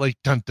like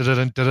dun dun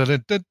dun dun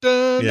dun dun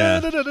dun.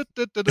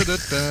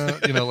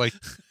 You know, like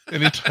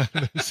anytime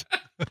there's.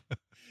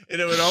 And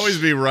it would always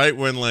be right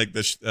when like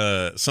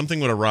the something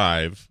would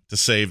arrive to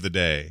save the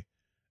day.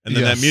 And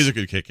then that music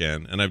would kick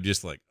in, and I'm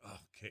just like,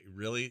 okay,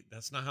 really?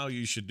 That's not how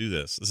you should do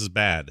this. This is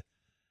bad.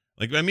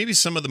 Like, maybe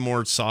some of the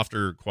more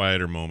softer,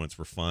 quieter moments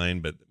were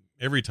fine, but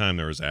every time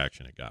there was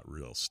action, it got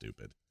real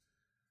stupid.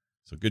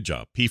 So good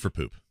job. P for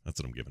poop. That's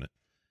what I'm giving it.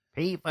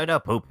 P for the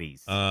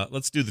poopies.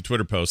 Let's do the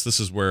Twitter post. This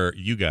is where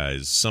you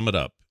guys sum it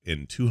up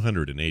in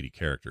 280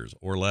 characters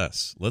or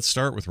less. Let's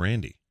start with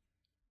Randy.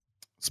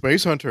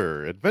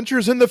 Spacehunter,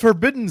 Adventures in the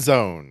Forbidden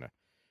Zone.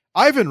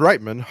 Ivan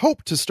Reitman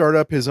hoped to start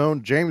up his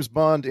own James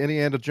Bond,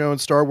 Indiana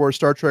Jones, Star Wars,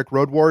 Star Trek,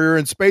 Road Warrior,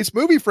 and space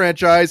movie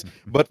franchise,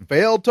 but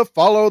failed to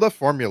follow the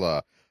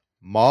formula.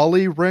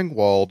 Molly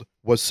Ringwald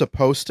was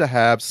supposed to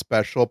have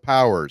special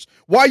powers.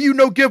 Why you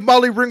no give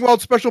Molly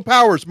Ringwald special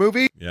powers,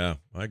 movie? Yeah,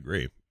 I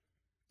agree.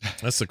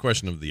 That's the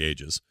question of the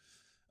ages.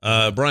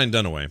 Brian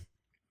Dunaway.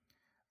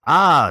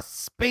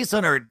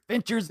 Spacehunter,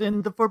 Adventures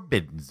in the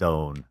Forbidden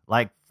Zone.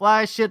 Like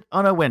fly shit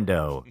on a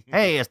window.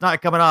 Hey, it's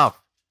not coming off.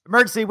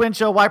 Emergency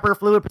windshield wiper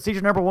fluid procedure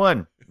number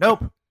 1.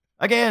 Nope.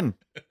 Again.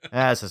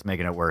 That's just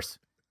making it worse.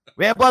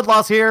 We have blood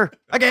loss here.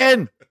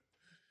 Again.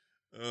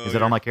 Is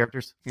it all my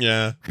characters?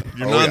 Yeah.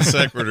 Your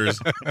non-sequiturs.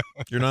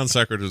 Your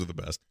non-sequiturs are the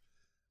best.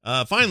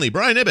 Finally,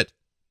 Brian Ibbott.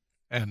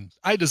 And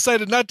I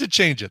decided not to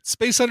change it.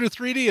 Spacehunter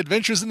 3D,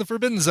 Adventures in the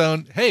Forbidden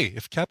Zone. Hey,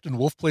 if Captain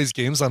Wolf plays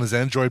games on his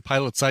Android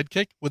pilot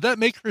sidekick, would that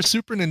make her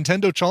Super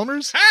Nintendo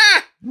Chalmers?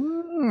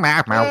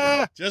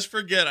 Just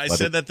forget I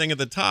said that thing at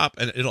the top,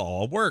 and it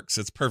all works.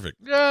 It's perfect.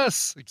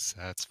 Yes.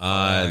 That's fine.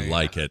 I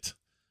like it.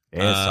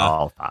 It's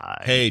all fine.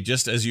 Hey,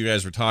 just as you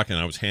guys were talking,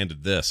 I was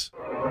handed this.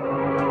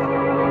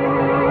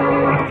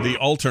 The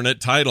alternate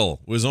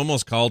title was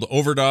almost called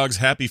Overdog's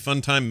Happy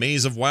Fun Time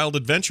Maze of Wild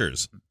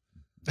Adventures.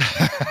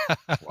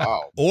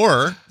 Wow.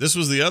 Or this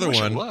was the other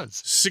one,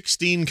 was.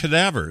 16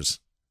 Cadavers.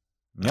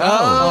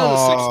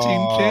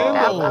 Oh, 16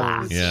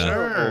 candles. Yeah.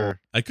 Sure.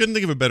 I couldn't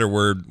think of a better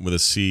word with a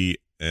C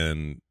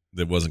and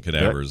that wasn't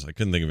cadavers. I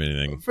couldn't think of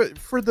anything.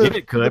 For the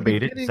it could be. He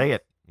didn't say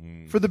it.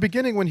 For the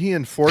beginning, when he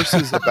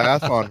enforces the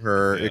bath on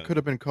her, it could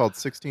have been called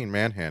 16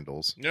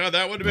 Manhandles. No,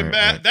 that would have been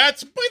bad.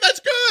 That's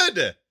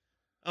good.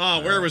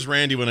 Oh, where was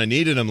Randy when I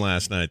needed him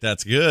last night?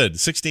 That's good.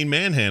 16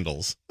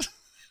 Manhandles.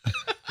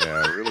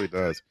 Yeah, it really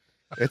does.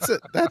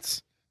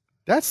 That's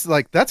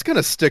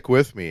gonna stick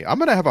with me. I'm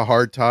gonna have a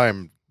hard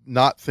time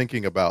not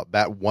thinking about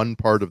that one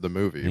part of the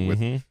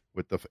movie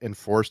with the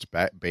enforced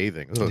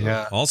bathing. Ugh.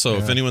 Yeah. Also,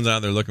 if anyone's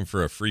out there looking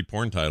for a free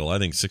porn title, I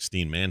think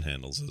 16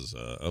 Manhandles is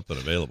up and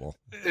available.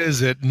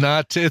 Is it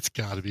not? It's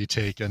got to be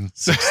taken.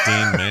 16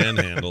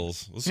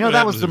 Manhandles. Let's see You know, what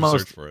that was happens the if we most.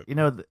 search for it. You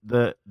know,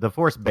 the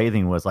forced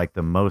bathing was like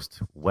the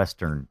most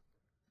Western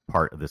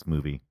part of this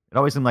movie. It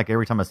always seemed like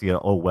every time I see an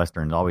old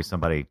Western, there's always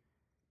somebody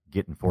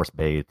getting forced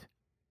bathed.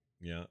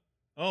 Yeah.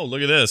 Oh,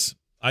 look at this.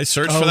 I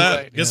searched for that.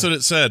 Right, Guess what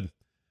it said?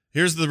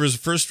 Here's the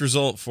first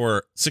result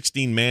for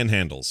 16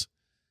 Manhandles.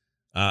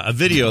 A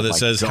video that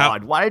says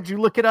God, why did you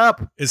look it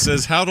up? It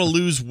says how to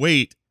lose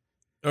weight,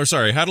 how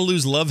to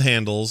lose love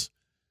handles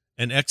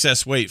and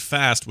excess weight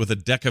fast with a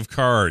deck of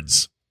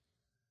cards.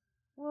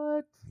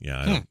 What?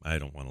 Yeah, I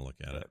don't want to look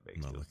at it.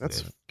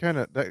 That's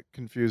that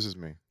confuses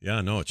me.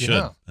 Yeah, no, it should.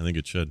 Yeah. I think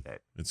it should.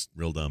 It's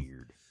real dumb.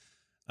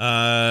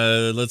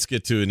 Let's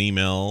get to an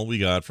email we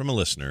got from a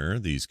listener.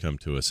 These come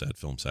to us at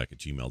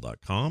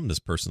filmsack@gmail.com. This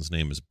person's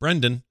name is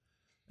Brendan,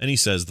 and he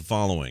says the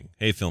following.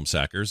 Hey,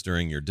 Filmsackers,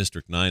 during your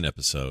District 9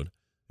 episode,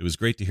 it was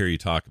great to hear you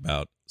talk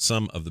about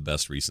some of the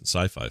best recent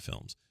sci-fi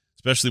films,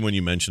 especially when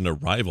you mentioned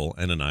Arrival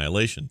and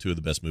Annihilation, two of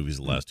the best movies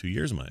of the last 2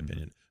 years, in my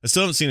opinion. I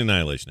still haven't seen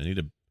Annihilation. I need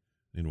to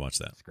watch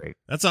that. That's great.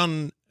 That's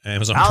on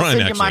Amazon I'll Prime,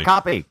 send actually. you my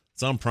copy.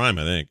 It's on Prime,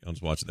 I think. I'll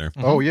just watch it there.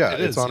 Oh, yeah.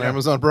 It's on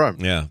Amazon Prime.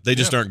 Yeah. They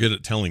just aren't good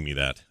at telling me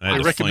that. I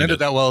recommended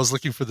that while I was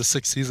looking for the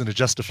 6th season to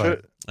justify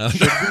it.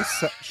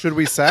 Should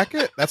we sack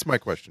it? That's my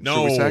question.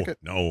 No. Should we sack it?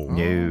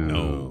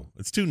 No.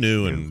 It's too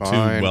new and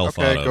Fine. too well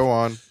thought of. Okay, go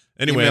on.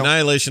 Anyway, Email.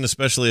 Annihilation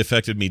especially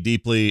affected me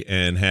deeply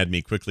and had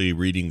me quickly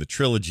reading the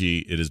trilogy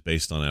it is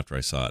based on after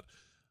I saw it.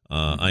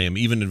 I am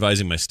even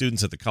advising my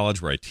students at the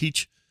college where I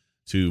teach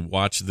to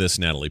watch this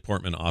Natalie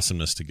Portman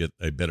awesomeness to get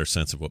a better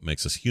sense of what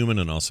makes us human,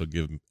 and also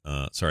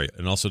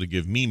to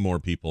give me more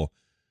people.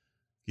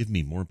 Give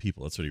me more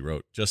people. That's what he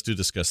wrote. Just to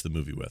discuss the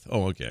movie with.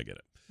 Oh, okay, I get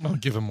it. I'll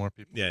give him more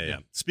people. Yeah.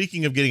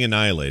 Speaking of getting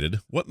annihilated,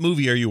 what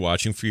movie are you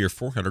watching for your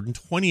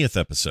 420th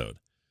episode?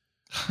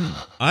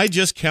 I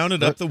just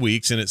counted up the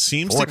weeks, and it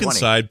seems to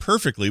coincide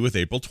perfectly with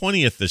April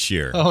 20th this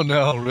year. Oh,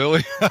 no,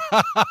 really?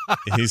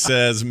 He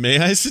says, may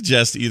I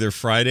suggest either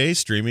Friday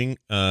streaming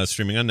on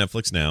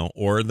Netflix now,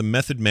 or The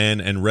Method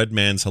Man and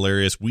Redman's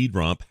hilarious weed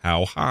romp,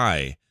 How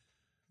High?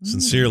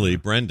 Sincerely,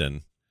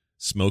 Brendan,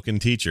 smoking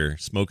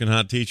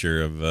hot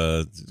teacher of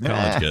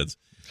college kids.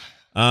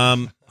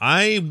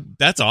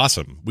 That's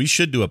awesome. We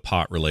should do a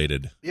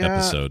pot-related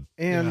episode.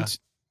 And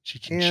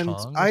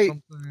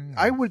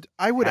I would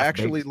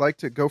actually like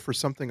to go for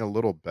something a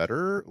little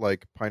better,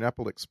 like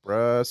Pineapple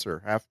Express or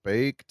Half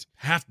Baked.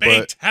 Half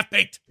Baked.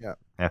 Yeah,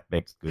 Half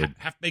Baked's good.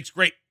 Half Baked's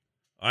great.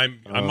 I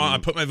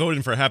put my vote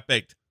in for Half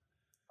Baked.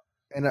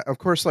 And of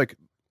course, like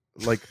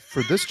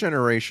for this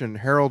generation,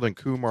 Harold and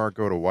Kumar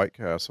Go to White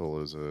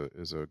Castle is a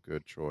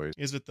good choice.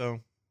 Is it though?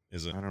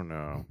 Is it? I don't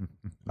know.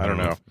 I don't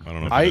know. I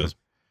don't know. If it is.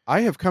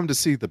 I have come to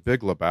see The Big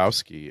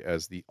Lebowski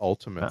as the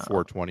ultimate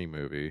 420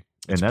 movie.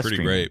 It's pretty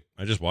great.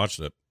 I just watched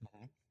it.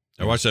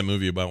 I watch that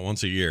movie about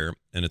once a year,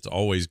 and it's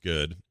always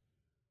good.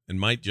 It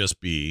might just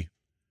be,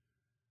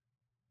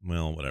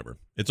 well, whatever.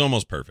 It's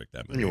almost perfect,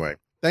 that movie. Anyway,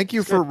 thank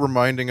you for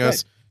reminding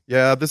us.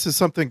 Yeah, this is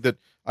something that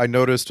I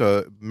noticed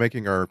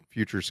making our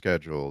future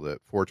schedule, that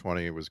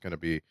 420 was going to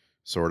be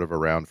sort of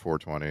around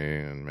 420,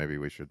 and maybe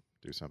we should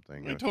do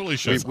something. We totally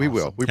should. We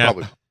will. We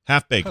probably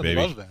Half-baked, baby.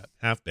 I love that.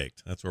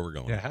 Half-baked. That's where we're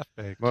going. Yeah,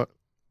 half-baked.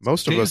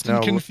 Most of us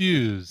now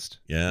confused.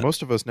 Yeah.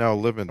 Most of us now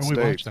live in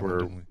states one,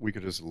 where we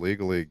could just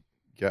legally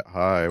get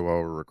high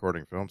while we're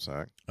recording Film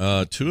Sack.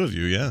 Two of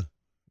you, yeah.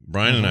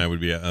 Brian and I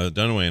would be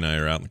Dunaway and I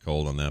are out in the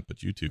cold on that,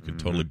 but you two could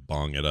totally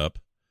bong it up.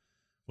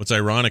 What's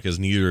ironic is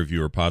neither of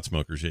you are pot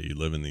smokers, yet you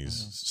live in these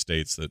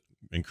states that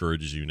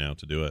encourages you now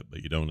to do it,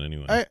 but you don't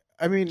anyway.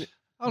 I mean,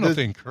 I don't know if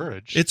they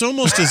encourage. It's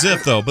almost as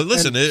if, though. But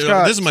listen,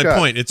 Scott, this is my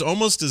point. It's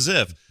almost as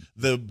if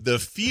the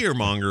fear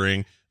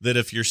mongering that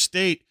if your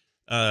state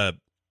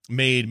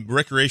made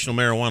recreational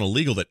marijuana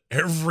legal, that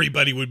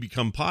everybody would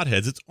become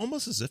potheads. It's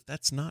almost as if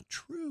that's not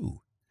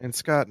true. And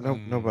Scott,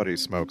 nobody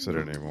smokes it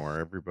anymore.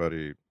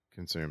 Everybody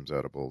consumes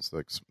edibles.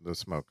 Like the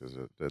smoke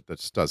that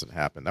just doesn't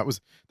happen. That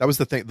was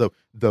the thing.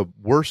 The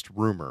worst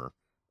rumor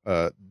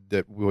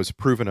that was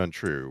proven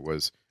untrue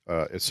was.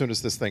 As soon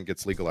as this thing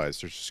gets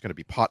legalized, there's just going to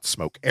be pot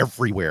smoke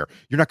everywhere.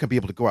 You're not going to be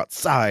able to go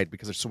outside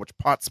because there's so much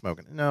pot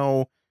smoke.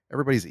 No,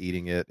 everybody's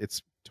eating it.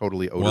 It's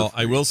totally odor-free. Well,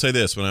 I will say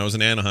this. When I was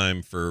in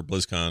Anaheim for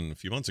BlizzCon a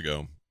few months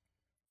ago,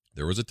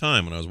 There was a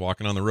time when I was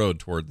walking on the road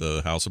toward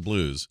the House of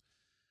Blues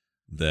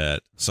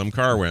that some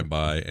car went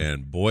by,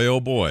 and boy, oh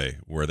boy,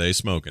 were they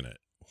smoking it.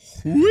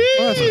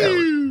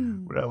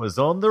 When I was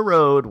on the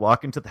road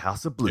walking to the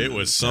House of Blues. It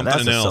was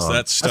something else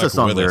that stuck that's a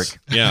song with lyric. us.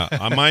 Yeah,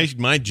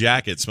 my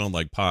jacket smelled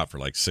like pot for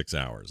like 6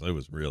 hours. It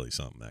was really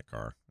something, that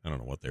car. I don't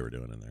know what they were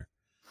doing in there.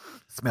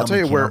 I'll tell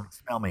you where.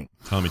 Smell me,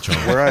 Tommy Chong.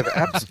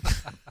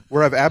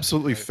 Where I've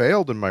absolutely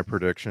failed in my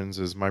predictions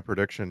is my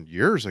prediction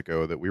years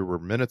ago that we were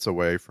minutes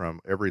away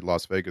from every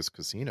Las Vegas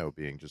casino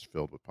being just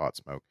filled with pot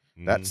smoke.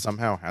 That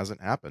somehow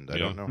hasn't happened. I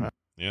don't know how.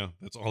 Yeah,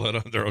 that's all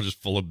that. They're all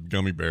just full of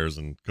gummy bears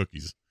and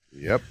cookies.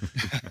 Yep.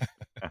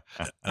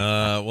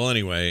 Well,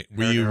 anyway,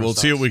 we'll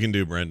see what we can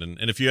do, Brendan.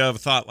 And if you have a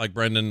thought like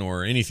Brendan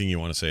or anything you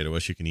want to say to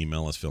us, you can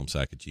email us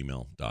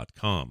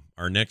filmsack@gmail.com.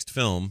 Our next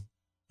film,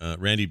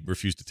 Randy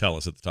refused to tell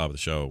us at the top of the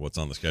show what's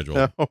on the schedule.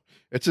 No,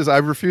 it's just I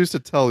refused to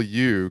tell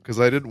you because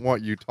I didn't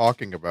want you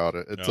talking about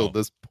it until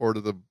this part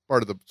of the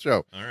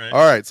show. All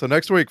right. So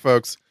next week,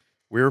 folks,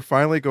 we're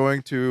finally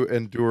going to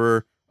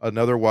endure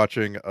another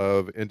watching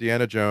of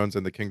Indiana Jones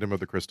and the Kingdom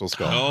of the Crystal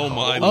Skull. Oh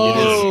my!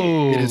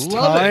 It is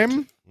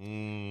time.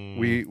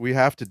 We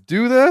have to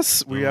do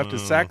this. We have to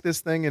sack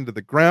this thing into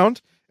the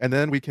ground, and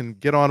then we can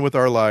get on with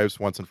our lives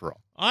once and for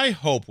all. I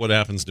hope what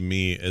happens to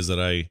me is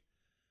that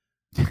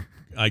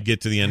I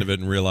get to the end of it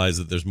and realize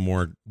that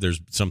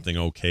there's something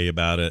okay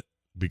about it,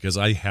 because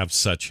I have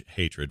such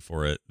hatred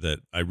for it that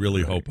I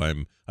really hope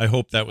I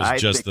hope that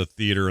was just the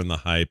theater and the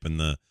hype and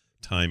the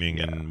timing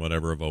and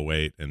whatever of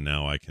 2008, and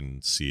now I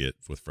can see it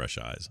with fresh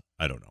eyes.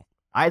 I don't know.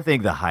 I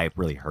think the hype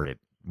really hurt it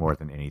more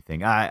than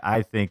anything.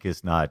 I think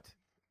it's not.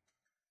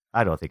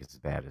 I don't think it's as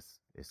bad as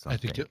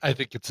something. I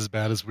think it's as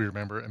bad as we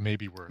remember, and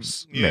maybe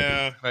worse.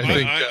 Yeah,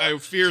 maybe. I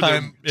fear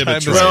time.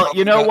 Well,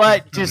 you know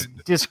what?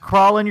 Just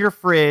crawl in your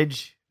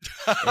fridge,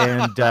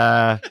 and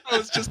I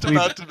was just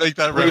about to make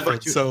that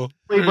reference.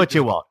 Leave what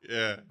you want.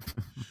 Yeah.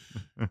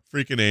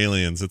 Freaking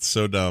aliens! It's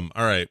so dumb.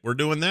 All right, we're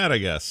doing that. I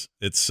guess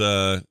it's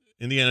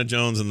Indiana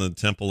Jones and the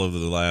Temple of the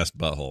Last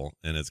Butthole,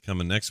 and it's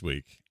coming next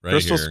week. Right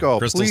Crystal here. Skull.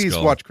 Crystal Please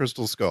Skull. watch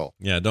Crystal Skull.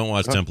 Yeah, don't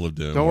watch Temple of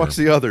Doom. Don't watch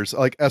the others.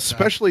 Like,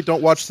 especially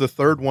don't watch the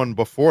third one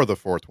before the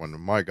fourth one.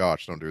 My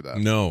gosh, don't do that.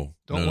 No.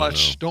 Don't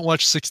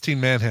watch 16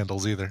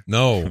 Manhandles either.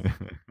 No.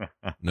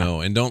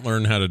 No, and don't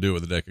learn how to do it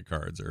with a deck of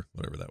cards or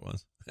whatever that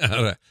was.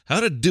 How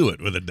to do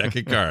it with a deck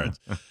of cards.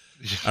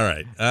 All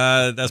right.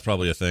 That's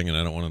probably a thing, and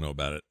I don't want to know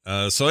about it.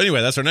 So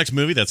anyway, that's our next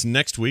movie. That's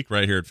next week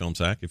right here at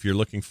FilmSack. If you're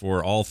looking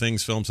for all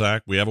things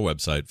FilmSack, we have a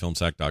website,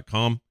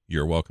 filmsack.com.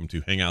 You're welcome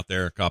to hang out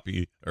there,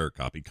 comment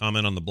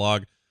on the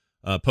blog,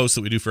 posts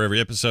that we do for every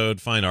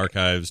episode, find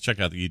archives, check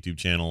out the YouTube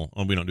channel.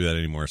 Oh, we don't do that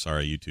anymore.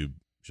 Sorry, YouTube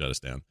shut us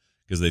down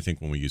because they think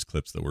when we use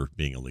clips that we're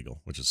being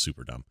illegal, which is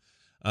super dumb.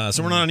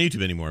 So we're not on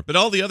YouTube anymore. But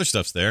all the other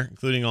stuff's there,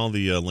 including all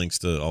the links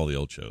to all the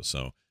old shows.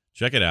 So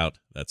check it out.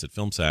 That's at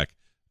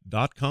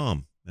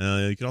filmsack.com.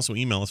 You can also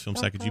email us,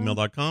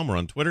 filmsack@gmail.com. We're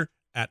on Twitter,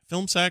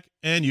 @filmsack,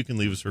 and you can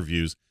leave us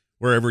reviews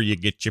wherever you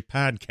get your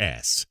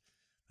podcasts.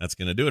 That's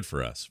going to do it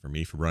for us. For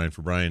me, for Brian,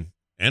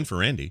 and for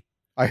Randy.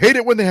 I hate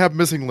it when they have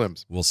missing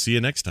limbs. We'll see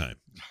you next time.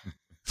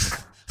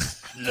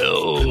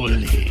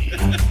 Slowly.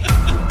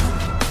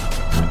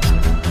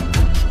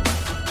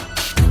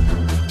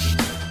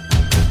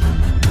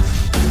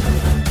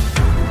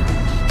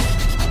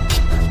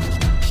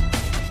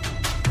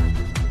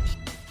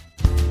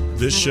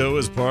 This show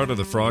is part of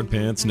the Frog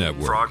Pants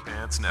Network. Frog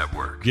Pants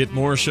Network. Get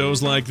more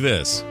shows like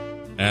this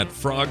at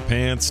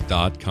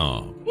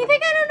frogpants.com. You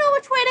think I don't know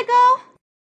which way to go?